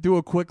fucking do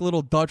a quick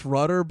little Dutch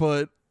rudder,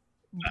 but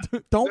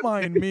don't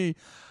mind me.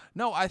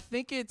 No, I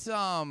think it's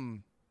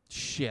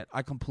shit.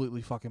 I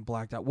completely fucking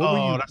blacked out. What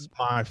were you? That's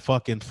my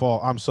fucking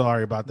fault. I'm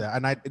sorry about that.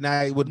 And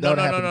I would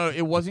no.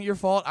 It wasn't your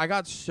fault. I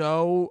got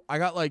so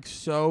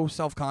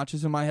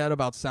self-conscious in my head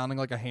about sounding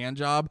like a hand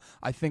job.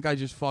 I think I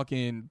just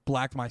fucking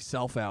blacked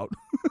myself out.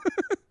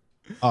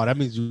 Oh, that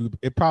means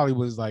it probably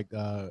was like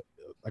a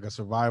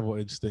survival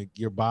instinct.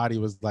 Your body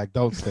was like,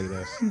 don't say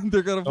this.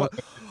 They're gonna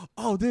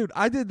oh dude,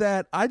 I did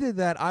that.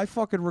 I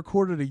fucking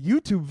recorded a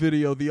YouTube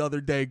video the other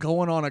day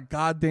going on a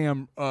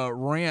goddamn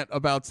rant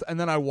about, and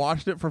then I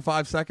watched it for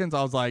 5 seconds.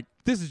 I was like,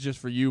 this is just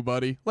for you,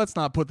 buddy. Let's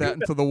not put that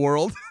into the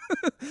world.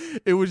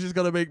 It was just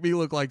gonna make me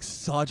look like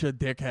such a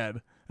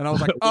dickhead. And I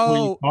was like, what were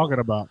you talking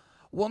about?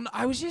 Well,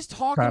 I was just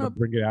talking about,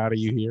 bring it out of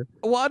you here.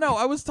 Well, no,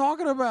 I was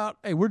talking about,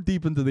 hey, we're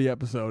deep into the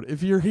episode.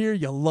 If you're here,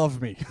 you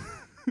love me.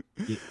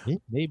 Yeah,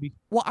 maybe.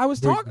 Well, I was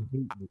talking.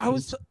 I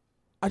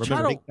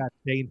remember, they got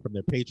shamed from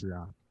their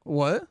Patreon.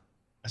 What?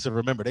 I said,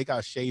 remember, they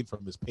got shamed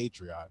from his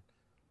Patreon.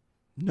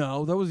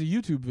 No, that was a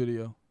YouTube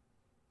video.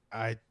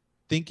 I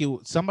think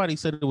somebody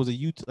said it was a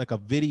YouTube, like a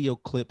video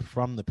clip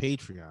from the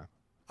Patreon.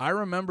 I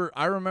remember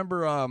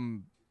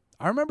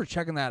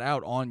checking that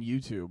out on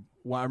YouTube.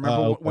 Well, I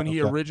remember when he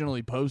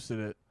originally posted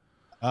it.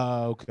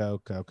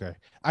 Okay.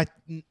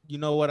 You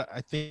know what?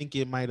 I think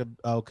it might have.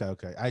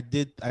 Okay. I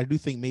do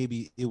think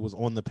maybe it was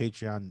on the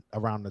Patreon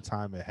around the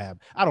time it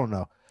happened. I don't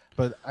know,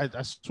 but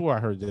I swore I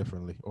heard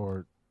differently.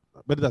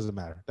 But it doesn't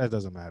matter. That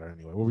doesn't matter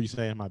anyway. What were you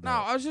saying? My bad.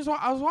 No,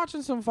 I was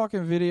watching some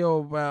fucking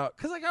video about,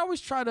 because like I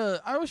always try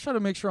to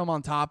make sure I'm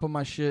on top of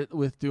my shit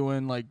with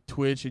doing like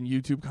Twitch and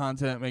YouTube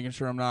content, making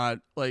sure I'm not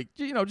like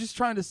just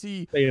trying to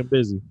see, staying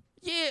busy.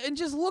 Yeah, and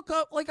just look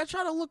up, like I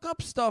try to look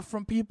up stuff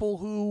from people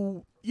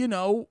who,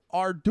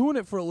 are doing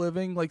it for a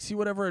living, like see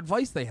whatever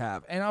advice they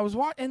have. And I was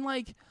watching,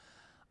 like,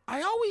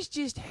 I always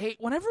just hate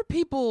whenever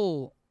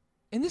people,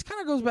 and this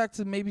kind of goes back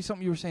to maybe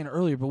something you were saying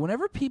earlier, but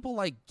whenever people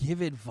like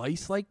give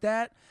advice like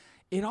that,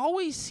 it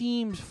always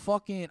seems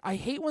fucking, I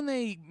hate when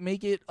they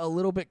make it a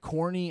little bit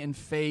corny and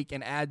fake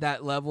and add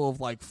that level of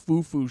like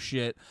foo-foo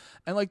shit.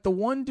 And like the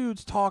one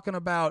dude's talking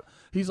about,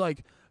 he's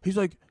like,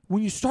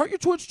 when you start your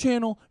Twitch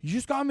channel, you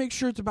just gotta make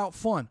sure it's about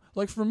fun.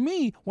 Like for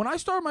me, when I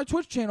started my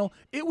Twitch channel,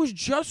 it was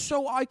just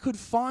so I could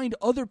find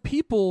other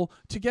people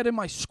to get in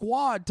my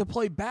squad to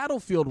play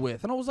Battlefield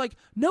with. And I was like,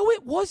 no,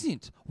 it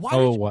wasn't. Why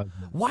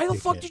the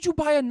fuck did you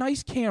buy a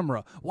nice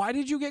camera? Why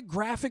did you get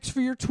graphics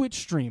for your Twitch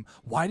stream?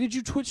 Why did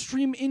you Twitch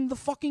stream in the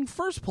fucking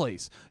first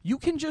place? You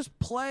can just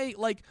play,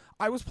 like,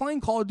 I was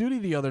playing Call of Duty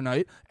the other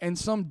night, and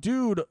some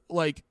dude,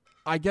 like,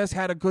 I guess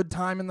had a good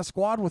time in the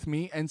squad with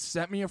me and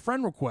sent me a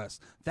friend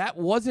request. That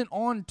wasn't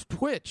on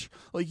Twitch.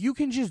 Like, you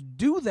can just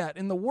do that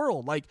in the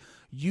world. Like,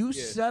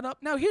 set up.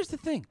 Now, here's the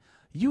thing.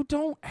 You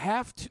don't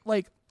have to,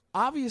 like,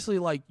 obviously,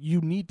 like,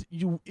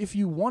 if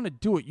you want to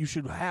do it, you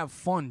should have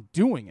fun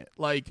doing it.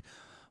 Like,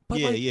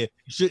 but you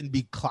shouldn't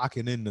be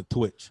clocking into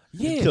Twitch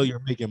until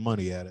you're making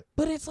money at it.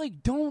 But it's like,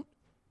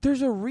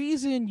 there's a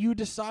reason you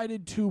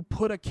decided to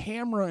put a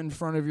camera in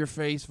front of your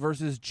face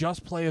versus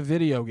just play a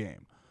video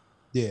game.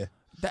 Yeah.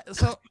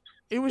 So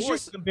it was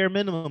just the bare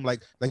minimum,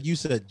 like you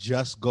said,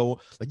 just go.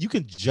 Like you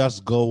can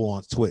just go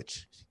on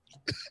Twitch.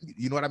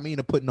 You know what I mean?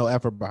 To put no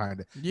effort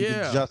behind it.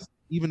 Yeah.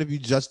 Even if you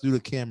just do the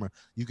camera,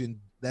 you can.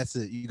 That's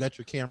it. You got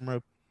your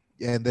camera,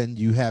 and then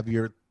you have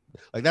your.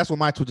 Like that's what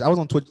my Twitch. I was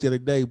on Twitch the other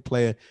day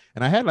playing,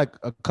 and I had like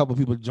a couple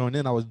people join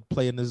in. I was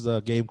playing this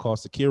game called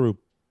Sekiro,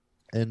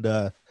 and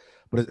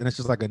it's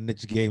just like a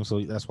niche game,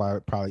 so that's why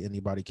probably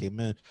anybody came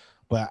in.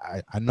 But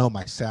I know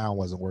my sound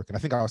wasn't working. I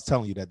think I was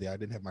telling you that day I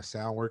didn't have my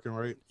sound working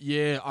right.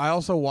 Yeah, I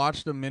also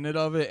watched a minute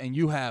of it, and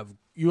you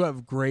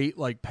have great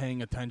like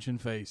paying attention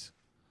face.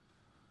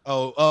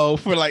 Oh,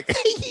 for like,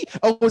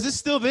 was it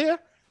still there?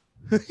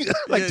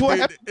 Like,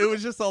 it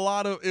was just a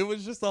lot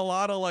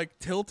of like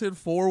tilted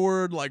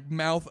forward, like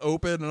mouth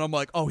open, and I'm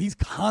like, oh, he's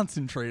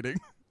concentrating.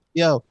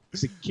 Yo,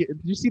 did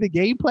you see the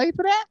gameplay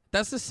for that?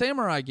 That's the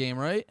samurai game,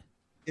 right?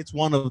 It's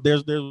one of there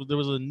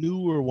was a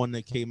newer one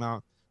that came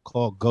out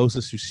called Ghost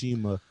of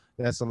Tsushima.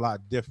 That's a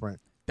lot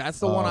different. That's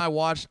the one I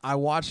watched.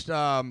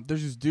 There's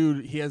this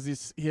dude, he has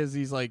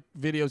these like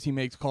videos he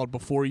makes called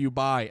Before You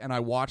Buy, and I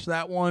watched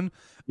that one,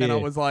 and I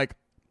was like,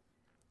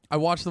 I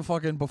watched the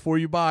fucking Before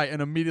You Buy,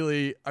 and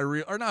immediately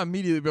or not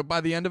immediately, but by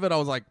the end of it I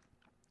was like,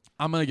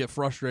 I'm gonna get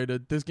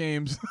frustrated. This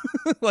game's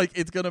like,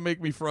 it's gonna make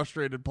me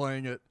frustrated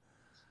playing it.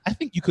 I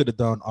think you could have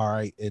done all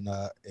right in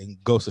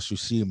Ghost of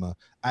Tsushima.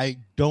 I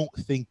don't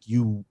think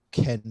you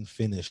can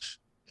finish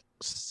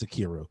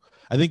Sekiro.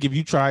 I think if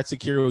you tried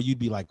Sekiro, you'd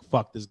be like,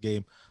 fuck this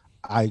game.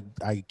 I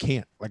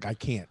can't. Like, I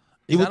can't.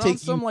 Is that on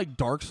some like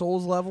Dark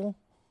Souls level?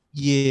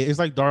 Yeah, it's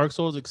like Dark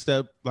Souls,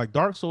 except like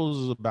Dark Souls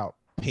is about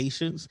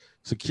patience.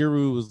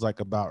 Sekiro is like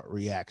about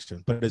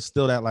reaction, but it's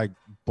still that like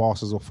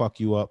bosses will fuck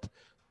you up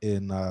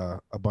in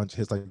a bunch of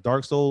hits. Like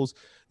Dark Souls,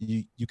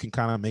 you can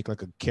kind of make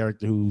like a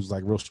character who's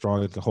like real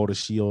strong and can hold a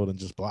shield and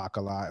just block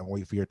a lot and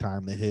wait for your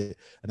time to hit.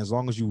 And as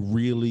long as you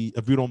really,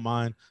 if you don't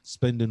mind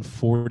spending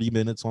 40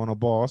 minutes on a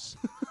boss,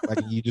 like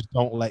you just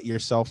don't let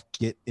yourself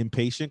get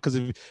impatient,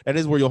 because that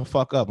is where you'll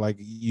fuck up. Like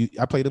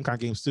I play them kind of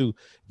games too.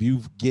 If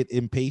you get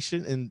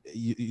impatient and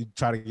you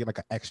try to get like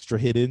an extra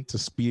hit in to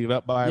speed it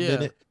up by a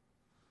minute,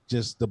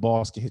 just the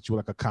boss can hit you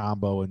with like a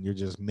combo and you're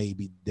just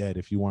maybe dead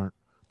if you weren't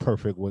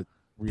perfect with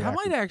reacting.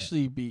 That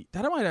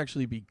might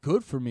actually be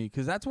good for me,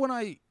 because that's when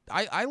I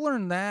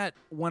learned that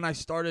when I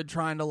started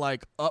trying to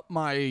like up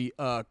my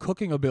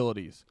cooking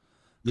abilities.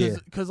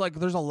 Because like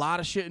there's a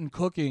lot of shit in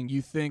cooking.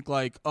 You think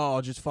like, oh,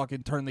 I'll just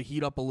fucking turn the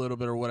heat up a little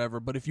bit or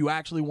whatever. But if you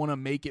actually want to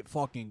make it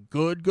fucking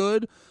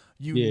good,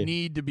 you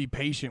need to be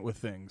patient with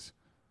things.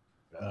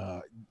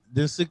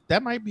 That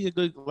might be a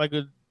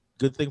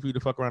good thing for you to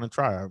fuck around and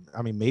try.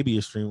 I mean, maybe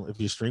if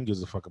your stream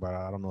gives a fuck about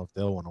it, I don't know if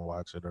they'll want to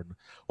watch it or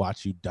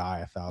watch you die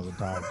 1,000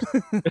 times.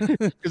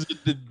 Because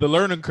the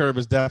learning curve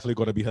is definitely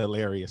going to be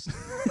hilarious.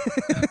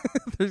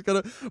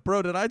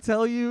 Bro, did I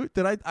tell you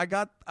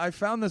that I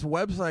found this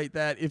website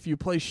that if you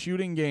play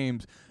shooting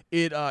games,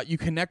 you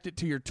connect it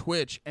to your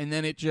Twitch, and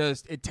then it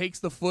takes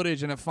the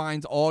footage and it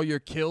finds all your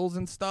kills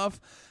and stuff,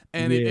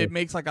 and it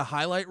makes like a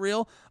highlight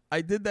reel. I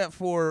did that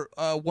for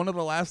one of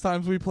the last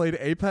times we played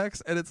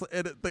Apex, and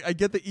I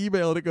get the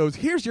email and it goes,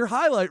 "Here's your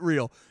highlight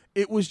reel."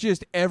 It was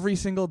just every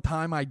single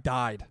time I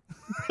died.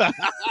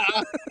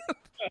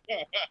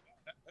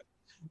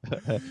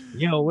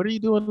 Yo, what are you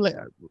doing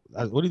later?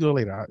 Now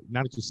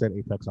that you said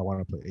Apex, I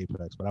want to play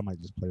Apex, but I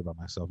might just play by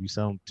myself. You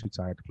sound too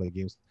tired to play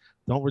games.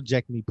 Don't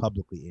reject me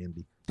publicly,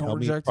 Andy. Don't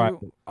reject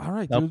you. All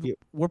right, dude.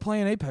 We're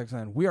playing Apex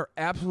then. We are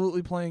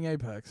absolutely playing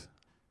Apex.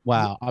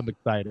 Wow, I'm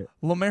excited.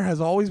 Lemaire has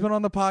always been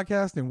on the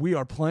podcast, and we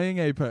are playing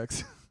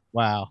Apex.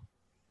 Wow.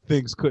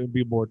 Things couldn't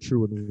be more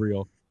true and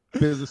real.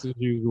 Business as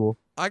usual.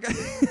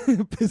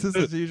 Business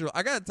as usual.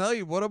 I gotta tell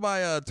you, one of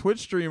my Twitch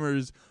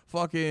streamers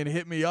fucking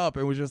hit me up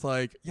and was just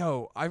like,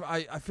 "Yo,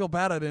 I feel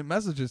bad I didn't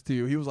message this to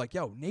you." He was like,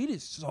 "Yo, Nate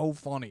is so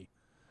funny."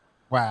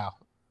 Wow,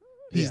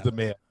 he's the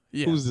man.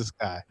 Yeah. Who's this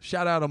guy?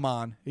 Shout out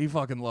Amon. He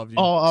fucking loved you.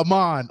 Oh,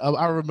 Amon.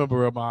 I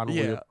remember Amon.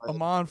 Yeah,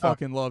 Amon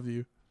fucking loved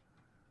you.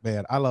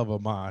 Man, I love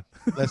Amon.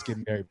 Let's get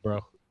married,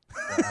 bro.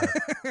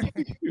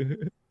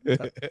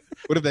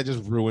 What if that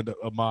just ruined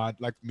Amon,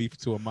 like me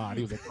to Amon?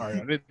 He was like, "All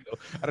right, I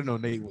didn't know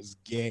Nate was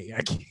gay."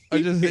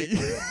 I just hate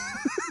you.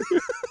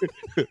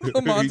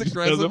 Amon's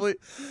aggressively.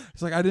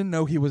 It's like, I didn't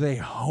know he was a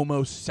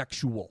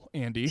homosexual,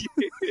 Andy.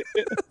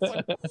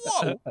 Like,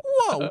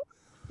 whoa.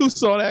 Who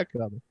saw that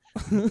coming?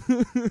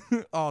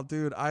 Oh,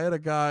 dude, I had a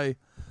guy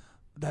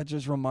that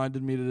just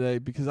reminded me today,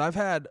 because I've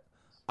had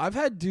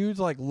dudes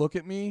like look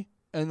at me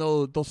and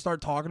they'll start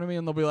talking to me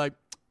and they'll be like,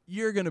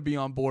 "You're going to be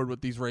on board with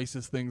these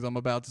racist things I'm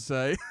about to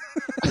say."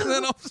 And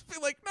then I'll just be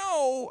like,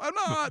 "No, I'm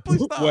not.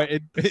 Please stop." What,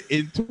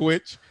 in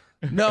Twitch?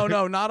 No,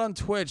 not on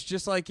Twitch.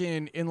 Just like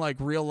in like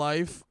real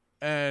life.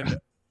 And,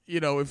 you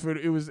know, if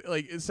it was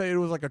like, say it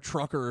was like a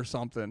trucker or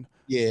something.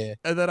 Yeah.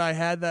 And then I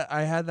had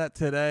that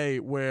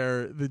today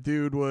where the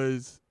dude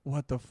was,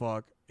 what the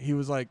fuck? He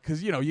was like,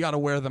 because, you know, you got to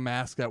wear the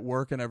mask at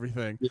work and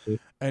everything. Yeah.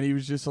 And he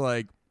was just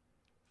like,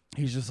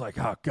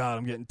 "Oh God,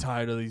 I'm getting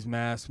tired of these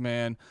masks,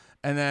 man."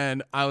 And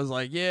then I was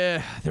like,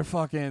 "Yeah, they're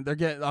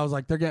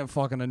getting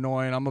fucking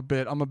annoying. I'm a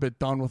bit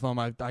done with them.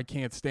 I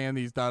can't stand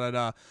these, da da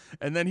da."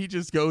 And then he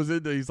just goes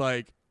into, he's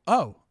like,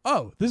 oh,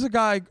 this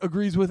guy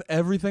agrees with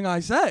everything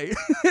I say."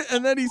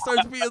 And then he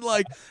starts being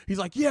like, he's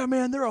like, "Yeah,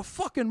 man, they're a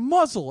fucking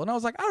muzzle." And I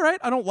was like, "All right,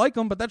 I don't like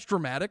them, but that's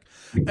dramatic."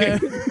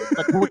 And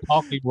like we're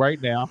talking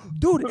right now,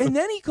 dude. And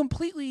then he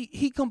completely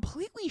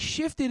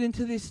shifted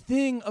into this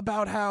thing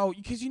about how,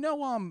 because, you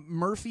know,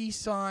 Murphy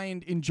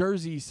in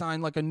Jersey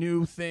signed like a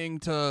new thing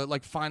to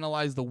like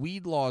finalize the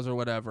weed laws or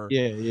whatever.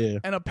 Yeah.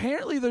 And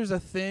apparently there's a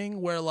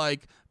thing where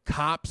like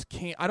cops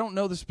can't, I don't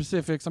know the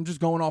specifics, I'm just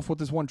going off what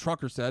this one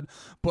trucker said,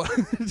 but I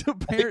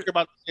think you're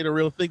about to say the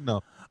real thing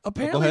though.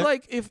 Apparently,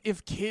 like,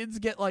 if kids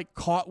get like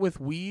caught with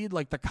weed,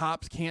 like the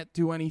cops can't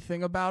do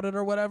anything about it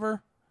or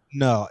whatever.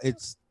 No,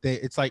 it's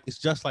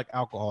just like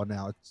alcohol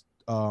now. It's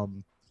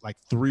like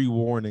 3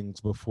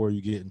 warnings before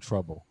you get in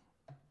trouble.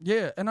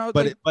 Yeah, and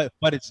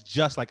but it's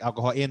just like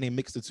alcohol, and they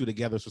mix the two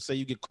together. So say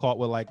you get caught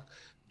with like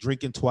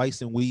drinking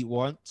twice and weed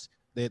once,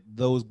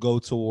 those go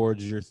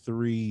towards your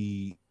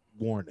 3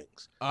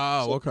 warnings.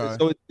 Oh, okay.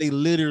 So they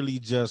literally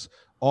just,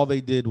 all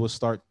they did was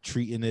start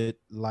treating it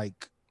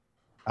like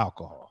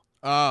alcohol.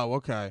 Oh,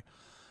 okay.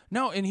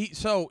 No, and he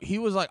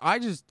was like,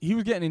 he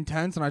was getting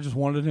intense, and I just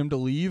wanted him to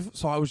leave,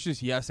 so I was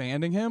just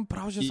yes-anding him, but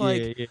I was just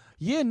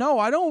no,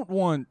 I don't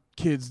want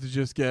kids to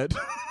just get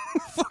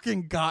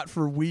fucking got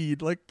for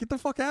weed. Like, get the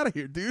fuck out of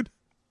here, dude.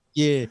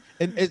 Yeah,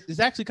 and it's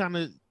actually kind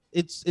of,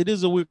 it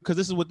is a weird, because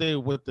this is what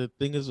the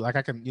thing is, like,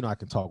 I can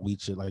talk weed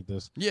shit like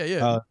this.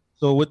 Yeah.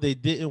 So what they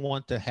didn't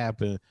want to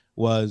happen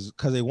was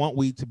because they want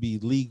weed to be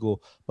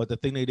legal, but the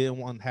thing they didn't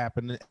want to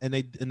happen, and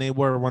they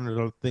were one of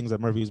the things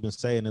that Murphy's been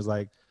saying is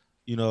like,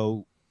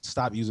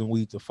 stop using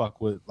weed to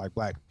fuck with like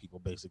black people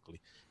basically,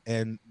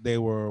 and they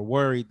were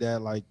worried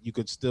that like you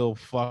could still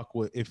fuck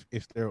with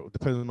if they're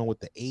depending on what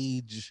the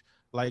age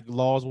like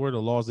laws were,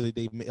 the laws that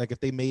they like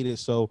if they made it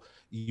so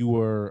you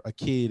were a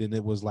kid and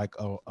it was like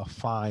a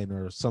fine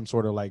or some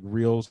sort of like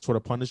real sort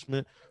of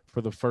punishment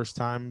for the first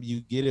time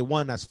you get it.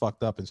 One, that's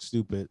fucked up and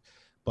stupid,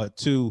 but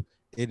two,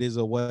 it is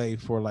a way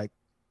for like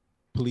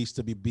police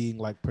to be being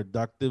like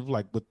productive,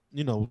 like with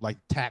like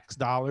tax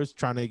dollars,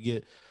 trying to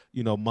get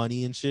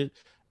money and shit.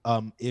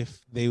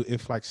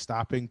 If like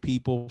stopping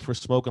people for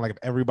smoking, like if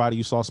everybody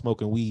you saw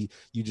smoking weed,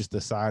 you just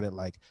decided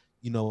like,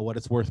 what,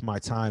 it's worth my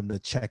time to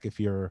check if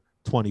you're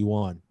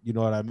 21, you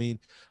know what I mean?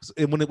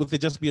 And with it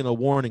just being a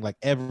warning, like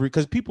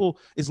because people,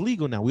 it's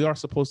legal now, we are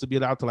supposed to be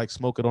allowed to like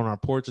smoke it on our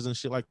porches and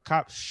shit. Like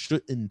cops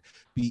shouldn't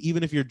be,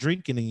 even if you're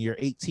drinking and you're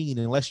 18,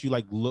 unless you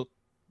like look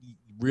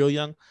real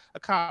young, a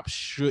cop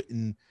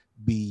shouldn't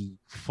be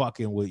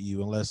fucking with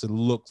you unless it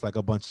looks like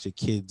a bunch of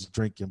kids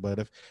drinking. But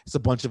if it's a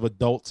bunch of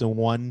adults and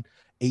one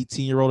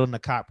 18-year-old and the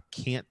cop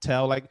can't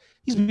tell, like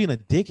he's being a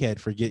dickhead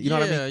for you know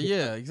what I mean?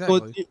 Yeah,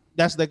 exactly. So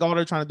that's like all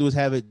they're trying to do is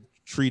have it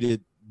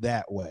treated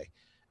that way.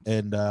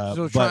 And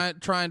so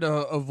trying to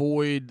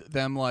avoid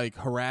them like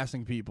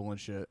harassing people and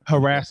shit.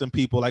 Harassing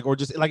people, like, or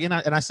just like, and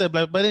I said,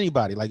 but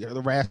anybody, like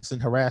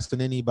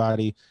harassing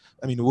anybody.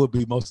 I mean, it would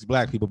be mostly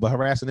black people, but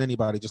harassing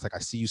anybody, just like I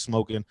see you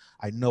smoking,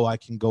 I know I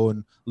can go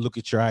and look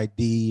at your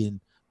ID and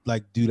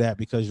like do that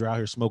because you're out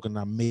here smoking.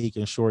 I'm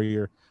making sure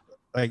you're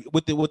like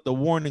with the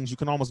warnings. You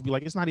can almost be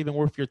like, it's not even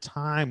worth your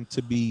time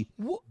to be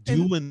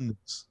doing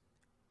this.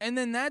 And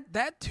then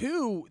that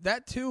too,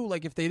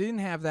 like if they didn't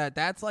have that,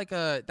 that's like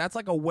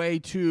a way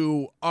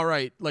to, all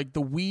right, like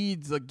the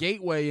weed's a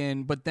gateway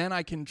in, but then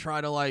I can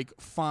try to like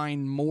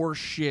find more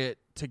shit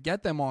to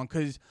get them on.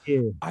 Cause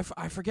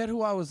I forget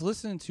who I was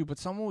listening to, but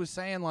someone was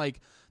saying like,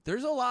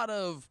 there's a lot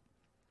of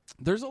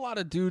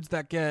dudes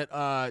that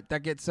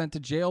get sent to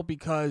jail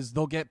because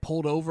they'll get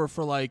pulled over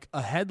for like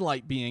a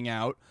headlight being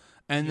out.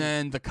 And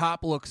then the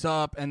cop looks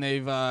up and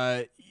they've,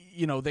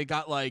 they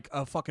got like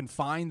a fucking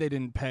fine they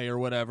didn't pay or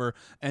whatever,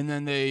 and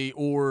then they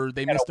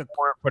missed a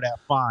warrant for that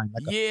fine.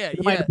 Like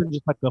it might have been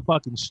just like a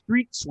fucking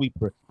street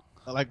sweeper,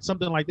 like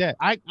something like that.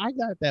 I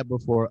got that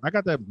before. I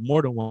got that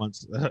more than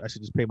once. I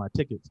should just pay my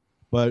tickets,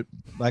 but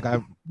like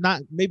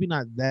maybe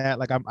not that.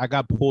 Like I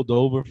got pulled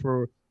over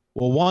for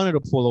one of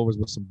the pullovers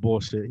with some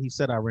bullshit. He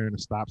said I ran a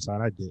stop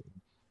sign. I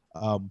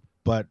didn't.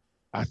 But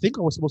I think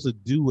I was supposed to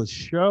do a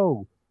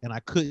show and I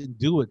couldn't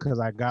do it because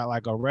I got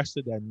like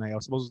arrested that night. I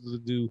was supposed to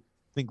do.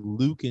 I think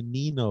Luke and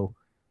Nino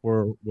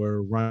were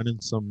running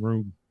some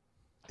room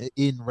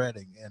in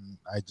Reading, and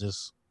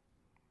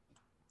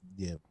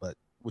but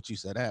what you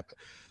said happened.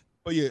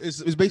 But yeah,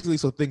 it's basically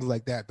so things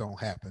like that don't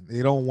happen.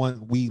 They don't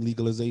want weed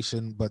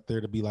legalization, but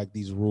there to be like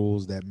these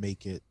rules that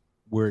make it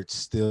where it's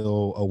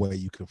still a way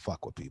you can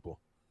fuck with people.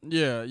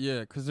 Yeah,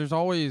 because there's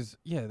always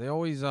they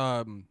always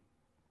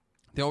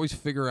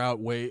figure out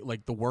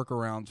like the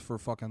workarounds for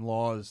fucking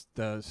laws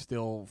to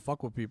still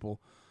fuck with people.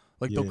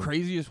 Like the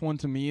craziest one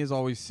to me is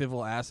always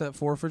civil asset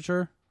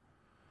forfeiture.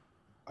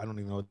 I don't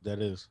even know what that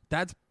is.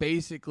 That's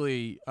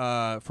basically,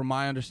 from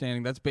my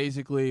understanding, that's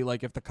basically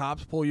like if the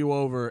cops pull you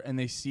over and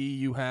they see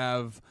you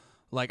have,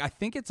 like, I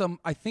think it's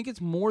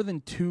more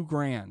than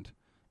 $2,000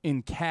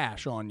 in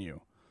cash on you,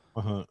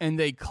 and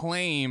they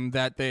claim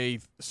that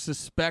they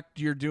suspect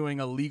you're doing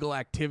illegal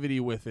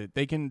activity with it.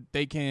 They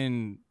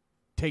can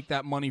take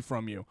that money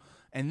from you,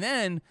 and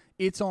then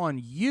it's on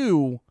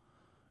you.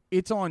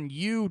 It's on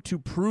you to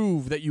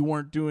prove that you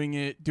weren't doing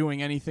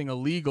anything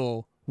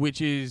illegal, which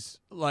is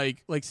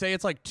like say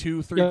it's like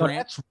 $2-3 grand.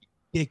 That's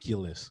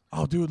ridiculous.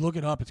 Oh, dude, look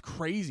it up. It's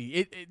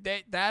crazy.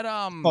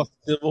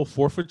 Civil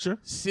forfeiture,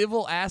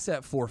 civil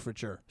asset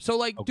forfeiture. So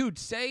like, dude,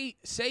 say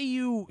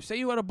you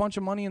had a bunch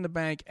of money in the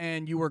bank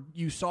and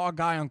you saw a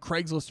guy on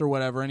Craigslist or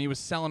whatever, and he was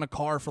selling a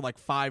car for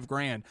like $5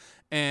 grand,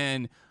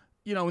 and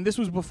and this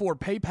was before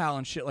PayPal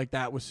and shit like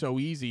that was so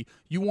easy.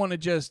 You want to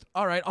just,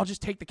 all right, I'll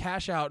just take the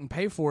cash out and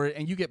pay for it,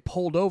 and you get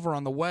pulled over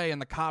on the way,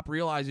 and the cop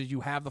realizes you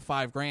have the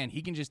 $5 grand.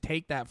 He can just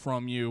take that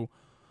from you,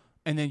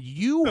 and then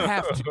you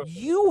have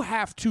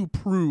to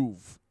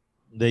prove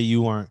that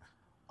you weren't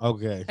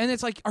okay. And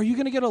it's like, are you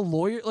going to get a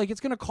lawyer? Like, it's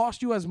going to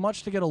cost you as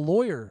much to get a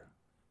lawyer.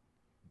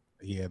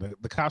 Yeah,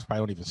 the cops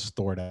probably don't even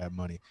store that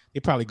money. They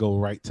probably go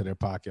right to their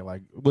pocket.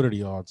 Like, what are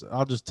the odds?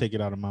 I'll just take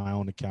it out of my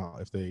own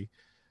account if they.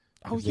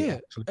 Oh yeah,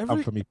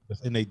 come for me,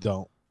 and they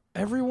don't.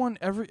 I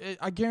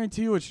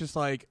guarantee you, it's just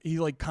like he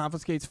like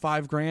confiscates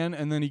 $5 grand,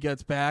 and then he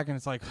gets back, and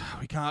it's like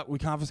we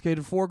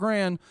confiscated $4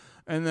 grand,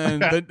 and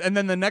then and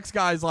then the next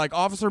guy's like,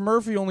 Officer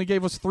Murphy only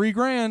gave us $3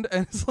 grand,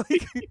 and it's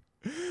like,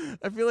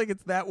 I feel like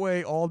it's that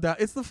way all down.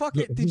 It's the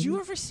fucking. Did you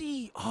ever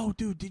see? Oh,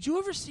 dude, did you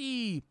ever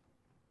see?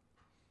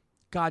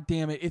 God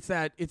damn it! It's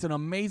an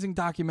amazing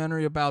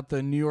documentary about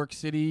the New York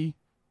City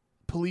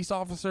police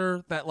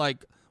officer that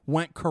like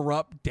went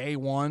corrupt day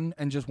one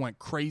and just went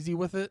crazy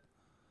with it.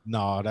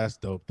 No, that's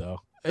dope though.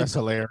 That's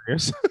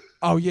hilarious.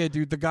 Oh yeah,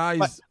 dude. The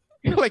guy's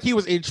like he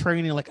was in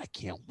training. Like I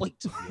can't wait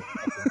to be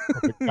a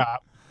fucking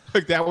cop.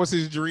 Like that was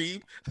his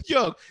dream.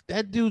 Yo,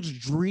 that dude's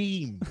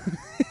dream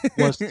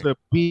was to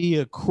be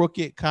a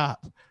crooked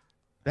cop.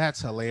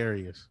 That's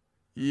hilarious.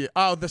 Yeah.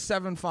 Oh, the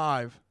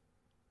 7-5.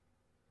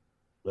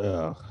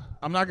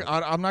 I'm not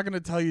gonna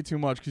tell you too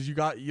much because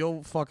you'll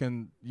It's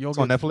on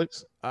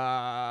Netflix.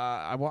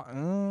 I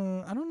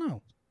don't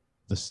know.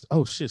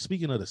 Oh shit!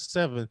 Speaking of the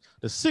 7,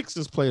 the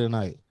Sixers play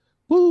tonight.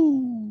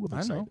 Woo!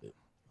 I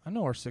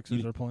know our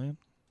Sixers are playing.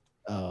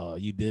 Oh,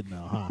 you did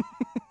know, huh?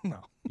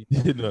 No, you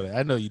didn't know that.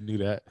 I know you knew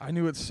that. I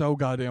knew it so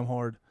goddamn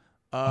hard.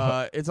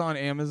 It's on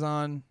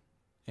Amazon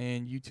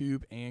and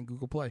YouTube and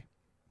Google Play.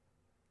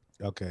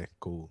 Okay,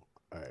 cool.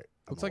 All right.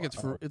 Looks like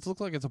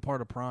it's a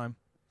part of Prime.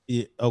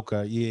 Yeah.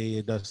 Okay. Yeah.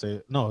 It does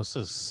say no. It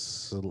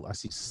says I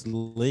see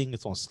Sling.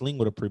 It's on Sling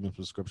with a premium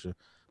subscription,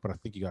 but I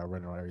think you got to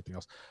rent it on everything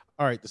else.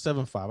 All right, the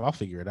 7.5. I'll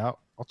figure it out.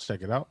 I'll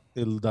check it out.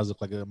 It does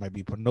look like it might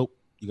be. Nope.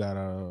 You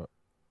gotta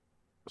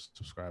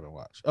subscribe and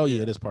watch. Oh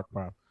yeah, it is part of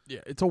Prime.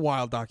 Yeah, it's a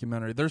wild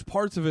documentary. There's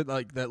parts of it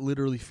like that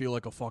literally feel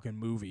like a fucking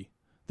movie.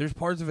 There's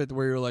parts of it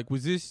where you're like,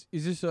 is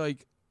this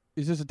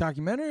a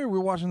documentary or we're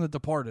watching The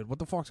Departed? What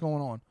the fuck's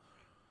going on?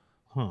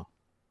 Huh. All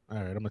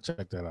right, I'm gonna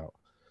check that out.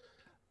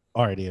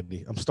 All right,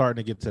 Andy, I'm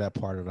starting to get to that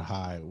part of the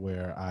high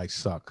where I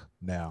suck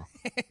now.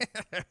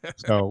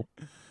 So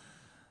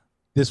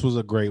this was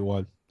a great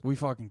one. We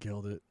fucking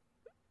killed it.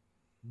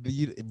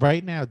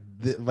 Right now,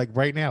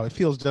 it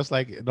feels just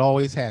like it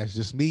always has.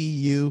 Just me,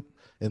 you,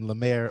 and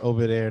Lemaire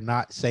over there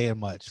not saying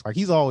much. Like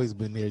he's always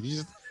been there.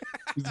 He's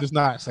just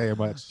not saying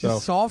much.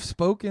 Just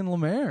soft-spoken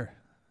Lemaire.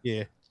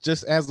 Yeah,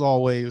 just as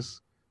always.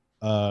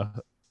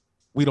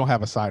 We don't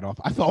have a sign off.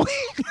 I thought,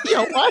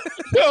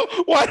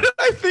 why did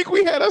I think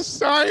we had a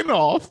sign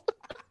off?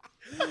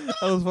 That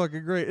was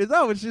fucking great.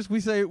 It's just we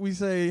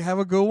say have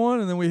a good one,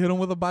 and then we hit them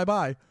with a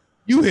bye.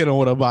 You hit them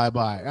with a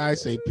bye. I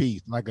say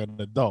peace like an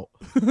adult,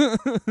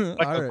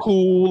 like a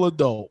cool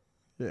adult.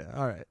 Yeah.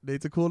 All right.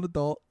 Nate's a cool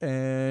adult,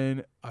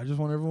 and I just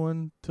want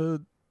everyone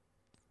to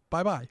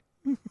bye.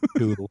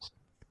 Doodles.